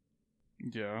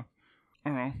 Yeah. I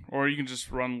don't know. Or you can just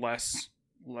run less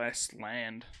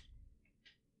land.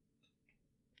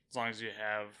 As long as you're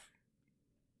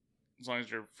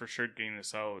for sure getting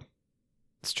this out.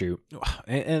 It's true.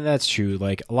 And that's true.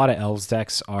 Like, a lot of elves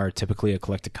decks are typically a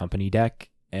collected company deck,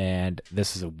 and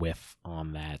this is a whiff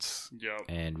on that. Yep.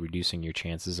 And reducing your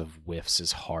chances of whiffs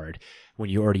is hard. When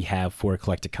you already have 4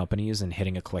 collected companies, and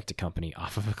hitting a collected company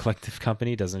off of a collective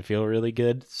company doesn't feel really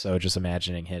good. So just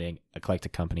imagining hitting a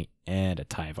collected company and a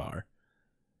Tyvar.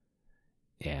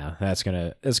 Yeah, that's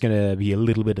gonna be a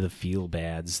little bit of the feel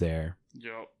bads there.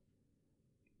 Yep.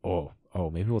 Oh,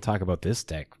 maybe we'll talk about this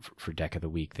deck for deck of the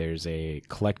week. There's a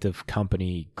collective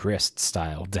company Grist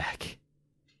style deck.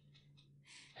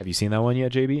 Have you seen that one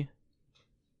yet, JB?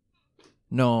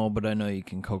 No, but I know you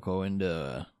can Coco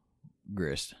into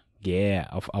Grist. Yeah,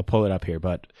 I'll pull it up here.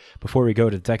 But before we go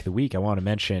to the deck of the week, I want to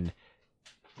mention,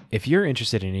 if you're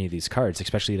interested in any of these cards,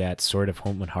 especially that Sword of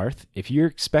Home and Hearth, if you're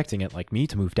expecting it, like me,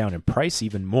 to move down in price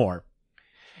even more,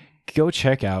 go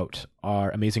check out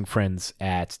our amazing friends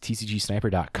at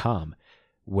tcgsniper.com,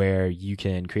 where you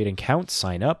can create an account,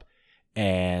 sign up,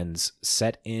 and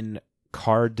set in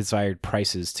card desired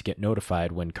prices to get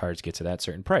notified when cards get to that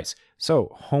certain price.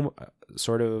 So,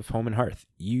 Sword of Home and Hearth,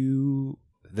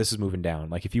 this is moving down.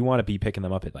 Like, if you want to be picking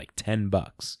them up at like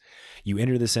 $10, you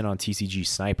enter this in on TCG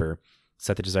Sniper,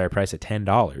 set the desired price at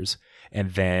 $10,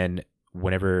 and then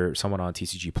whenever someone on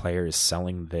TCG Player is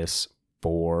selling this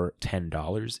for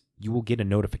 $10, you will get a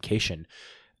notification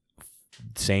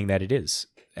saying that it is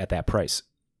at that price.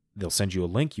 They'll send you a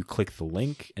link, you click the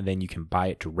link, and then you can buy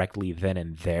it directly then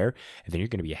and there, and then you're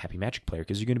going to be a happy Magic player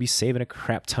because you're going to be saving a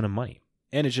crap ton of money.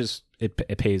 And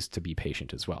it pays to be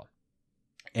patient as well.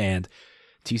 And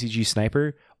TCG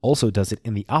Sniper also does it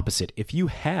in the opposite. If you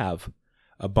have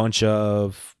a bunch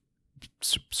of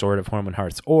Sword of Home and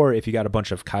Hearts, or if you got a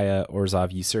bunch of Kaya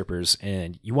Orzhov Usurpers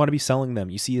and you want to be selling them,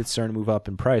 you see it's starting to move up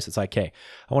in price, it's like, hey,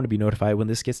 I want to be notified when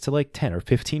this gets to like 10 or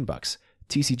 15 bucks.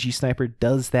 TCG Sniper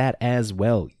does that as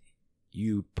well.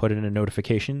 You put in a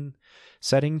notification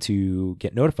setting to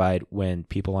get notified when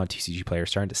people on TCG Player are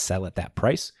starting to sell at that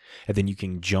price, and then you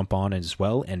can jump on as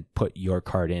well and put your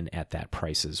card in at that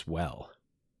price as well.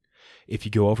 If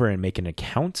you go over and make an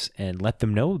account and let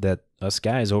them know that us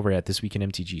guys over at This Week in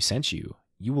MTG sent you,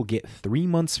 you will get 3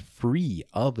 months free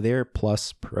of their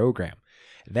Plus program.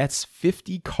 That's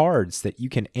 50 cards that you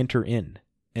can enter in.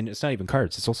 And it's not even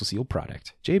cards, it's also sealed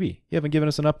product. JB, you haven't given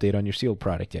us an update on your sealed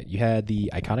product yet. You had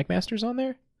the Iconic Masters on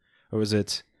there? Or was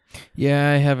it...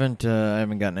 Yeah, I haven't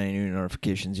gotten any new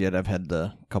notifications yet. I've had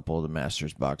the couple of the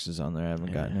Masters boxes on there. I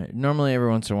haven't gotten it. Normally, every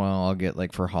once in a while, I'll get,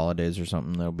 like, for holidays or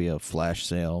something, there'll be a flash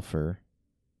sale for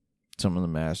some of the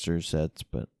Masters sets,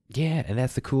 but... Yeah, and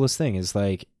that's the coolest thing, is,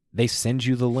 like, they send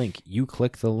you the link, you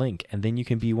click the link, and then you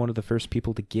can be one of the first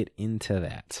people to get into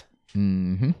that.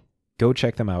 Mm-hmm. Go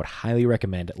check them out. Highly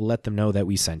recommend it. Let them know that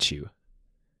we sent you.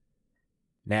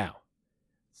 Now,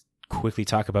 quickly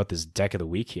talk about this deck of the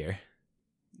week here.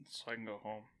 So I can go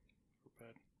home for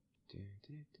bed.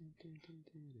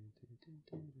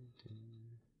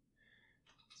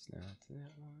 It's not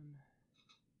that one.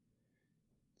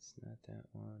 It's not that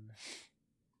one.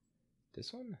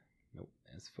 This one? Nope,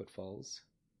 that's Footfalls.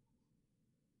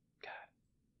 God.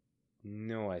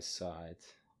 No, I saw it.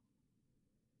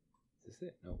 Is this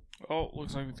it? No. Oh,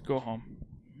 looks like we have to go home.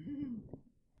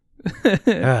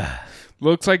 Ah,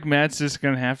 Looks like Matt's just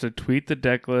going to have to tweet the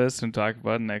deck list and talk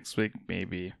about it next week,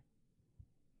 maybe.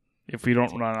 If we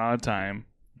don't run out of time.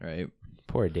 Right.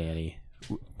 poor Danny.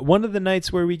 One of the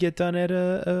nights where we get done at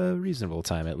a reasonable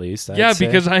time, at least. Yeah,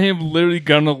 because I am literally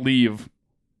going to leave.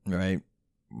 Right.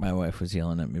 My wife was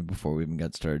yelling at me before we even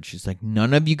got started. She's like,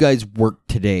 none of you guys worked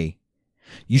today.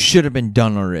 You should have been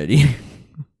done already.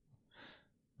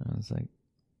 I was like,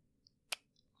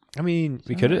 I mean,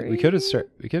 we could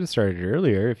have started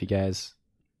earlier if you guys.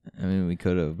 I mean, we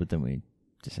could have, but then we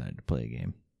decided to play a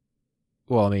game.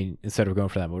 Well, I mean, instead of going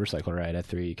for that motorcycle ride at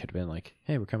 3, you could have been like,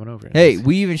 "Hey, we're coming over." Hey,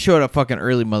 we even showed up fucking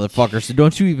early, motherfucker. So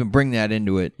don't you even bring that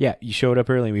into it. Yeah, you showed up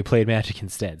early and we played Magic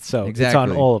instead. So Exactly.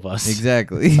 it's on all of us.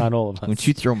 Exactly. It's on all of us. Don't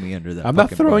you throw me under that. I'm not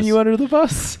fucking throwing bus. you under the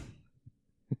bus.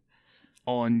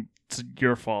 Oh, and it's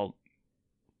your fault.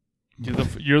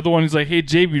 You're the one who's like, "Hey,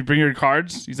 JB, bring your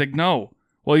cards." He's like, "No."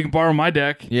 Well, you can borrow my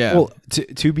deck. Yeah. Well,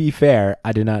 to be fair,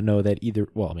 I did not know that either.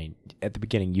 Well, I mean, at the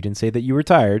beginning, you didn't say that you were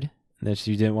tired and that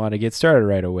you didn't want to get started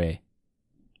right away.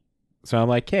 So I'm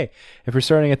like, hey, if we're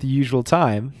starting at the usual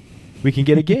time, we can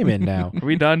get a game in now. Are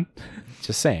we done?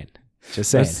 Just saying.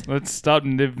 Just saying. Let's stop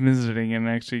visiting and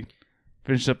actually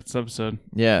finish up this episode.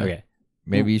 yeah. Okay.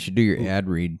 Maybe you should do your ad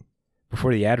read.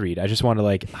 Before the ad read, I just want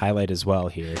to highlight as well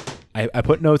here. I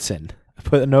put notes in. I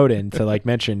put a note in to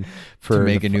mention for To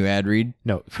make a new ad read?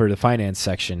 No, for the finance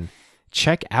section.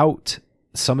 Check out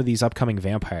some of these upcoming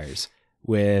vampires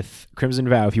with Crimson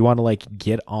Vow. If you want to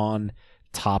get on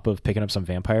top of picking up some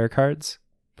vampire cards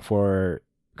before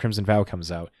Crimson Vow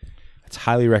comes out, it's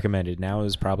highly recommended. Now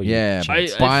is probably Yeah. your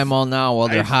chance. Buy them all now while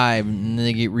they're high, and then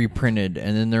they get reprinted,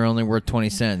 and then they're only worth 20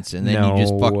 cents, and then you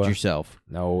just fucked yourself.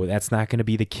 No, that's not going to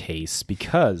be the case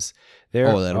because there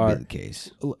That'll are be the case.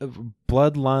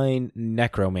 Bloodline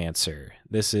Necromancer.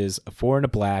 This is a 4 and a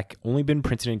black, only been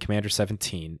printed in Commander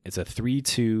 17. It's a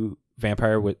 3/2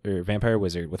 vampire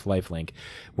wizard with lifelink.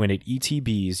 When it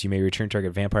ETBs, you may return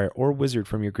target vampire or wizard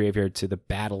from your graveyard to the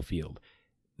battlefield.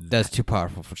 That's too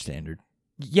powerful for standard.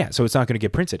 Yeah, so it's not going to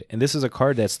get printed. And this is a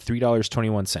card that's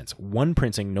 $3.21. One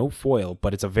printing, no foil,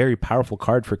 but it's a very powerful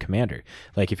card for Commander.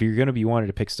 If you're going to be wanting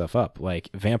to pick stuff up,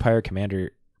 Vampire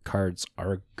Commander cards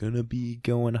are going to be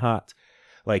going hot.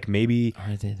 Maybe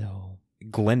Are they, though?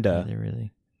 Glenda. Are they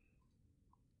really?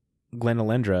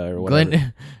 Glenalendra or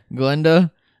whatever.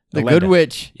 Glenda? The Alenda. Good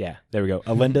Witch. Yeah, there we go.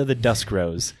 Alenda the Dusk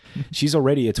Rose. She's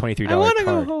already a $23 I want to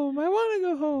card. go home. I want to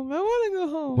go home. I want to go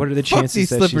home. What are the Fuck, chances these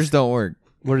that slippers she's- don't work?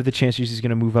 What are the chances she's going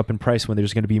to move up in price when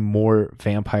there's going to be more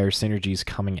vampire synergies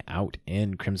coming out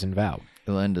in Crimson Vow?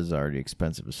 Glenda's already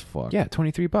expensive as fuck. Yeah,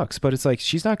 $23. But it's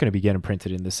she's not going to be getting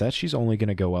printed in the set. She's only going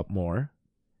to go up more.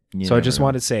 You So I never just know.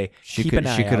 wanted to say, She keep could an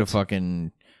eye she could out. have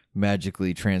fucking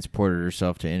magically transported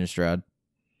herself to Innistrad.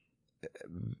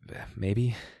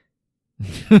 Maybe.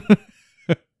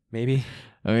 Maybe.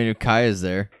 I mean, if Kaya's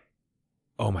there,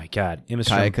 Oh my God. Imistrum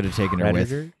Kaya could have taken her with.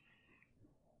 Predator?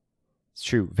 It's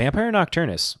true. Vampire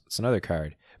Nocturnus. It's another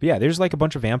card. But yeah, there's a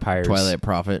bunch of vampires. Twilight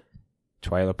Prophet.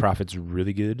 Twilight Prophet's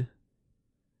really good.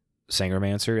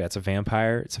 Sangromancer, that's a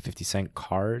vampire. It's a 50-cent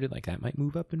card. That might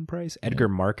move up in price. Edgar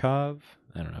Markov.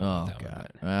 I don't know. Oh, about that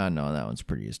God. one, No, that one's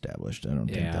pretty established. I don't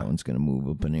think Yeah. that one's going to move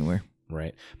up anywhere. but-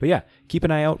 right. But yeah, keep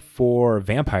an eye out for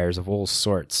vampires of all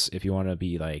sorts. If you want to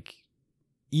be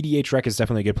EDH Rec is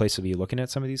definitely a good place to be looking at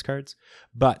some of these cards.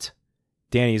 But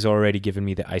Danny's already given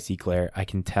me the Icy Glare. I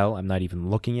can tell I'm not even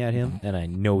looking at him, and I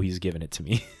know he's given it to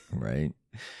me. Right.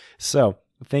 So,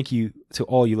 thank you to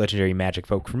all you legendary Magic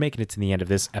folk for making it to the end of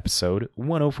this episode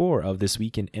 104 of This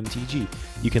Week in MTG.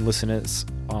 You can listen to us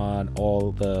on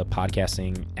all the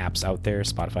podcasting apps out there,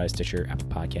 Spotify, Stitcher, Apple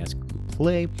Podcasts, Google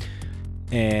Play.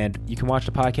 And you can watch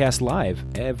the podcast live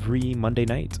every Monday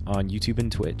night on YouTube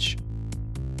and Twitch.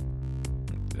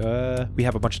 We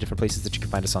have a bunch of different places that you can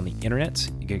find us on the internet.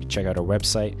 You can check out our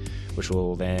website, which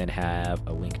will then have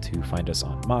a link to find us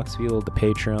on Moxfield, the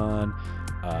Patreon,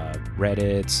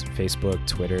 Reddit, Facebook,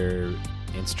 Twitter,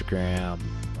 Instagram,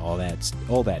 all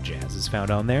that jazz is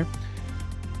found on there.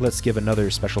 Let's give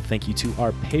another special thank you to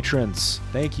our patrons.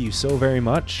 Thank you so very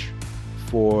much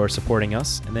for supporting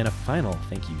us. And then a final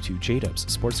thank you to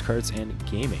J-Dubs, Sports Cards and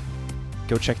Gaming.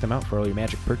 Go check them out for all your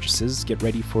Magic purchases. Get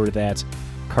ready for that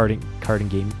card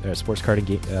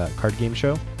game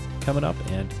show coming up,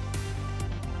 and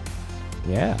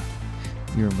yeah,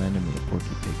 You reminded me of Porky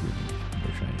Pig review.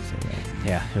 They're trying to say that.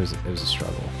 yeah, it was a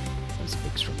struggle. It was a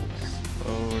big struggle there.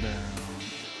 Slow down.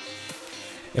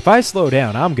 If I slow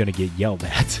down, I'm gonna get yelled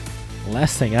at.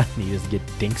 Last thing I need is to get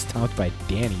dink stomped by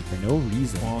Danny for no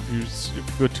reason. Well, if you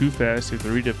go too fast, you have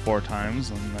to read it 4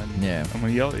 times, and then I'm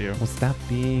gonna yell at you. Well, stop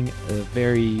being a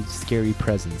very scary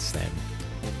presence then.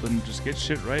 Well, then just get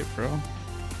shit right, bro.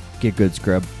 Get good,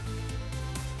 scrub.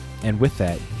 And with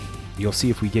that, you'll see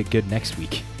if we get good next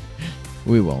week.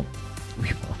 We won't. We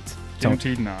won't.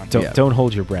 Guaranteed not. Don't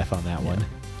hold your breath on that one.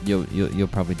 You'll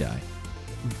probably die.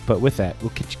 But with that,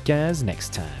 we'll catch you guys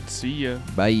next time. See ya.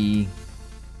 Bye.